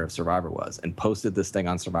the winner of Survivor was, and posted this thing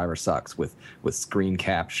on Survivor Sucks with screen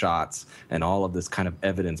cap shots and all of this kind of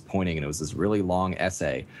evidence pointing, and it was this really long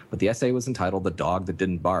essay, but the essay was entitled The Dog That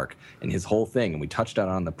Didn't Bark, and his whole thing, and we touched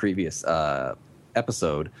on the previous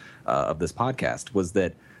episode of this podcast, was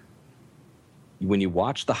that when you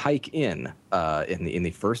watch the hike in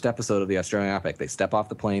the first episode of the Australian Outback, they step off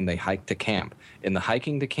the plane, they hike to camp. In the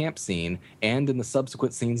hiking to camp scene and in the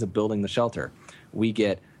subsequent scenes of building the shelter, we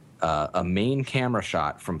get a main camera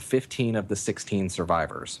shot from 15 of the 16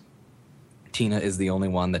 survivors. Tina is the only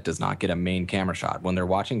one that does not get a main camera shot. When they're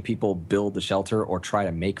watching people build the shelter or try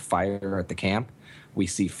to make fire at the camp, we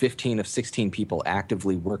see 15 of 16 people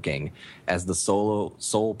actively working as the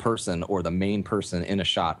sole person or the main person in a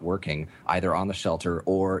shot working either on the shelter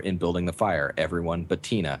or in building the fire. Everyone but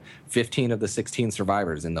Tina. 15 of the 16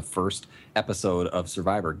 survivors in the first episode of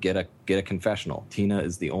Survivor get a confessional. Tina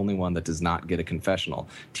is the only one that does not get a confessional.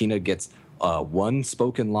 Tina gets one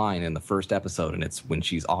spoken line in the first episode, and it's when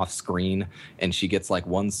she's off screen, and she gets like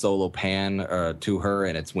one solo pan to her,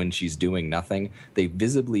 and it's when she's doing nothing. They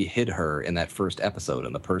visibly hid her in that first episode,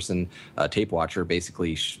 and the person, Tape Watcher,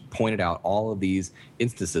 basically pointed out all of these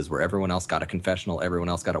instances where everyone else got a confessional, everyone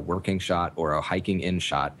else got a working shot or a hiking in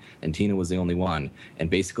shot, and Tina was the only one, and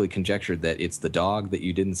basically conjectured that it's the dog that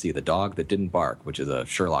you didn't see, the dog that didn't bark, which is a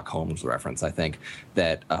Sherlock Holmes reference, I think,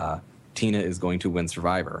 that Tina is going to win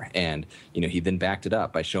Survivor. And, he then backed it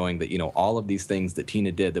up by showing that, all of these things that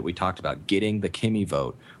Tina did that we talked about, getting the Kimmy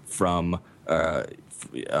vote from Kimmy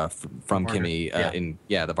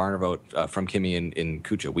the Varner vote from Kimmy in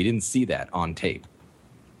Kucha. We didn't see that on tape.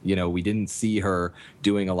 We didn't see her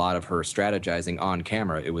doing a lot of her strategizing on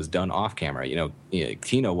camera. It was done off camera.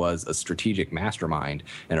 Tina was a strategic mastermind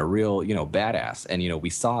and a real, badass. And, we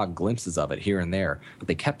saw glimpses of it here and there, but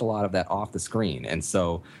they kept a lot of that off the screen. And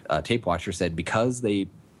so Tape Watcher said because they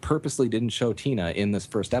purposely didn't show Tina in this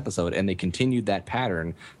first episode and they continued that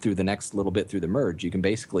pattern through the next little bit through the merge, you can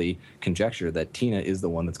basically conjecture that Tina is the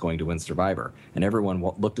one that's going to win Survivor. And everyone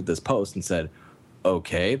looked at this post and said,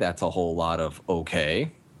 okay, that's a whole lot of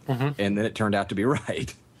okay. Mm-hmm. And then it turned out to be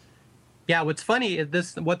right. Yeah, what's funny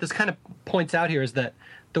is what this kind of points out here is that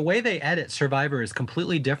the way they edit Survivor is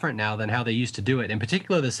completely different now than how they used to do it, in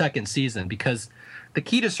particular the second season, because the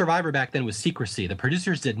key to Survivor back then was secrecy. The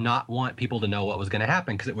producers did not want people to know what was going to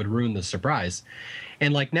happen because it would ruin the surprise.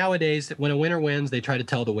 And like nowadays, when a winner wins, they try to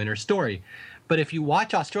tell the winner's story. But if you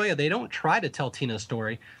watch Australia, they don't try to tell Tina's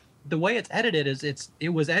story. The way it's edited is it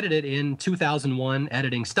was edited in 2001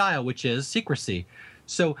 editing style, which is secrecy.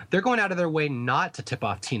 So they're going out of their way not to tip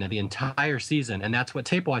off Tina the entire season, and that's what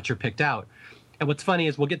Tape Watcher picked out. And what's funny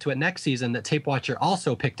is we'll get to it next season that Tape Watcher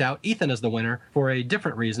also picked out Ethan as the winner for a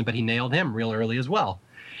different reason, but he nailed him real early as well.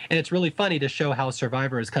 And it's really funny to show how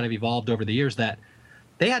Survivor has kind of evolved over the years, that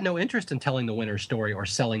they had no interest in telling the winner's story or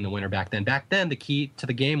selling the winner back then. Back then, the key to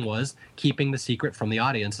the game was keeping the secret from the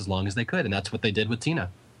audience as long as they could, and that's what they did with Tina.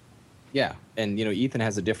 Yeah, and Ethan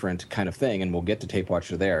has a different kind of thing, and we'll get to Tape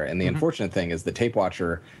Watcher there. And the unfortunate thing is that Tape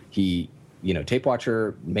Watcher, Tape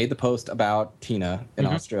Watcher made the post about Tina in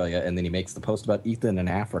Australia, and then he makes the post about Ethan in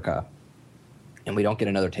Africa. and we don't get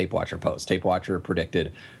another Tape Watcher post. Tape Watcher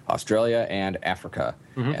predicted Australia and Africa,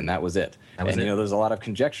 and that was it. There's a lot of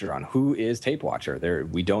conjecture on who is Tape Watcher.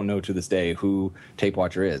 We don't know to this day who Tape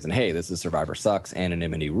Watcher is. And hey, this is Survivor Sucks,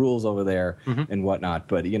 anonymity rules over there and whatnot.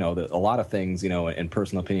 But, a lot of things, and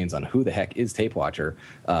personal opinions on who the heck is Tape Watcher.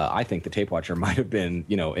 I think the Tape Watcher might have been,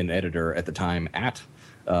 an editor at the time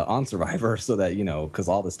on Survivor, so that because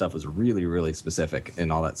all this stuff was really, really specific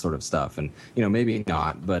and all that sort of stuff, and maybe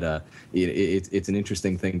not, but it's an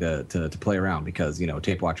interesting thing to play around, because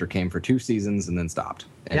Tape Watcher came for 2 seasons and then stopped,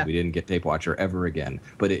 and we didn't get Tape Watcher ever again.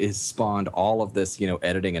 But it has spawned all of this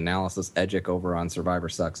editing, analysis, edgic over on Survivor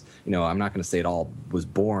Sucks. I'm not going to say it all was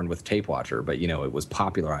born with Tape Watcher, but it was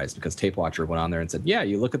popularized because Tape Watcher went on there and said, yeah,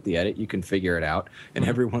 you look at the edit, you can figure it out, and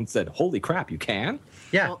everyone said, holy crap, you can.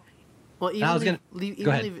 Well,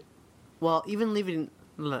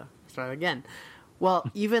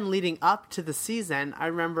 even leading up to the season, I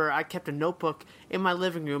remember I kept a notebook in my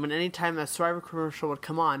living room, and anytime a Survivor commercial would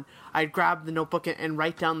come on, I'd grab the notebook and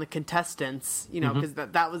write down the contestants, because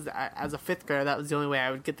that was, as a 5th grader, that was the only way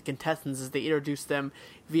I would get the contestants, is they introduced them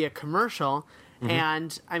via commercial.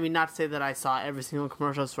 And, I mean, not to say that I saw every single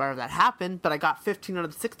commercial Survivor that happened, but I got 15 out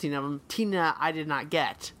of the 16 of them. Tina, I did not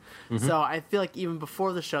get. So I feel like even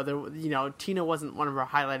before the show, Tina wasn't one of our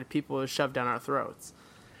highlighted people who was shoved down our throats.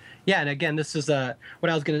 Yeah, and again, this is I'm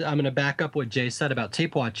gonna back up what Jay said about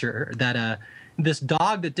Tape Watcher, that this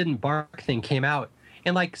dog that didn't bark thing came out,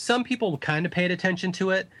 and like some people kind of paid attention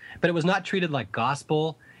to it, but it was not treated like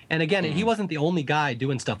gospel. And again, he wasn't the only guy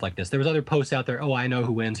doing stuff like this. There was other posts out there, oh, I know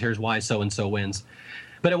who wins, here's why so-and-so wins.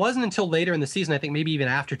 But it wasn't until later in the season, I think maybe even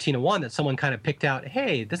after Tina won, that someone kind of picked out,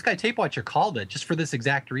 hey, this guy Tape Watcher called it just for this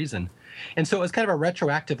exact reason. And so it was kind of a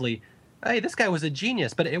retroactively, hey, this guy was a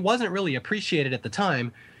genius, but it wasn't really appreciated at the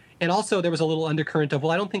time. And also there was a little undercurrent of,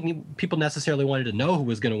 well, I don't think people necessarily wanted to know who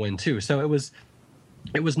was going to win too. So it was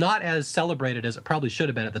not as celebrated as it probably should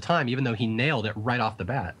have been at the time, even though he nailed it right off the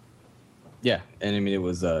bat. Yeah, and I mean, it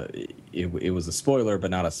was a spoiler, but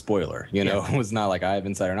not a spoiler. It was not like I have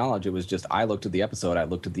insider knowledge. It was just I looked at the episode, I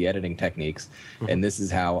looked at the editing techniques, and this is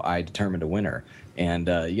how I determined a winner. And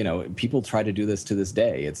people try to do this to this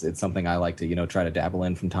day. It's something I like to try to dabble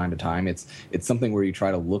in from time to time. It's something where you try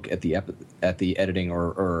to look at the editing,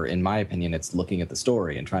 or in my opinion, it's looking at the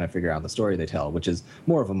story and trying to figure out the story they tell, which is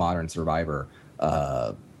more of a modern Survivor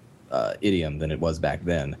idiom than it was back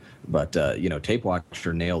then. But Tape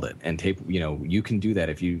Watcher nailed it, and you can do that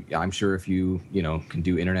if you can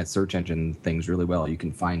do internet search engine things really well. You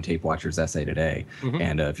can find Tape Watcher's essay today,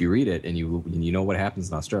 and if you read it and you know what happens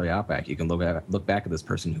in Australia Outback, you can look back at this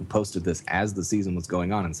person who posted this as the season was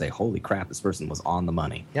going on and say, holy crap, this person was on the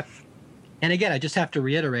money. Yep. And again, I just have to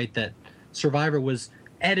reiterate that Survivor was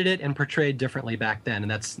edited and portrayed differently back then,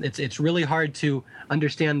 and it's really hard to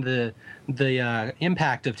understand the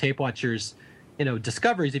impact of Tape Watcher's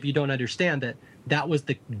discoveries if you don't understand that was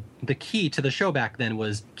the key to the show back then,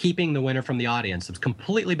 was keeping the winner from the audience. It was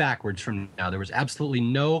completely backwards from now. There was absolutely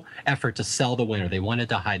no effort to sell the winner. They wanted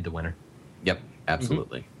to hide the winner. Yep,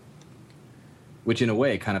 absolutely. Which in a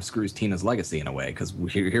way kind of screws Tina's legacy in a way, because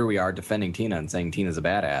here we are defending Tina and saying Tina's a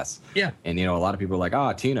badass. Yeah. And a lot of people are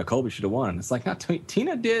like, Tina, Colby should have won. And it's like,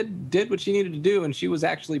 Tina did what she needed to do, and she was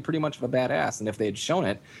actually pretty much of a badass. And if they had shown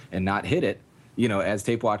it and not hid it, as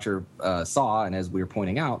Tape Watcher saw, and as we were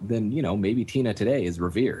pointing out, then maybe Tina today is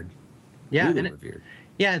revered. Yeah, really revered.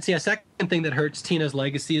 Yeah, and see, a second thing that hurts Tina's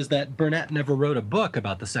legacy is that Burnett never wrote a book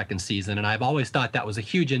about the second season, and I've always thought that was a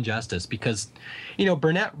huge injustice, because,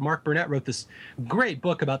 Mark Burnett wrote this great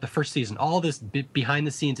book about the first season, all this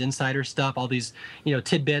behind-the-scenes insider stuff, all these,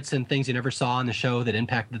 tidbits and things you never saw on the show that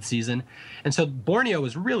impacted the season. And so Borneo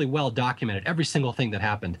was really well documented, every single thing that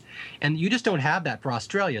happened. And you just don't have that for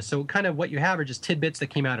Australia, so kind of what you have are just tidbits that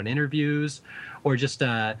came out in interviews, or just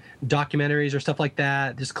documentaries or stuff like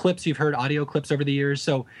that, just clips you've heard, audio clips over the years.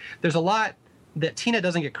 So there's a lot that Tina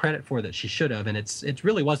doesn't get credit for that she should have, and it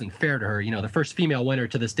really wasn't fair to her. The first female winner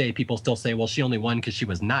to this day, people still say, well, she only won because she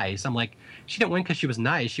was nice. I'm like, she didn't win because she was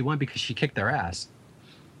nice. She won because she kicked their ass.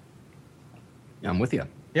 I'm with you.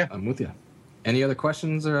 Yeah. I'm with you. Any other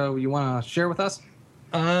questions you want to share with us?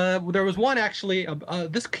 There was one actually,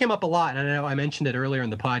 this came up a lot, and I know I mentioned it earlier in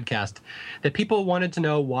the podcast, that people wanted to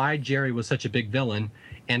know why Jerry was such a big villain,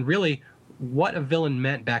 and really what a villain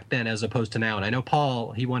meant back then as opposed to now. And I know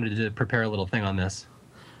Paul, he wanted to prepare a little thing on this.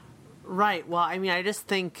 Right. Well, I mean, I just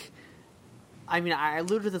think I mean, I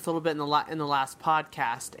alluded to this a little bit in the last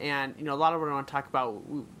podcast, and a lot of what I want to talk about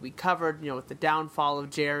we covered, with the downfall of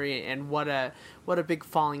Jerry and what a big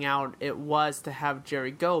falling out it was to have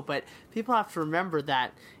Jerry go. But people have to remember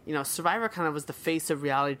that Survivor kind of was the face of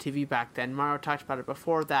reality TV back then. Mario talked about it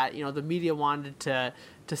before that the media wanted to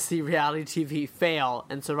see reality TV fail,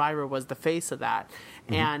 and Survivor was the face of that.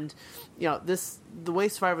 Mm-hmm. And the way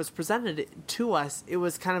Survivor was presented to us, it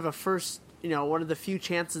was kind of a first, one of the few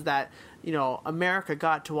chances that America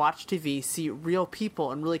got to watch TV, see real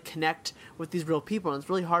people, and really connect with these real people. And it's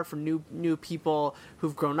really hard for new people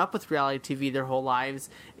who've grown up with reality TV their whole lives,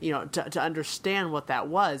 to understand what that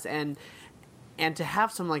was. And to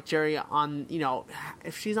have someone like Jerry on,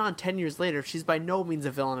 if she's on 10 years later, she's by no means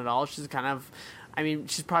a villain at all. She's kind of,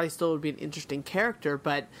 she's probably still would be an interesting character,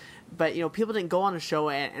 but people didn't go on a show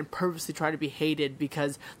and purposely try to be hated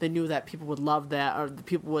because they knew that people would love that, or the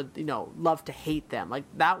people would, love to hate them. Like,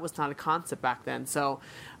 that was not a concept back then. So,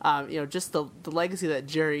 just the legacy that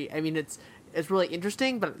Jerry, it's really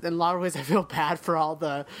interesting, but in a lot of ways I feel bad for all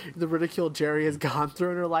the ridicule Jerry has gone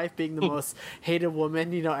through in her life, being the most hated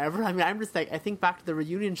woman, ever. I'm just like, I think back to the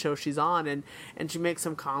reunion show she's on, and she makes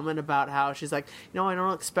some comment about how she's like, I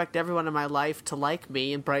don't expect everyone in my life to like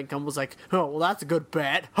me, and Brian Gumbel's like, oh, well, that's a good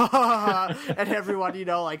bet. And everyone,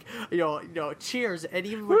 cheers. And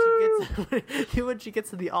even when she gets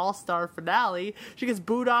to the All-Star finale, she gets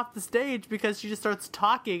booed off the stage because she just starts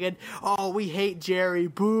talking and, oh, we hate Jerry,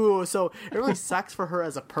 boo. So it really sucks for her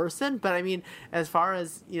as a person, but as far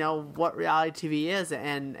as what reality TV is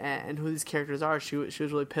and who these characters are, she was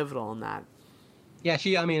really pivotal in that. Yeah,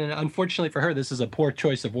 unfortunately for her, this is a poor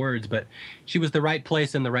choice of words, but she was the right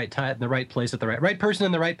place in the right time, the right place at the right person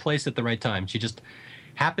in the right place at the right time. She just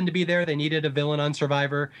happened to be there. They needed a villain on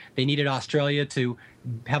Survivor. They needed Australia to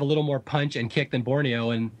have a little more punch and kick than Borneo.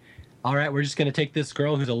 And all right, we're just going to take this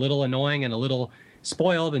girl who's a little annoying and a little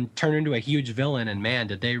spoiled and turn her into a huge villain. And man,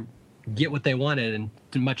 did they get what they wanted, and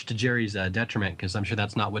much to Jerry's detriment, because I'm sure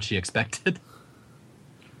that's not what she expected.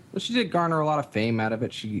 Well, she did garner a lot of fame out of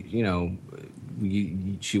it. She,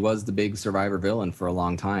 she was the big Survivor villain for a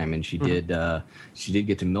long time, and she did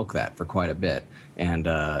get to milk that for quite a bit. And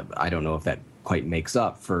I don't know if that quite makes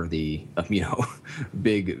up for the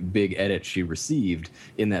big edit she received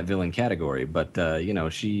in that villain category, but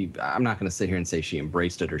I'm not going to sit here and say she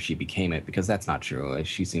embraced it or she became it, because that's not true.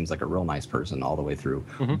 She seems like a real nice person all the way through.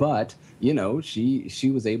 Mm-hmm. But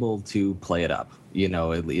she was able to play it up,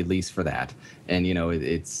 at least for that. And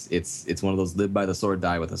it's one of those live by the sword,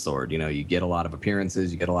 die with a sword. You get a lot of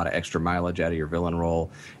appearances, you get a lot of extra mileage out of your villain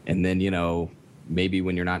role, and then maybe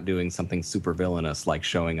when you're not doing something super villainous like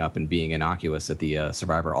showing up and being innocuous at the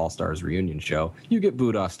Survivor All-Stars reunion show, you get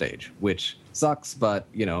booed off stage, which sucks, but,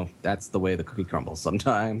 that's the way the cookie crumbles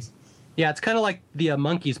sometimes. Yeah, it's kind of like the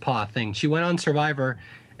monkey's paw thing. She went on Survivor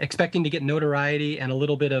expecting to get notoriety and a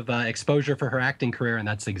little bit of exposure for her acting career, and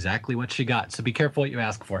that's exactly what she got. So be careful what you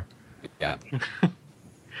ask for. Yeah.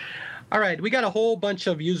 All right, we got a whole bunch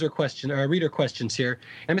of reader questions here.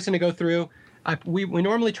 I'm just going to go through. We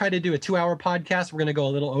normally try to do a 2-hour podcast. We're going to go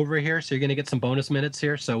a little over here, so you're going to get some bonus minutes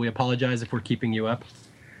here. So we apologize if we're keeping you up.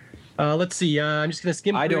 Let's see. I'm just going to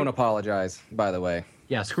skim through. I don't apologize, by the way.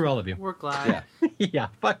 Yeah, screw all of you. We're glad. Yeah, yeah,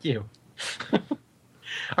 fuck you.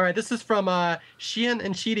 All right, this is from Shian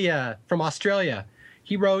and Shidia from Australia.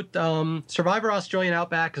 He wrote, Survivor Australian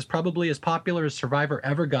Outback is probably as popular as Survivor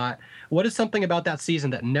ever got. What is something about that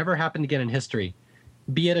season that never happened again in history?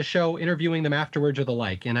 Be it a show, interviewing them afterwards, or the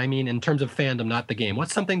like. And in terms of fandom, not the game.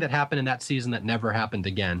 What's something that happened in that season that never happened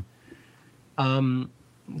again?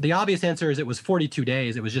 The obvious answer is it was 42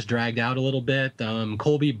 days. It was just dragged out a little bit.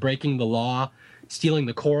 Colby breaking the law, stealing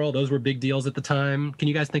the coral. Those were big deals at the time. Can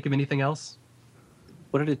you guys think of anything else?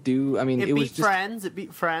 What did it do? It was beat Friends. It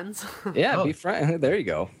beat Friends. Yeah, beat Friends. There you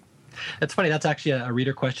go. That's funny. That's actually a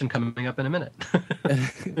reader question coming up in a minute.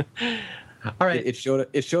 All right. It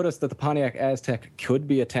showed us that the Pontiac Aztec could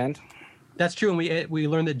be a tent. That's true, and we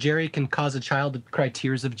learned that Jerry can cause a child to cry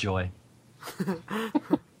tears of joy. I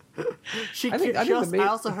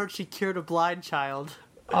also heard she cured a blind child.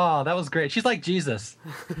 Oh, that was great. She's like Jesus.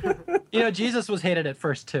 Jesus was hated at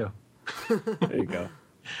first too. There you go.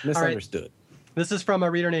 Misunderstood. Right. This is from a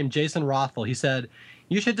reader named Jason Rothel. He said,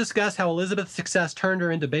 "You should discuss how Elizabeth's success turned her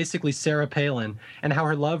into basically Sarah Palin, and how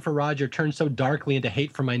her love for Roger turned so darkly into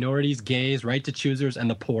hate for minorities, gays, right-to-choosers, and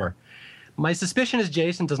the poor. My suspicion is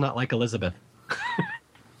Jason does not like Elizabeth."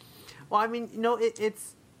 Well,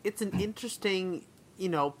 it's an interesting,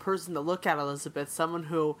 person to look at Elizabeth, someone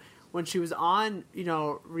who, when she was on,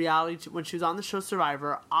 reality, when she was on the show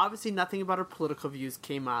Survivor, obviously nothing about her political views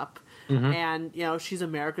came up. and she's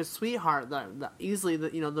America's sweetheart, easily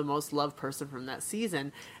the most loved person from that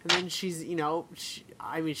season. And then she's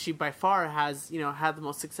she by far has had the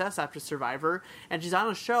most success after Survivor, and she's on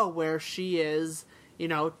a show where she is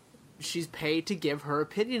she's paid to give her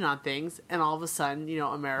opinion on things, and all of a sudden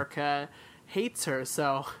America hates her.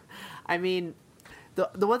 So I mean,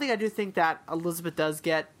 the one thing I do think that Elizabeth does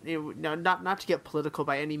get, not to get political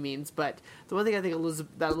by any means, but the one thing I think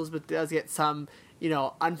Elizabeth does get some,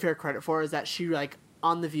 unfair credit for is that she, like,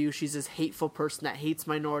 on The View, she's this hateful person that hates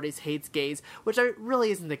minorities, hates gays, which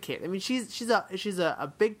really isn't the case. I mean, she's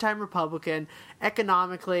a big time Republican,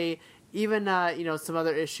 economically, even some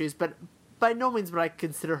other issues, but by no means would I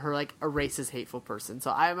consider her like a racist, hateful person. So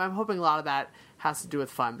I'm hoping a lot of that has to do with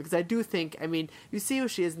fun, because I do think, I mean, you see who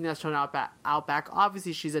she is in the Australian Outback.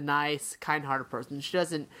 Obviously, she's a nice, kind-hearted person. She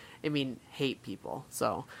doesn't, hate people.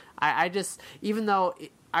 So I just, even though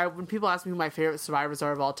when people ask me who my favorite survivors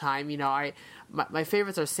are of all time, my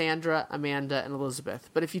favorites are Sandra, Amanda, and Elizabeth.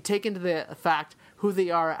 But if you take into the fact who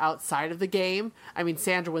they are outside of the game, I mean,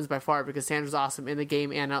 Sandra wins by far, because Sandra's awesome in the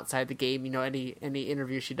game and outside the game. Any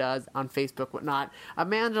interview she does on Facebook, whatnot.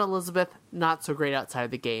 Amanda and Elizabeth, not so great outside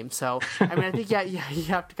of the game. So, I mean, I think, yeah, you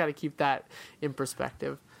have to kind of keep that in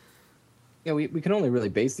perspective. Yeah, we can only really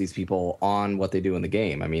base these people on what they do in the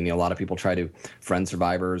game. I mean, a lot of people try to friend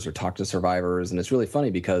survivors or talk to survivors, and it's really funny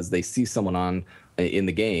because they see someone in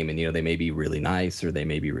the game, and they may be really nice or they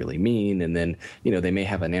may be really mean, and then they may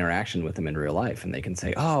have an interaction with them in real life, and they can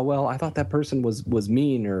say, oh well, I thought that person was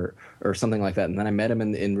mean or something like that, and then I met them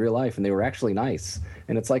in real life and they were actually nice.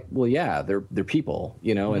 And it's like, well, yeah, they're people,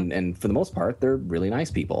 and for the most part they're really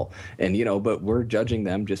nice people, and but we're judging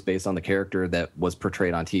them just based on the character that was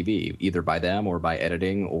portrayed on TV, either by them or by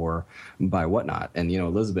editing or by whatnot. And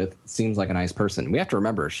Elizabeth seems like a nice person. We have to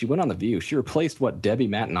remember, she went on The View, she replaced Debbie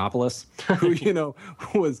Matenopoulos, who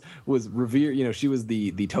was revered. She was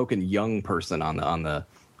the token young person on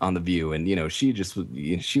the View, and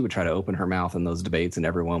she would try to open her mouth in those debates, and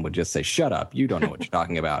everyone would just say, "Shut up, you don't know what you're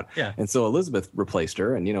talking about." Yeah. And so Elizabeth replaced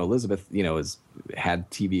her, and Elizabeth has had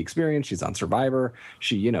TV experience. She's on Survivor.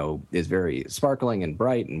 She is very sparkling and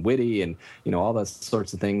bright and witty, and all those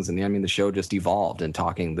sorts of things. And the show just evolved and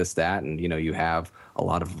talking this, that, and you have a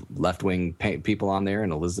lot of left-wing people on there,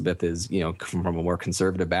 and Elizabeth is from a more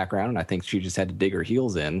conservative background, and I think she just had to dig her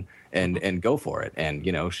heels in and go for it. And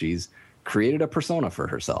she's created a persona for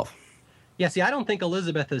herself. Yeah, see, I don't think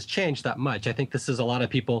Elizabeth has changed that much. I think this is a lot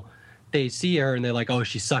of people, they see her and they're like, oh,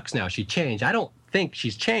 she sucks now, she changed. I don't think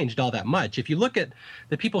she's changed all that much. If you look at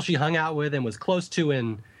the people she hung out with and was close to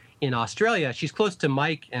in Australia, she's close to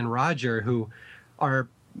Mike and Roger, who are,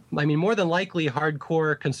 more than likely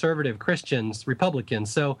hardcore conservative Christians,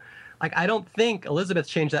 Republicans. So, I don't think Elizabeth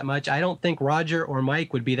changed that much. I don't think Roger or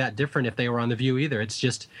Mike would be that different if they were on The View either. It's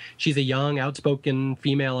just she's a young, outspoken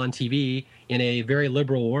female on TV in a very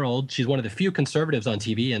liberal world. She's one of the few conservatives on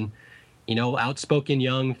TV, and, outspoken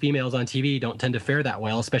young females on TV don't tend to fare that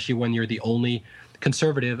well, especially when you're the only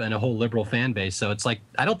conservative and a whole liberal fan base. So it's like,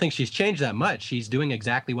 I don't think she's changed that much. She's doing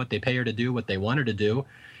exactly what they pay her to do, what they want her to do.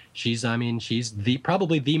 She's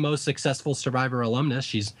probably the most successful Survivor alumnus.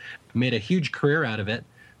 She's made a huge career out of it.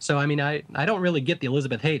 So, I don't really get the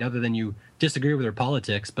Elizabeth hate other than you disagree with her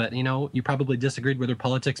politics. But, you probably disagreed with her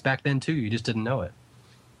politics back then, too. You just didn't know it.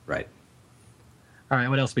 Right. All right,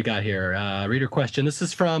 what else we got here? Reader question. This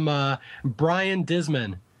is from Brian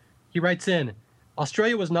Disman. He writes in,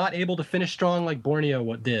 Australia was not able to finish strong like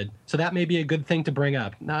Borneo did. So that may be a good thing to bring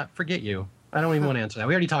up. Forget you. I don't even want to answer that.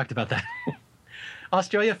 We already talked about that.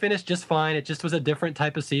 Australia finished just fine. It just was a different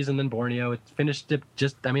type of season than Borneo. It finished it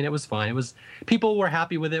was fine. People were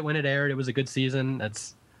happy with it when it aired. It was a good season.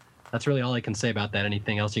 That's really all I can say about that.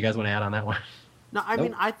 Anything else you guys want to add on that one? No,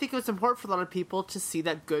 I think it was important for a lot of people to see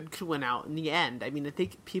that good could win out in the end. I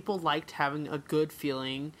think people liked having a good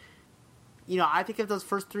feeling. I think if those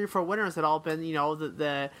first 3 or 4 winners had all been,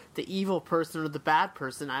 the evil person or the bad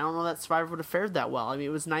person, I don't know that Survivor would have fared that well. It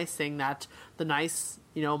was nice seeing that the nice,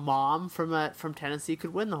 mom from Tennessee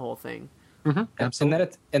could win the whole thing. Mm-hmm. Absolutely.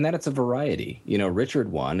 And that it's a variety.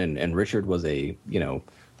 Richard won, and Richard was a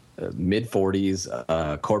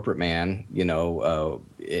mid-40s corporate man,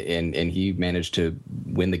 and he managed to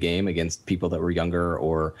win the game against people that were younger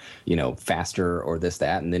or, faster or this,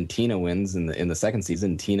 that. And then Tina wins in the second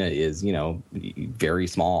season. Tina is, very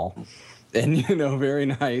small and, very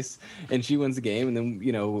nice. And she wins the game. And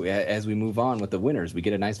then, as we move on with the winners, we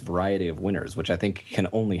get a nice variety of winners, which I think can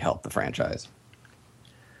only help the franchise.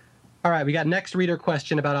 All right, we got next reader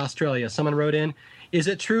question about Australia. Someone wrote in, is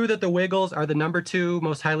it true that the Wiggles are the number 2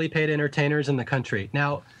 most highly paid entertainers in the country?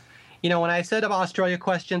 Now, When I said about Australia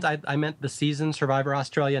questions, I meant the season, Survivor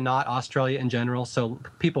Australia, not Australia in general. So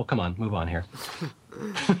people, come on, move on here.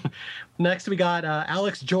 Next, we got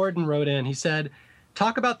Alex Jordan wrote in. He said,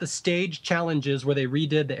 talk about the stage challenges where they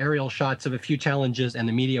redid the aerial shots of a few challenges and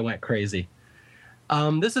the media went crazy.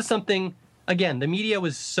 This is something, again, the media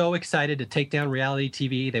was so excited to take down reality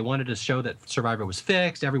TV. They wanted to show that Survivor was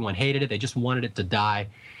fixed. Everyone hated it. They just wanted it to die.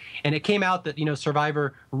 And it came out that,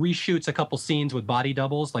 Survivor reshoots a couple scenes with body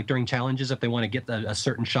doubles, like during challenges if they want to get a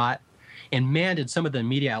certain shot. And man, did some of the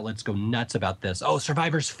media outlets go nuts about this. Oh,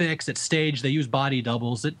 Survivor's fixed. It's staged. They use body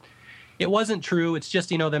doubles. It wasn't true. It's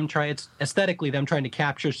just, it's aesthetically them trying to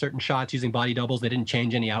capture certain shots using body doubles. They didn't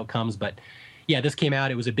change any outcomes. But yeah, this came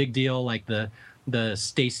out. It was a big deal. Like the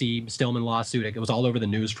Stacey Stillman lawsuit, it was all over the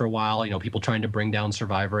news for a while. People trying to bring down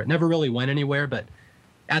Survivor. It never really went anywhere, but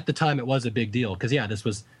at the time it was a big deal. Because, yeah, this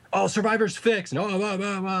was, oh, Survivor's fixed. And,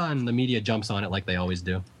 and the media jumps on it like they always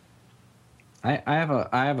do. I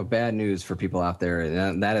have a bad news for people out there,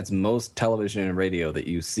 and that it's most television and radio that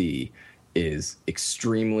you see is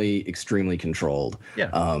extremely, extremely controlled.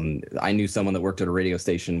 Yeah. I knew someone that worked at a radio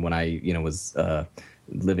station when I, was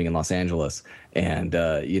living in Los Angeles, and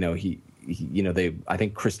I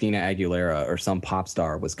think Christina Aguilera or some pop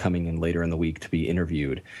star was coming in later in the week to be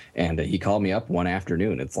interviewed, and he called me up one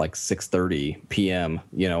afternoon. It's like 6:30 p.m.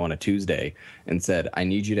 On a Tuesday, and said, "I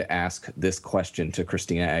need you to ask this question to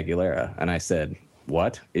Christina Aguilera." And I said,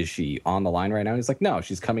 "What? Is she on the line right now?" And he's like, "No,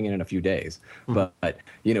 she's coming in a few days." But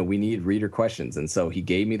we need reader questions. And so he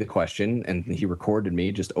gave me the question, and he recorded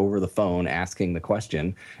me just over the phone asking the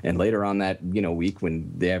question. And later on that, week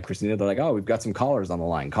when they have Christina, they're like, "Oh, we've got some callers on the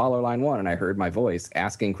line. Caller line 1." And I heard my voice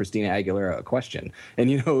asking Christina Aguilera a question. And,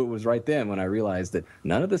 it was right then when I realized that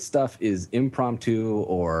none of this stuff is impromptu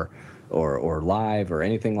or live or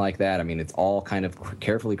anything like that. I mean, it's all kind of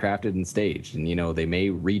carefully crafted and staged. And, they may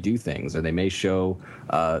redo things, or they may show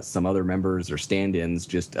some other members or stand-ins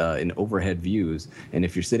just in overhead views. And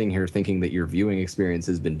if you're sitting here thinking that your viewing experience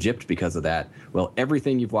has been gypped because of that, well,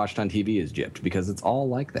 everything you've watched on TV is gypped because it's all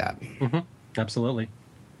like that. Mm-hmm. Absolutely.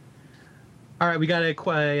 All right, we got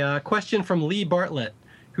a question from Lee Bartlett,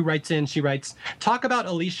 who writes in. She writes, talk about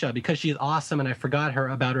Alicia because she's awesome and I forgot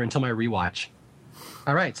about her until my rewatch.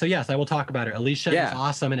 All right, so yes, I will talk about her. Alicia is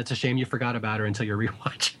awesome, and it's a shame you forgot about her until your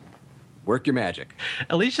rewatch. Work your magic.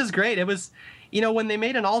 Alicia's great. It was, when they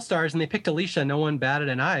made an All-Stars and they picked Alicia, no one batted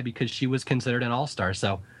an eye because she was considered an All-Star.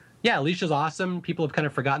 So, yeah, Alicia's awesome. People have kind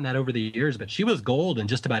of forgotten that over the years, but she was gold in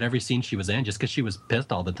just about every scene she was in just because she was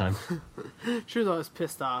pissed all the time. She was always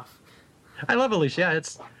pissed off. I love Alicia.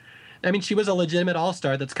 She was a legitimate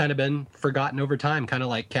All-Star that's kind of been forgotten over time, kind of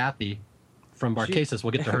like Kathy from Barcasis.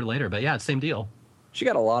 We'll get to her later, but yeah, same deal. She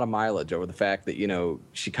got a lot of mileage over the fact that,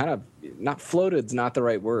 she kind of, not floated's not the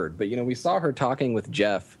right word, but, we saw her talking with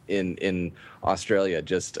Jeff in Australia,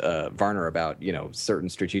 just Varner about, certain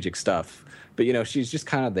strategic stuff. But, she's just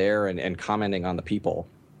kind of there and commenting on the people.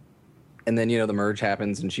 And then, the merge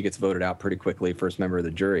happens and she gets voted out pretty quickly, first member of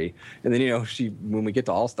the jury. And then, when we get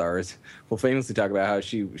to All-Stars, we'll famously talk about how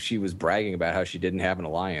she was bragging about how she didn't have an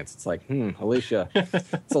alliance. It's like, Alicia,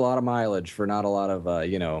 it's a lot of mileage for not a lot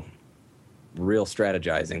of, real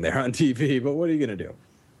strategizing there on TV, but what are you going to do?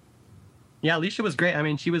 Yeah, Alicia was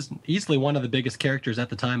great. She was easily one of the biggest characters at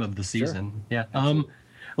the time of the season. Sure. Yeah.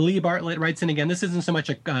 Lee Bartlett writes in again. This isn't so much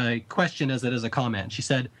a question as it is a comment. She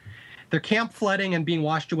said, their camp flooding and being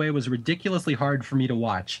washed away was ridiculously hard for me to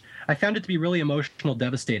watch. I found it to be really emotional,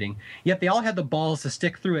 devastating. Yet they all had the balls to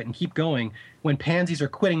stick through it and keep going when pansies are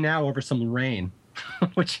quitting now over some rain.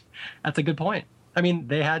 Which, that's a good point.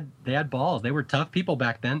 They had balls. They were tough people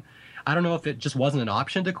back then. I don't know if it just wasn't an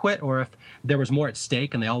option to quit or if there was more at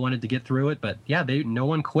stake and they all wanted to get through it. But yeah, no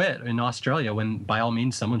one quit in Australia when by all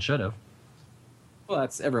means someone should have. Well,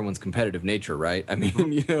 that's everyone's competitive nature, right?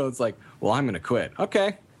 It's like, well, I'm going to quit.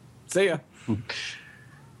 Okay, see ya.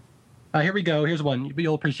 Here we go. Here's one.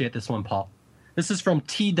 You'll appreciate this one, Paul. This is from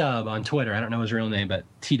T-Dub on Twitter. I don't know his real name, but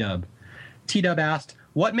T-Dub. T-Dub asked,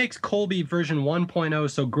 what makes Colby version 1.0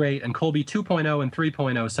 so great and Colby 2.0 and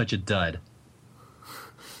 3.0 such a dud?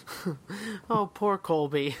 Oh, poor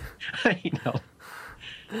Colby. I know.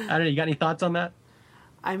 I don't know. You got any thoughts on that?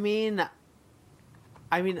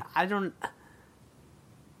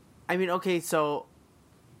 Okay, so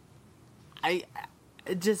you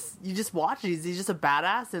just watch it. He's just a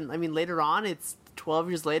badass, and later on, it's 12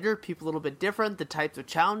 years later, people a little bit different. The types of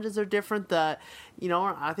challenges are different. I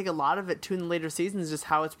think a lot of it too in the later seasons is just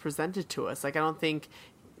how it's presented to us. I don't think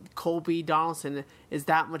Colby Donaldson is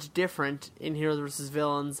that much different in Heroes vs.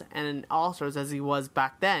 Villains and in All-Stars as he was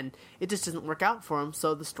back then. It just doesn't work out for him,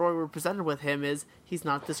 so the story we're presented with him is he's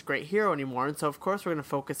not this great hero anymore, and so of course we're going to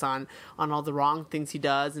focus on all the wrong things he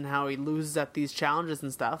does and how he loses at these challenges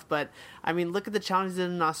and stuff. But, I mean, look at the challenges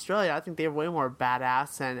in Australia. I think they're way more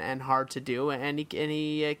badass and hard to do, and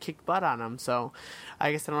he kicked butt on them, so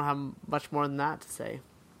I guess I don't have much more than that to say.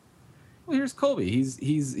 Well, here's Colby.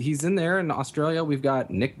 He's in there in Australia. We've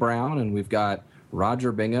got Nick Brown, and we've got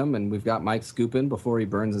Roger Bingham, and we've got Mike Skupin before he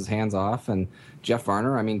burns his hands off, and Jeff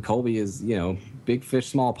Varner. I mean, Colby is, big fish,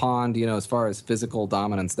 small pond, as far as physical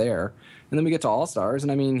dominance there. And then we get to All-Stars,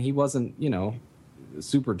 and I mean, he wasn't,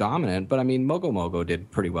 super dominant, but I mean, Mogo Mogo did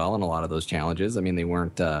pretty well in a lot of those challenges. I mean, they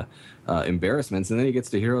weren't embarrassments. And then he gets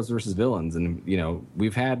to Heroes versus Villains, and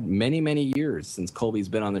we've had many years since Colby's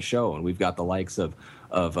been on the show, and we've got the likes of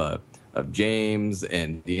James,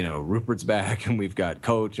 and Rupert's back, and we've got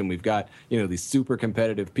Coach, and we've got these super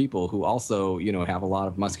competitive people who also have a lot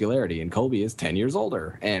of muscularity. And Colby is 10 years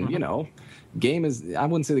older, and game is, I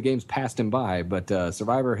wouldn't say the game's passed him by, but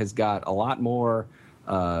Survivor has got a lot more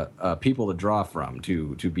people to draw from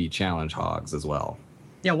to be challenge hogs as well.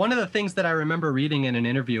 Yeah, one of the things that I remember reading in an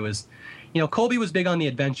interview is, Colby was big on the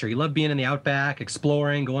adventure. He loved being in the outback,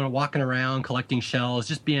 exploring, going and walking around, collecting shells,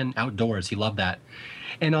 just being outdoors. He loved that.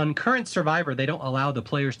 And on current Survivor, they don't allow the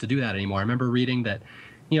players to do that anymore. I remember reading that,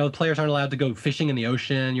 the players aren't allowed to go fishing in the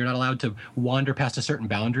ocean. You're not allowed to wander past a certain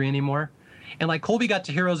boundary anymore. And like Colby got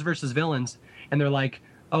to Heroes versus Villains, and they're like,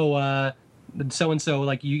 so-and-so,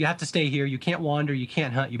 like, you have to stay here. You can't wander. You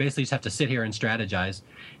can't hunt. You basically just have to sit here and strategize.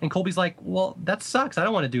 And Colby's like, well, that sucks. I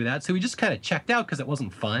don't want to do that. So he just kind of checked out because it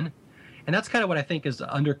wasn't fun. And that's kind of what I think is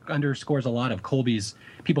underscores a lot of Colby's,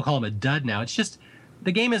 people call him a dud now. It's just,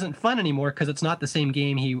 the game isn't fun anymore because it's not the same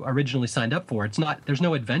game he originally signed up for. There's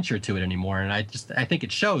no adventure to it anymore. And I think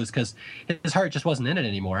it shows because his heart just wasn't in it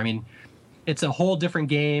anymore. I mean, it's a whole different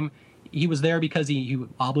game. He was there because he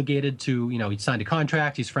obligated to, he signed a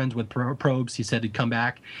contract. He's friends with Probes. He said he'd come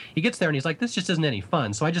back. He gets there and he's like, this just isn't any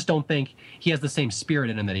fun. So I just don't think he has the same spirit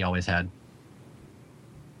in him that he always had.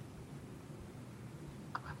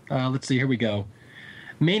 Let's see, here we go.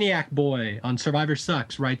 Maniac Boy on Survivor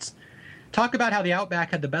Sucks writes, talk about how the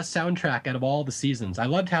Outback had the best soundtrack out of all the seasons. I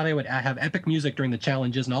loved how they would have epic music during the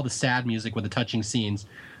challenges and all the sad music with the touching scenes.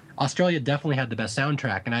 Australia definitely had the best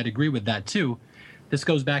soundtrack, and I'd agree with that too. This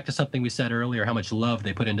goes back to something we said earlier, how much love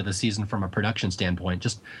they put into the season from a production standpoint.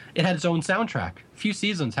 Just, it had its own soundtrack. Few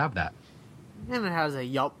seasons have that. And it has a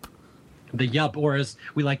yup. The yup, or as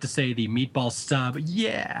we like to say, the meatball sub.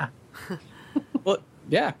 Yeah. Well,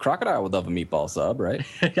 yeah, Crocodile would love a meatball sub, right?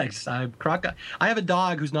 Yes, I have a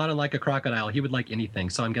dog who's not unlike a crocodile. He would like anything,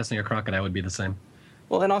 so I'm guessing a crocodile would be the same.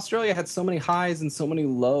 Well, and Australia had so many highs and so many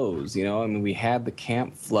lows, I mean, we had the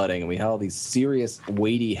camp flooding, and we had all these serious,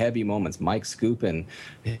 weighty, heavy moments. Mike Skupin,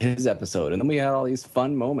 his episode, and then we had all these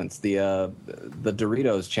fun moments, the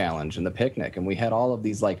Doritos challenge and the picnic, and we had all of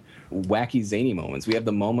these like wacky, zany moments. We had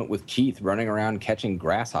the moment with Keith running around catching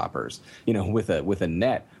grasshoppers, with a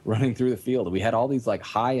net running through the field. We had all these like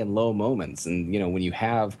high and low moments, and when you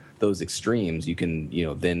have those extremes, you can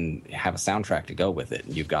then have a soundtrack to go with it,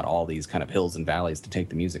 and you've got all these kind of hills and valleys to take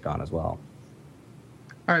the music on as well.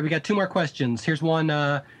 All right, we got two more questions. Here's one.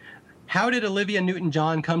 How did Olivia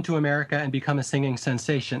Newton-John come to America and become a singing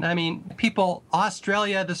sensation? I mean, people,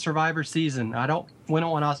 Australia, the Survivor season. We don't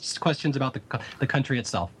want to ask questions about the country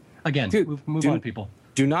itself. Again, Dude, move on, people.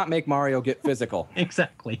 Do not make Mario get physical.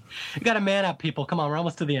 Exactly. You got to man up, people. Come on, we're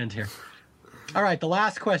almost to the end here. All right, the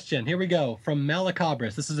last question. Here we go. From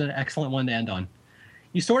Malacabras. This is an excellent one to end on.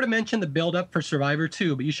 You sort of mentioned the build-up for Survivor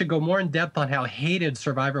 2, but you should go more in depth on how hated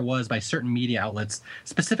Survivor was by certain media outlets,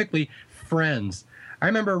 specifically Friends. I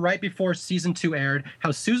remember right before Season 2 aired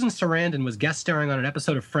how Susan Sarandon was guest starring on an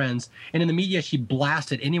episode of Friends, and in the media she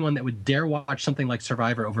blasted anyone that would dare watch something like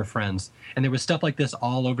Survivor over Friends. And there was stuff like this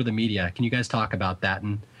all over the media. Can you guys talk about that?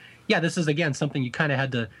 And yeah, this is, again, something you kind of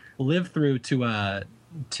had to live through to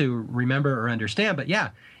remember or understand. But yeah,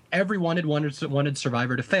 everyone wanted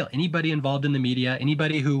Survivor to fail. Anybody involved in the media,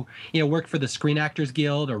 anybody who worked for the Screen Actors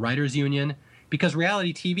Guild or Writers Union, because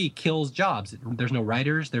reality TV kills jobs. There's no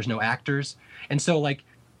writers, there's no actors. And so like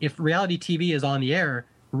if reality TV is on the air,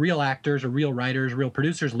 real actors or real writers, real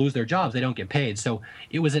producers lose their jobs. They don't get paid. So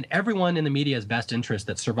it was in everyone in the media's best interest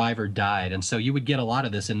that Survivor died. And so you would get a lot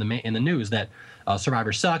of this in the news that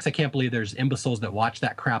Survivor sucks. I can't believe there's imbeciles that watch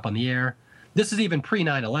that crap on the air. This is even pre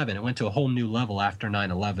 9/11. It went to a whole new level after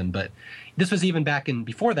 9/11, but this was even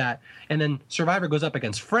before that. And then Survivor goes up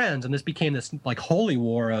against Friends, and this became this like holy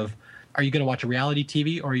war of are you going to watch a reality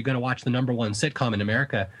TV or are you going to watch the number one sitcom in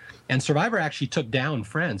America? And Survivor actually took down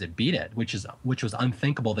Friends. It beat it, which was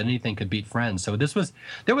unthinkable that anything could beat Friends. So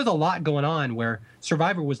there was a lot going on where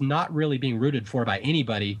Survivor was not really being rooted for by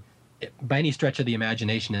anybody, by any stretch of the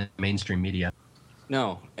imagination in mainstream media.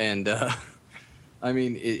 No, and I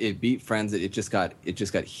mean, it beat Friends. It just got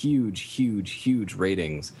huge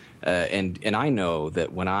ratings. And I know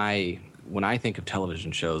that when I think of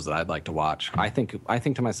television shows that I'd like to watch, I think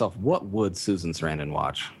to myself, what would Susan Sarandon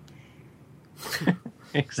watch?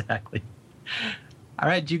 Exactly. All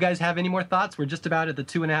right. Do you guys have any more thoughts? We're just about at the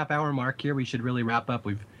 2.5 hour mark here. We should really wrap up.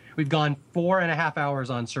 We've gone 4.5 hours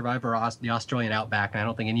on Survivor, the Australian Outback, and I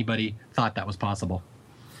don't think anybody thought that was possible.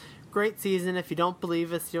 Great season. If you don't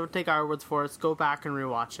believe us, you don't take our words for us, go back and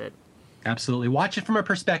rewatch it. Absolutely. Watch it from a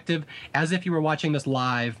perspective as if you were watching this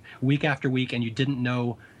live week after week and you didn't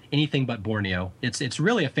know anything but Borneo. It's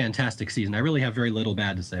really a fantastic season. I really have very little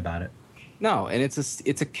bad to say about it. No, and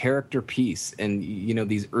it's a character piece, and you know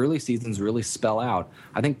these early seasons really spell out.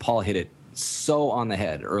 I think Paul hit it so on the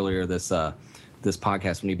head earlier this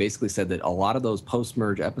podcast when he basically said that a lot of those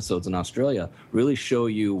post-merge episodes in Australia really show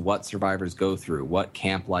you what survivors go through, what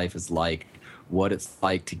camp life is like, what it's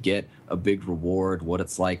like to get a big reward, what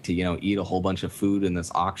it's like to, eat a whole bunch of food in this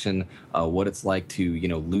auction, what it's like to,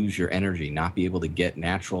 lose your energy, not be able to get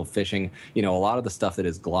natural fishing. A lot of the stuff that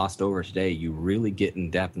is glossed over today, you really get in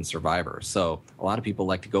depth in Survivor. So a lot of people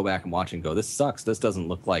like to go back and watch and go, this sucks. This doesn't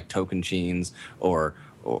look like Tocantins or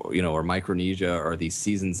Micronesia, or these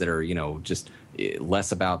seasons that are, just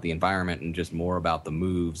less about the environment and just more about the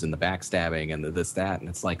moves and the backstabbing and the this, that. And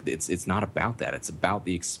it's like, it's not about that. It's about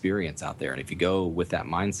the experience out there. And if you go with that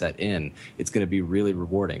mindset in, it's going to be really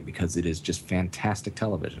rewarding because it is just fantastic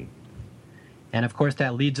television. And of course,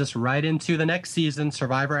 that leads us right into the next season,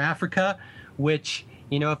 Survivor Africa, which,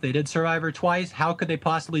 if they did Survivor twice, how could they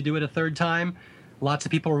possibly do it a third time? Lots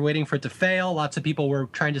of people were waiting for it to fail. Lots of people were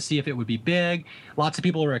trying to see if it would be big. Lots of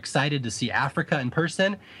people were excited to see Africa in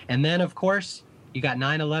person. And then, of course, you got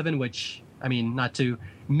 9/11, which, not to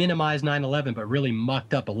minimize 9/11, but really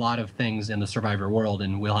mucked up a lot of things in the Survivor world.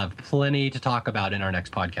 And we'll have plenty to talk about in our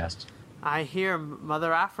next podcast. I hear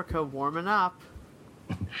Mother Africa warming up.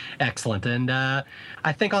 Excellent. And I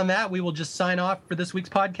think on that, we will just sign off for this week's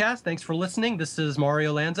podcast. Thanks for listening. This is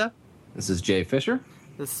Mario Lanza. This is Jay Fischer.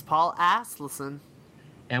 This is Paul Asleson.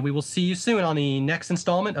 And we will see you soon on the next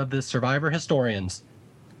installment of the Survivor Historians.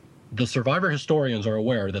 The Survivor Historians are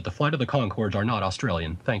aware that the Flight of the Conchords are not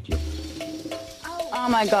Australian. Thank you. Oh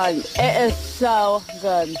my God, it is so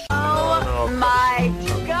good. Oh my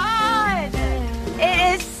God,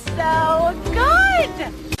 it is so good.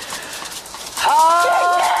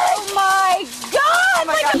 Oh my God. Oh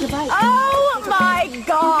my God. Oh my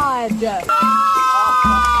God.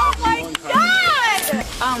 Oh my God.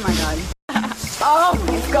 Oh my God. Oh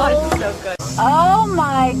my God, it's so good. Oh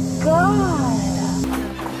my God.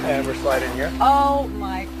 And we're sliding here. Oh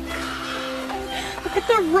my God. Look at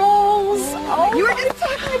the rolls. Oh, you were just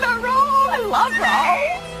talking about rolls. I love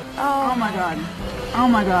rolls. Oh my God. Oh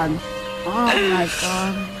my God. Oh my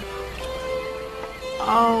God.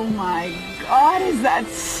 Oh my God, is that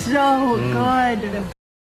so good?